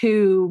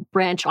to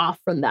branch off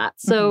from that.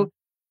 So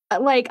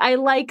like, I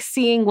like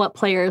seeing what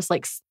players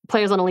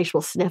on a leash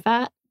will sniff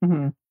at.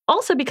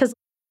 Also because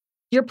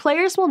your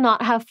players will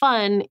not have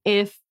fun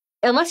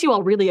unless you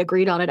all really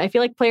agreed on it. I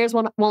feel like players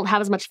won't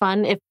have as much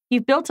fun if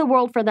you've built a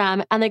world for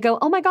them and they go,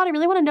 oh my God, I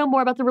really want to know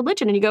more about the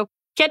religion. And you go,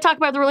 can't talk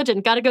about the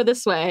religion, got to go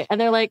this way. And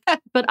they're like,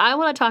 but I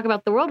want to talk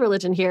about the world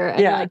religion here. And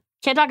you're like,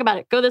 can't talk about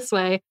it, go this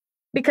way.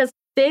 Because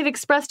they've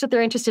expressed what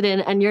they're interested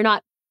in and you're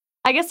not,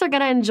 I guess they're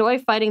going to enjoy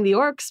fighting the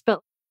orcs, but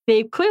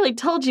they clearly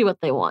told you what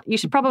they want. You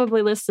should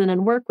probably listen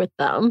and work with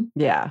them.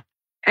 Yeah.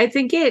 I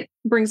think it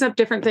brings up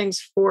different things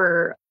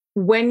for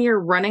when you're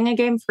running a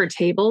game for a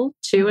table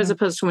too, as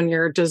opposed to when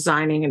you're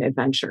designing an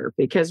adventure.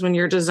 Because when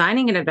you're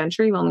designing an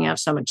adventure, you only have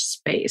so much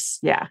space.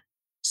 Yeah.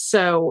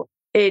 So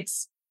it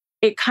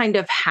kind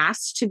of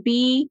has to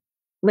be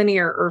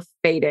linear or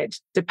fated,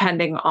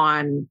 depending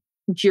on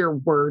your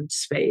word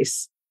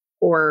space.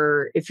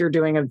 Or if you're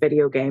doing a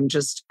video game,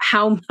 just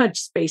how much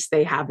space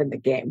they have in the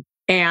game.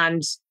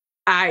 And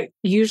I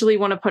usually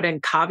want to put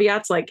in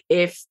caveats like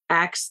if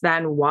X,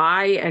 then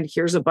Y, and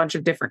here's a bunch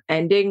of different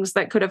endings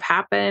that could have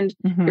happened.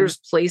 Here's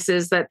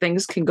places that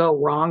things can go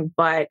wrong,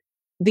 but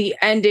the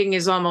ending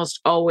is almost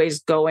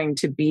always going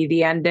to be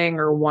the ending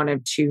or one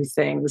of two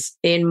things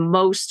in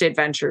most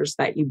adventures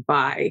that you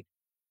buy,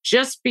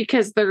 just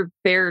because they're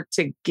there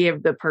to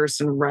give the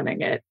person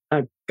running it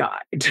a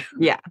guide.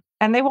 Yeah.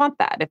 And they want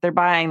that if they're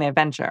buying the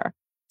adventure.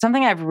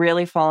 Something I've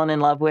really fallen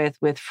in love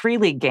with Free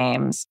League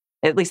games,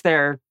 at least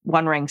their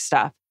One Ring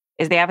stuff,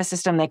 is they have a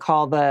system they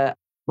call the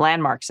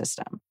landmark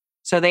system.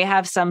 So they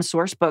have some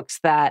source books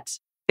that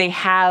they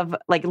have,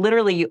 like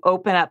literally you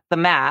open up the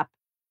map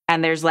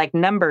and there's like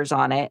numbers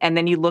on it. And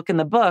then you look in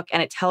the book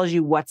and it tells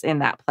you what's in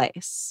that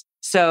place.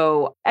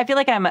 So I feel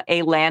like I'm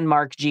a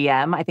landmark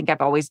GM. I think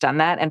I've always done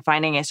that. And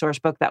finding a source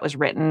book that was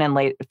written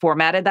and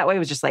formatted that way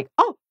was just like,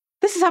 oh,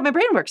 this is how my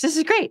brain works. This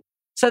is great.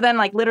 So then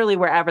like literally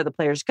wherever the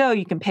players go,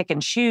 you can pick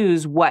and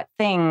choose what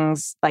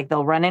things like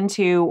they'll run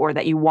into or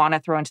that you want to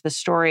throw into the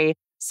story.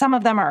 Some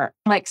of them are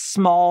like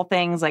small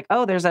things like,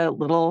 oh, there's a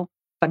little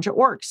bunch of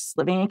orcs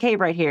living in a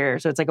cave right here.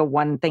 So it's like a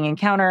one thing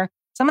encounter.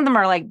 Some of them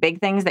are like big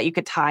things that you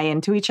could tie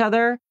into each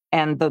other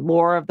and the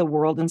lore of the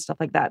world and stuff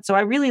like that. So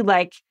I really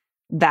like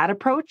that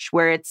approach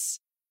where it's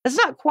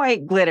not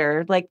quite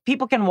glitter. Like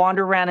people can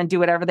wander around and do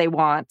whatever they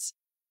want,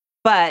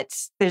 but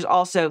there's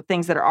also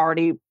things that are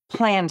already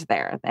planned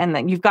there. And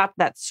then you've got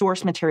that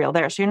source material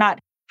there. So you're not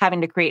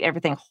having to create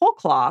everything whole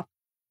cloth.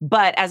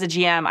 But as a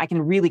GM, I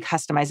can really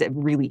customize it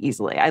really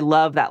easily. I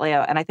love that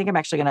layout. And I think I'm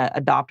actually going to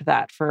adopt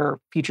that for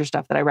future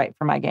stuff that I write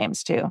for my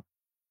games too.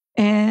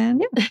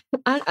 And yeah.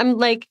 I'm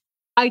like,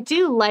 I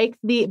do like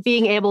the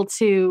being able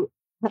to,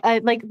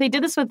 like they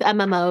did this with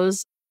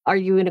MMOs. Are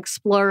you an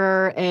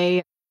explorer?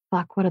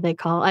 What do they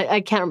call?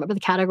 I can't remember the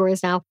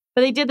categories now.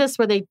 But they did this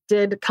where they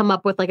did come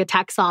up with like a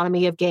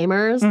taxonomy of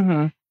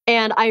gamers.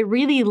 And I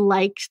really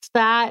liked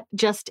that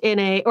just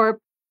So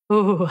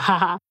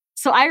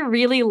I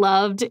really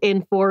loved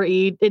in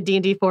 4E, in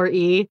D&D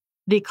 4E,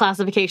 the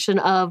classification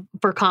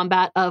for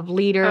combat of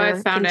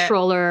leader,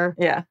 controller.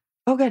 Yeah.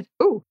 Oh, good.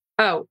 Ooh.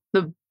 Oh,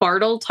 the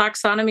Bartle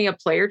taxonomy of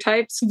player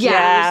types.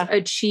 Yeah.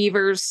 Killers,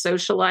 achievers,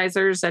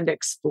 socializers, and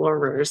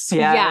explorers.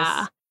 Yes.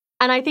 Yeah.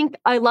 And I think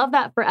I love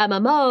that for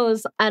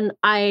MMOs. And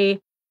I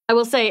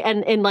will say,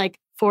 and in like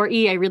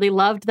 4E, I really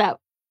loved that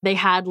they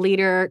had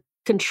leader,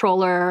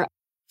 controller.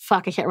 I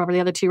can't remember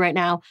the other two right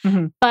now.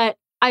 But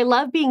I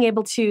love being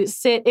able to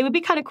sit. It would be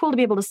kind of cool to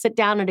be able to sit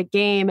down at a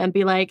game and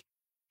be like,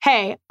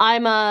 hey,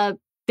 I'm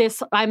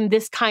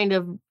this kind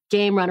of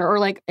game runner. Or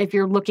like if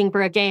you're looking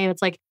for a game,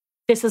 it's like,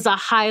 this is a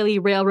highly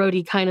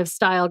railroady kind of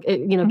style,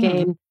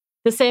 game.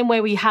 The same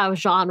way we have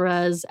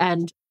genres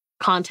and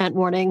content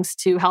warnings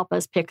to help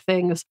us pick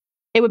things.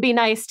 It would be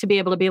nice to be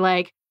able to be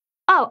like,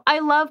 oh, I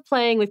love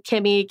playing with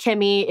Kimmy.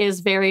 Kimmy is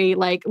very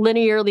like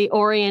linearly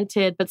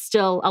oriented, but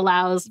still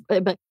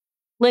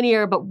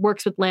linear, but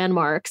works with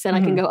landmarks. And I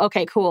can go,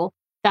 okay, cool.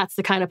 That's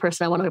the kind of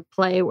person I want to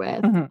play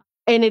with.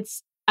 And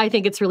I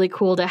think it's really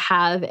cool to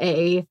have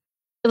a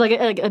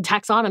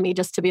taxonomy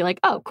just to be like,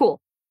 oh,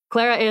 cool.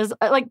 Clara is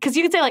like, because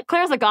you could say like,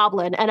 Clara's a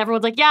goblin and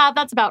everyone's like, yeah,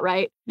 that's about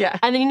right. Yeah.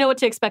 And then you know what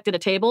to expect at a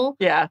table.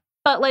 Yeah.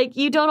 But like,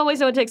 you don't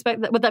always know what to expect,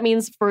 what that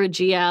means for a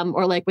GM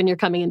or like when you're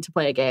coming in to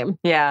play a game.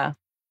 Yeah.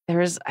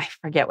 I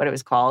forget what it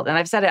was called. And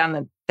I've said it on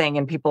the thing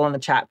and people in the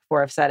chat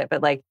before have said it,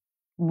 but like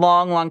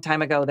long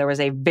time ago, there was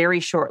a very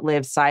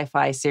short-lived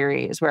sci-fi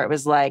series where it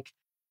was like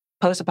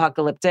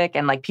post-apocalyptic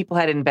and like people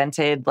had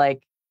invented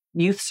like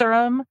youth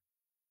serum,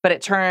 but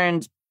it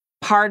turned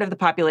part of the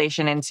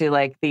population into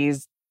like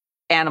these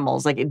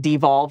animals, like it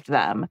devolved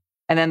them.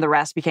 And then the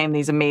rest became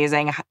these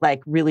amazing,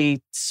 like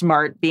really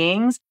smart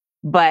beings,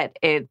 but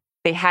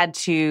they had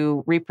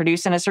to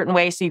reproduce in a certain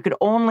way. So you could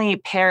only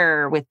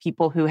pair with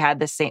people who had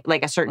the same,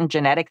 like a certain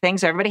genetic thing.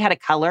 So everybody had a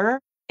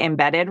color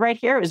embedded right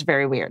here. It was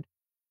very weird.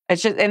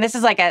 It's just, and this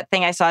is like a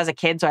thing I saw as a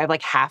kid. So I have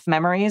like half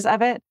memories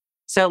of it.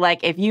 So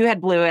like if you had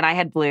blue and I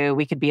had blue,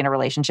 we could be in a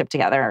relationship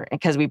together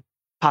because we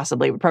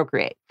possibly would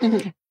procreate.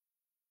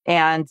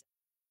 And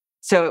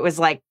so it was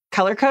like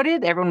color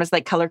coded. Everyone was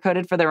like color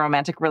coded for their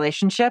romantic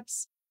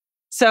relationships.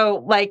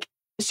 So like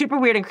super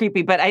weird and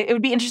creepy, but it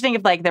would be interesting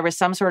if like there was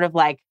some sort of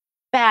like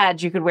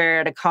badge you could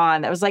wear at a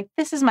con that was like,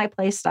 this is my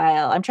play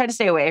style. I'm trying to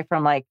stay away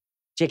from like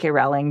J.K.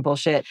 Rowling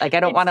bullshit. Like I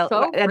don't want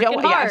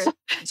to.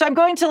 So I'm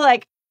going to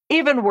like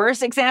even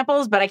worse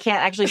examples, but I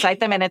can't actually cite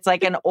them. And it's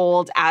like an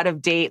old,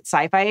 out-of-date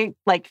sci-fi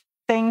like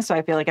thing. So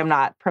I feel like I'm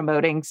not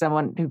promoting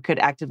someone who could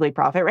actively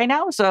profit right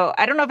now. So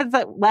I don't know if it's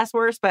less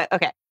worse, but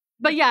okay.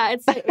 But yeah,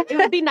 it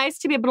would be nice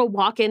to be able to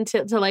walk into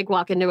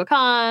a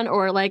con,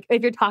 or like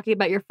if you're talking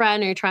about your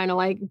friend or you're trying to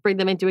like bring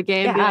them into a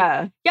game.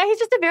 Yeah. Like, yeah, he's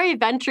just a very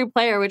true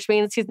player, which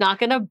means he's not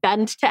going to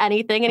bend to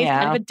anything, and he's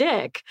kind of a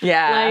dick.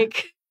 Yeah.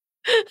 Like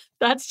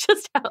that's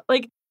just how,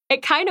 like,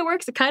 it kind of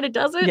works. It kind of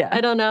doesn't. Yeah. I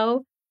don't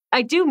know.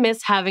 I do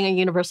miss having a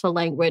universal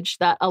language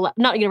that,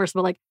 not universal,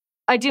 but like,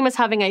 I do miss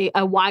having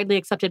a widely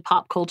accepted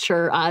pop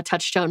culture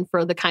touchstone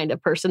for the kind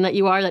of person that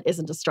you are that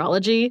isn't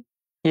astrology.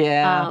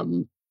 Yeah.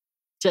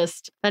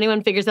 Just if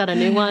anyone figures out a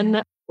new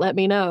one, let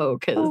me know.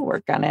 Because we'll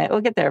work on it.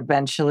 We'll get there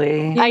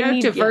eventually.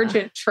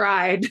 Divergent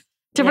tried.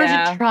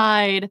 Divergent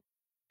tried.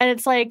 And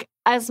it's like,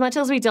 as much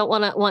as we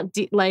don't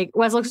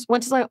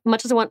as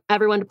much as I want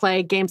everyone to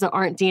play games that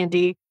aren't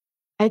D&D,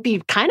 it'd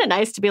be kind of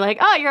nice to be like,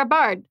 oh, you're a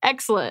bard.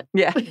 Excellent.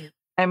 Yeah.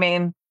 I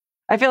mean,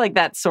 I feel like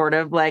that's sort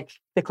of like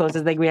the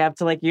closest thing we have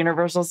to like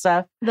universal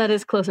stuff. That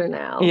is closer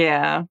now.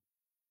 Yeah.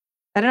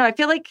 I don't know. I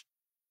feel like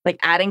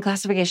adding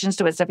classifications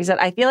to what Steffi said,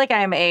 I feel like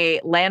I'm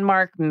a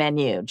landmark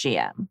menu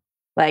GM.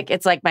 Like,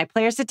 it's like my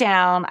players sit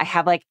down, I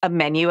have like a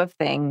menu of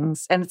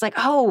things, and it's like,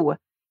 oh,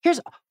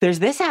 there's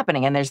this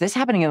happening, and there's this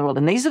happening in the world,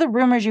 and these are the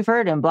rumors you've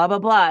heard, and blah, blah,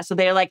 blah. So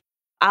they're like,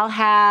 I'll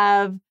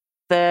have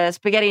the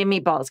spaghetti and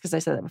meatballs, because I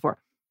said that before.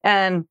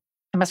 And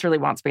I must really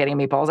want spaghetti and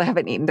meatballs. I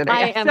haven't eaten today.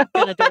 I am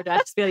going to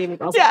DoorDash spaghetti and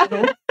meatballs.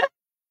 Yeah.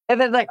 And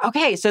then like,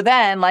 okay, so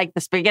then like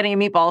the spaghetti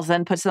and meatballs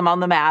then puts them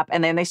on the map,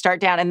 and then they start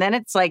down, and then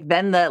it's like,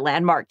 then the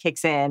landmark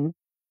kicks in.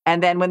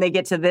 And then when they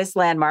get to this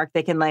landmark,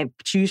 they can like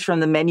choose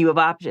from the menu of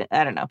options.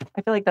 I don't know.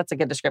 I feel like that's a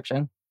good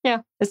description. Yeah.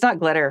 It's not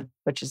glitter,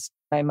 which is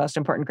my most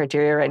important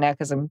criteria right now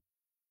because I'm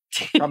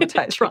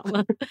traumatized.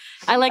 Trauma.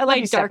 I like my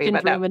darkened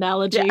room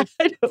analogy. Yeah,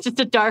 it's just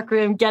a dark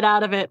room. Get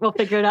out of it. We'll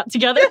figure it out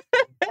together.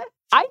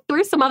 I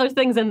threw some other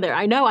things in there.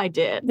 I know I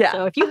did. Yeah.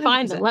 So if you 100%.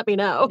 Find them, let me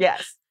know.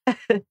 Yes.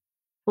 Cool.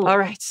 All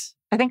right.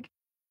 I think.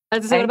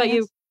 What about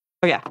you?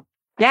 Oh, yeah.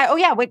 Yeah. Oh,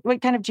 yeah.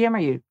 What kind of GM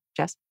are you,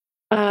 Jess?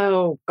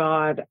 Oh,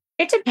 God.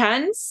 It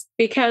depends,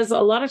 because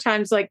a lot of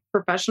times, like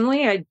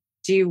professionally, I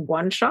do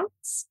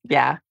one-shots.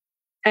 Yeah.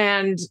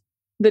 And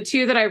the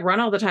two that I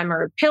run all the time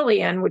are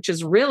Pillion, which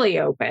is really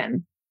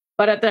open,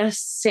 but at the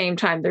same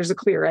time, there's a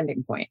clear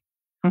ending point.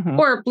 Mm-hmm.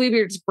 Or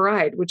Bluebeard's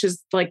Bride, which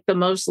is like the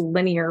most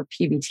linear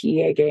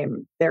PBTA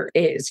game there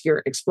is.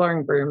 You're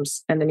exploring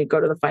rooms, and then you go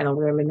to the final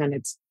room, and then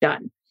it's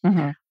done.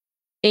 Mm-hmm.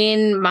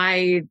 In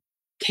my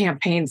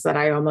campaigns that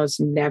I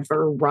almost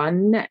never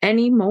run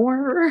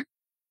anymore,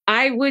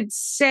 I would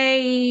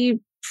say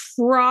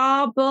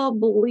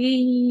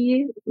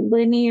probably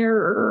linear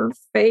or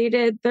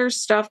faded. There's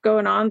stuff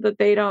going on that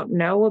they don't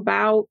know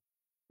about.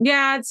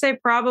 Yeah, I'd say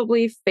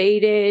probably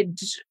faded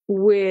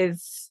with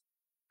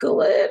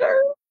glitter.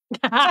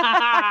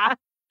 A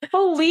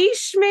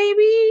leash,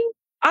 maybe.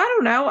 I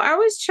don't know. I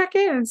always check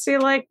in and see,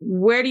 like,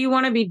 where do you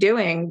want to be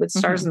doing with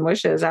Stars and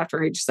Wishes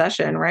after each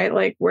session, right?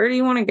 Like, where do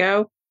you want to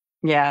go?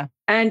 Yeah.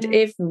 And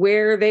if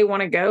where they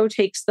want to go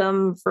takes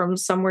them from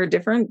somewhere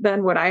different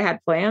than what I had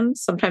planned,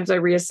 sometimes I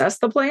reassess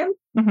the plan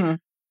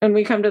and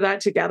we come to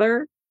that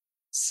together.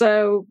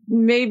 So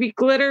maybe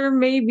glitter,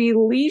 maybe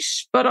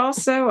leash, but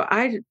also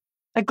a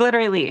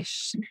glittery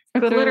leash.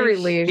 A glittery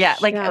leash. Yeah.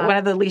 Like one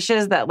of the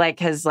leashes that like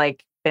has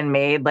like been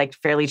made like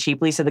fairly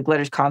cheaply. So the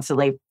glitter's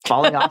constantly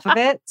falling off of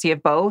it. So you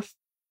have both.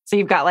 So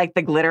you've got like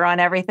the glitter on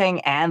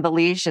everything and the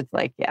leash. It's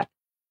like, yeah.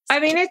 I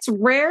mean, it's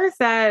rare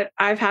that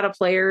I've had a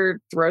player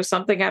throw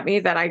something at me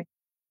that I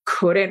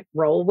couldn't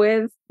roll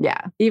with. Yeah.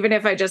 Even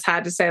if I just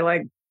had to say,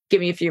 like, give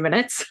me a few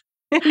minutes.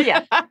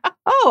 Yeah.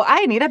 Oh,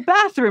 I need a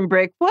bathroom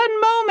break. 1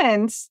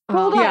 moment.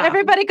 Hold on.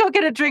 Everybody go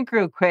get a drink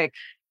real quick.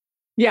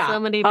 Yeah. So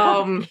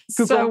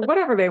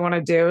whatever they want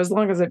to do, as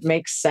long as it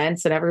makes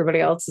sense and everybody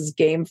else is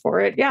game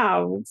for it. Yeah,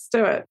 let's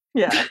do it.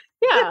 Yeah.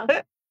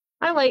 Yeah.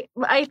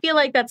 I feel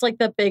like that's like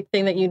the big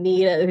thing that you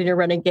need when you're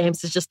running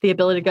games is just the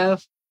ability to go,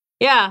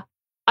 yeah,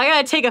 I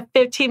got to take a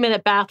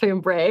 15-minute bathroom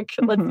break.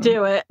 Let's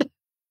do it.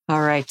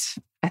 All right.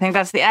 I think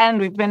that's the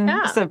end.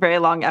 It's a very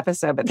long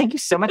episode, but thank you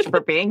so much for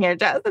being here,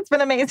 Jess. It's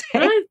been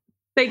amazing.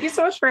 Thank you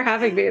so much for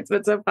having me. It's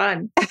been so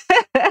fun.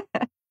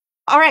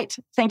 All right.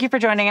 Thank you for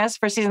joining us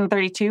for season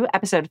 32,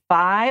 episode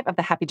 5 of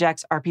the Happy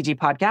Jacks RPG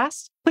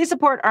podcast. Please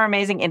support our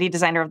amazing indie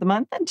designer of the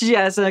month,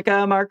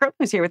 Jessica Marcum,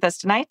 who's here with us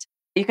tonight.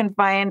 You can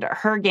find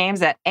her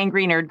games at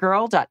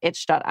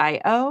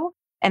angrynerdgirl.itch.io.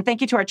 And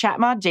thank you to our chat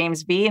mod,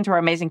 James V, and to our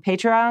amazing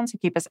Patreons who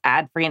keep us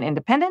ad-free and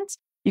independent.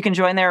 You can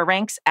join their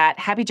ranks at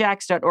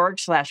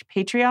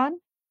happyjacks.org/Patreon.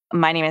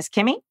 My name is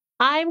Kimmy.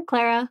 I'm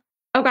Clara.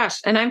 Oh,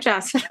 gosh. And I'm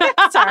Jess. Sorry,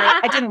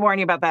 I didn't warn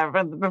you about that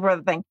before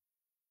the thing.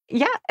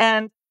 Yeah.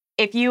 And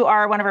if you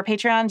are one of our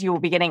Patreons, you will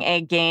be getting a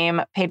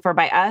game paid for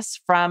by us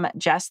from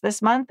Jess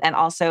this month, and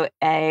also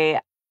a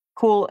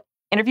cool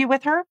interview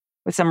with her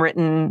with some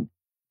written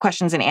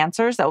questions and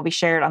answers that will be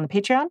shared on the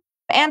Patreon.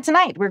 And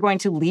tonight, we're going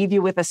to leave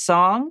you with a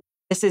song.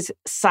 This is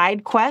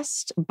Side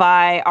Quest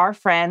by our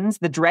friends,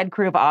 the Dread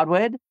Crew of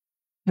Oddwood.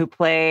 who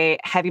play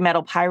heavy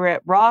metal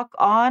pirate rock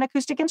on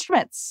acoustic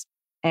instruments.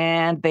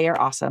 And they are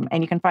awesome.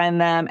 And you can find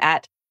them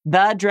at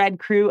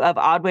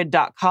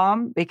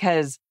thedreadcrewofodwood.com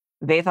because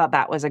they thought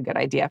that was a good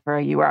idea for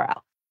a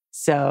URL.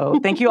 So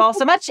thank you all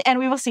so much. And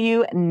we will see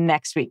you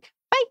next week.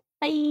 Bye.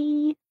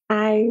 Bye.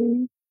 Bye.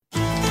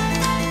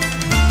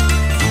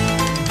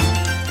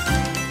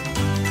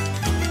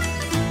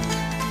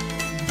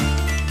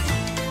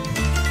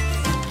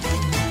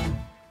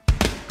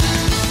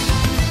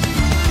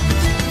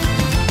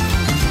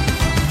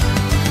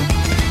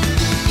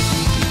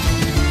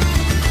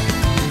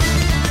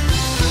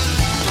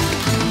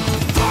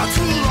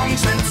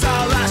 Since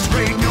our last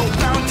raid, no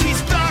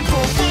bounties bound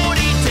for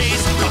 40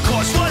 days. The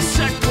course was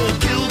set for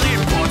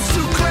gilded ports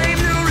to claim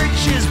the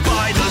riches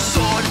by the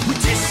sword. We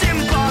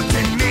disembarked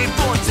and made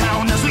for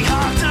town as we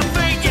harked a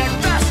fate yet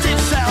bastard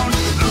sound,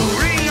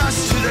 luring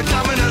us to the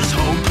governor's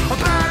home, a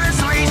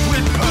palace laced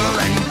with pearl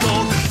and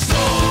gold.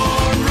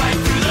 Storm right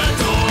through the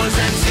doors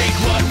and take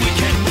what we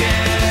can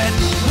get.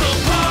 We'll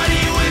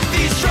party with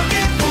these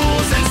drunken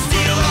fools and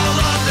steal all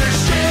of their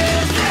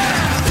shit.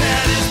 Yeah,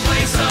 tear this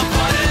place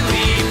apart and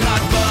leave,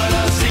 not but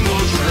a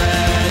single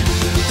shred.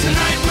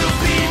 Tonight we'll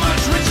be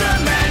much richer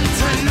men.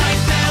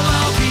 Tonight they'll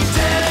all be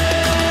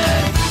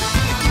dead.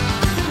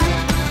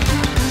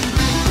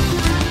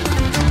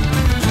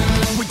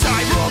 We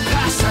dive all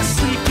past a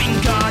sleeping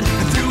god,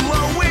 and through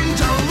a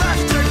window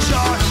left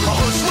ajar. Our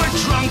hosts were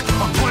drunk,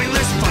 a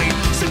pointless fight.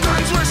 Some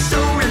guns were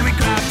stolen, we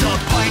grabbed a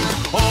pint,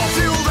 all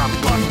filled up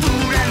on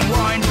food and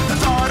wine. The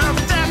thought of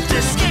theft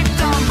escaped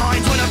our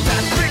minds when a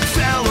fat prick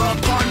fell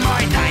upon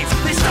my knife.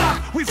 They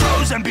stopped, we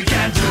froze and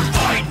began to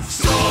fight.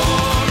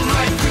 Storm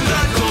right through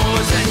the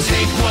doors and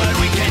take what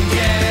we can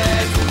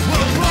get.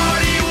 We'll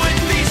party with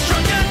these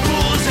drunken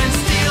fools and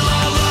steal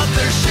all of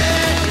their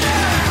shit.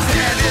 Yeah,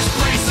 tear this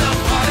place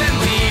apart and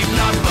leave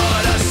not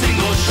but a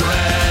single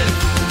shred.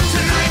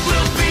 Tonight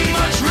we'll be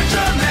much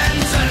richer men.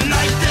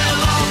 Tonight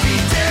they'll all be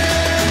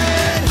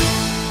dead.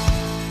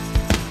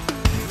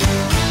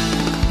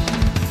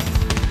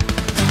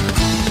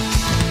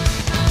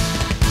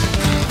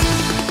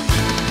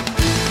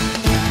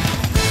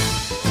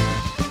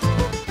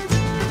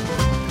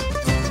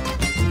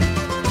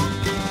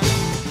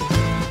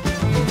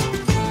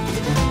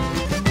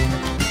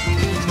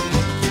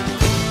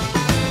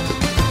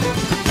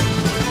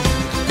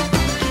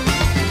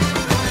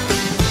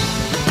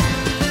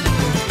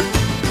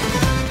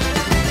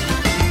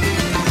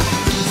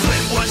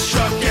 Flint was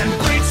struck and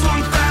blades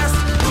swung fast.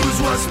 Booze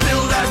was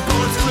spilled as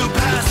bullets flew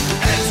past.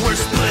 Heads were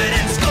split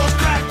and skulls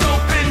cracked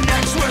open.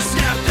 Necks were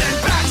snapped and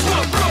backs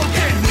were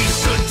broken. We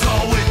stood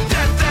tall with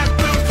death at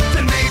boot,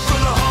 then made for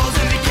the halls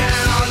and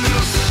began our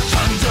loot.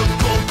 Tons of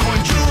gold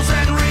coin, jewels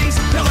and rings.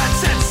 Now let's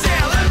set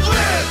sail and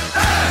live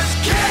as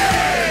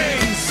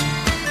kings.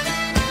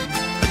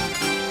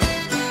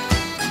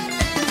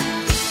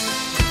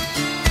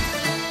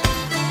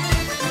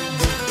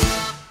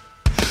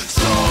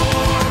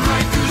 Storm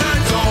right through the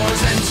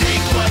doors and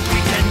take what we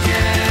can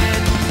get.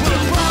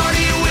 We'll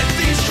party with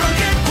these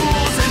drunken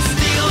fools and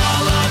steal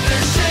all of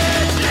their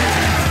shit.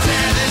 Yeah,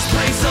 tear this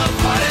place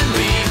apart and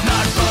leave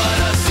not but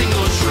a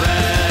single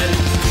shred.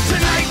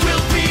 Tonight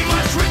we'll be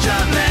much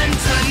richer men.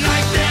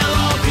 Tonight they'll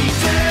all be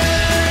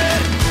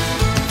dead.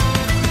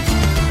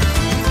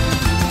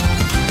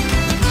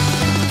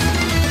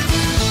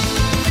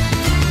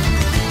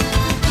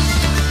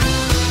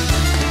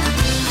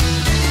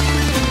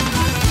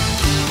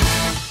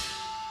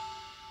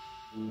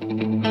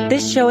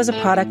 This show is a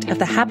product of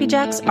the Happy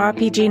Jacks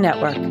RPG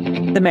Network.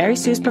 The Mary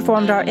Sue's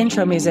performed our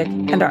intro music,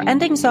 and our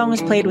ending song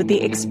was played with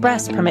the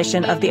express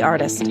permission of the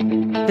artist.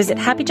 Visit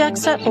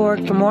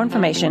happyjacks.org for more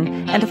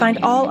information and to find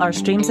all our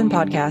streams and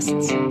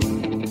podcasts.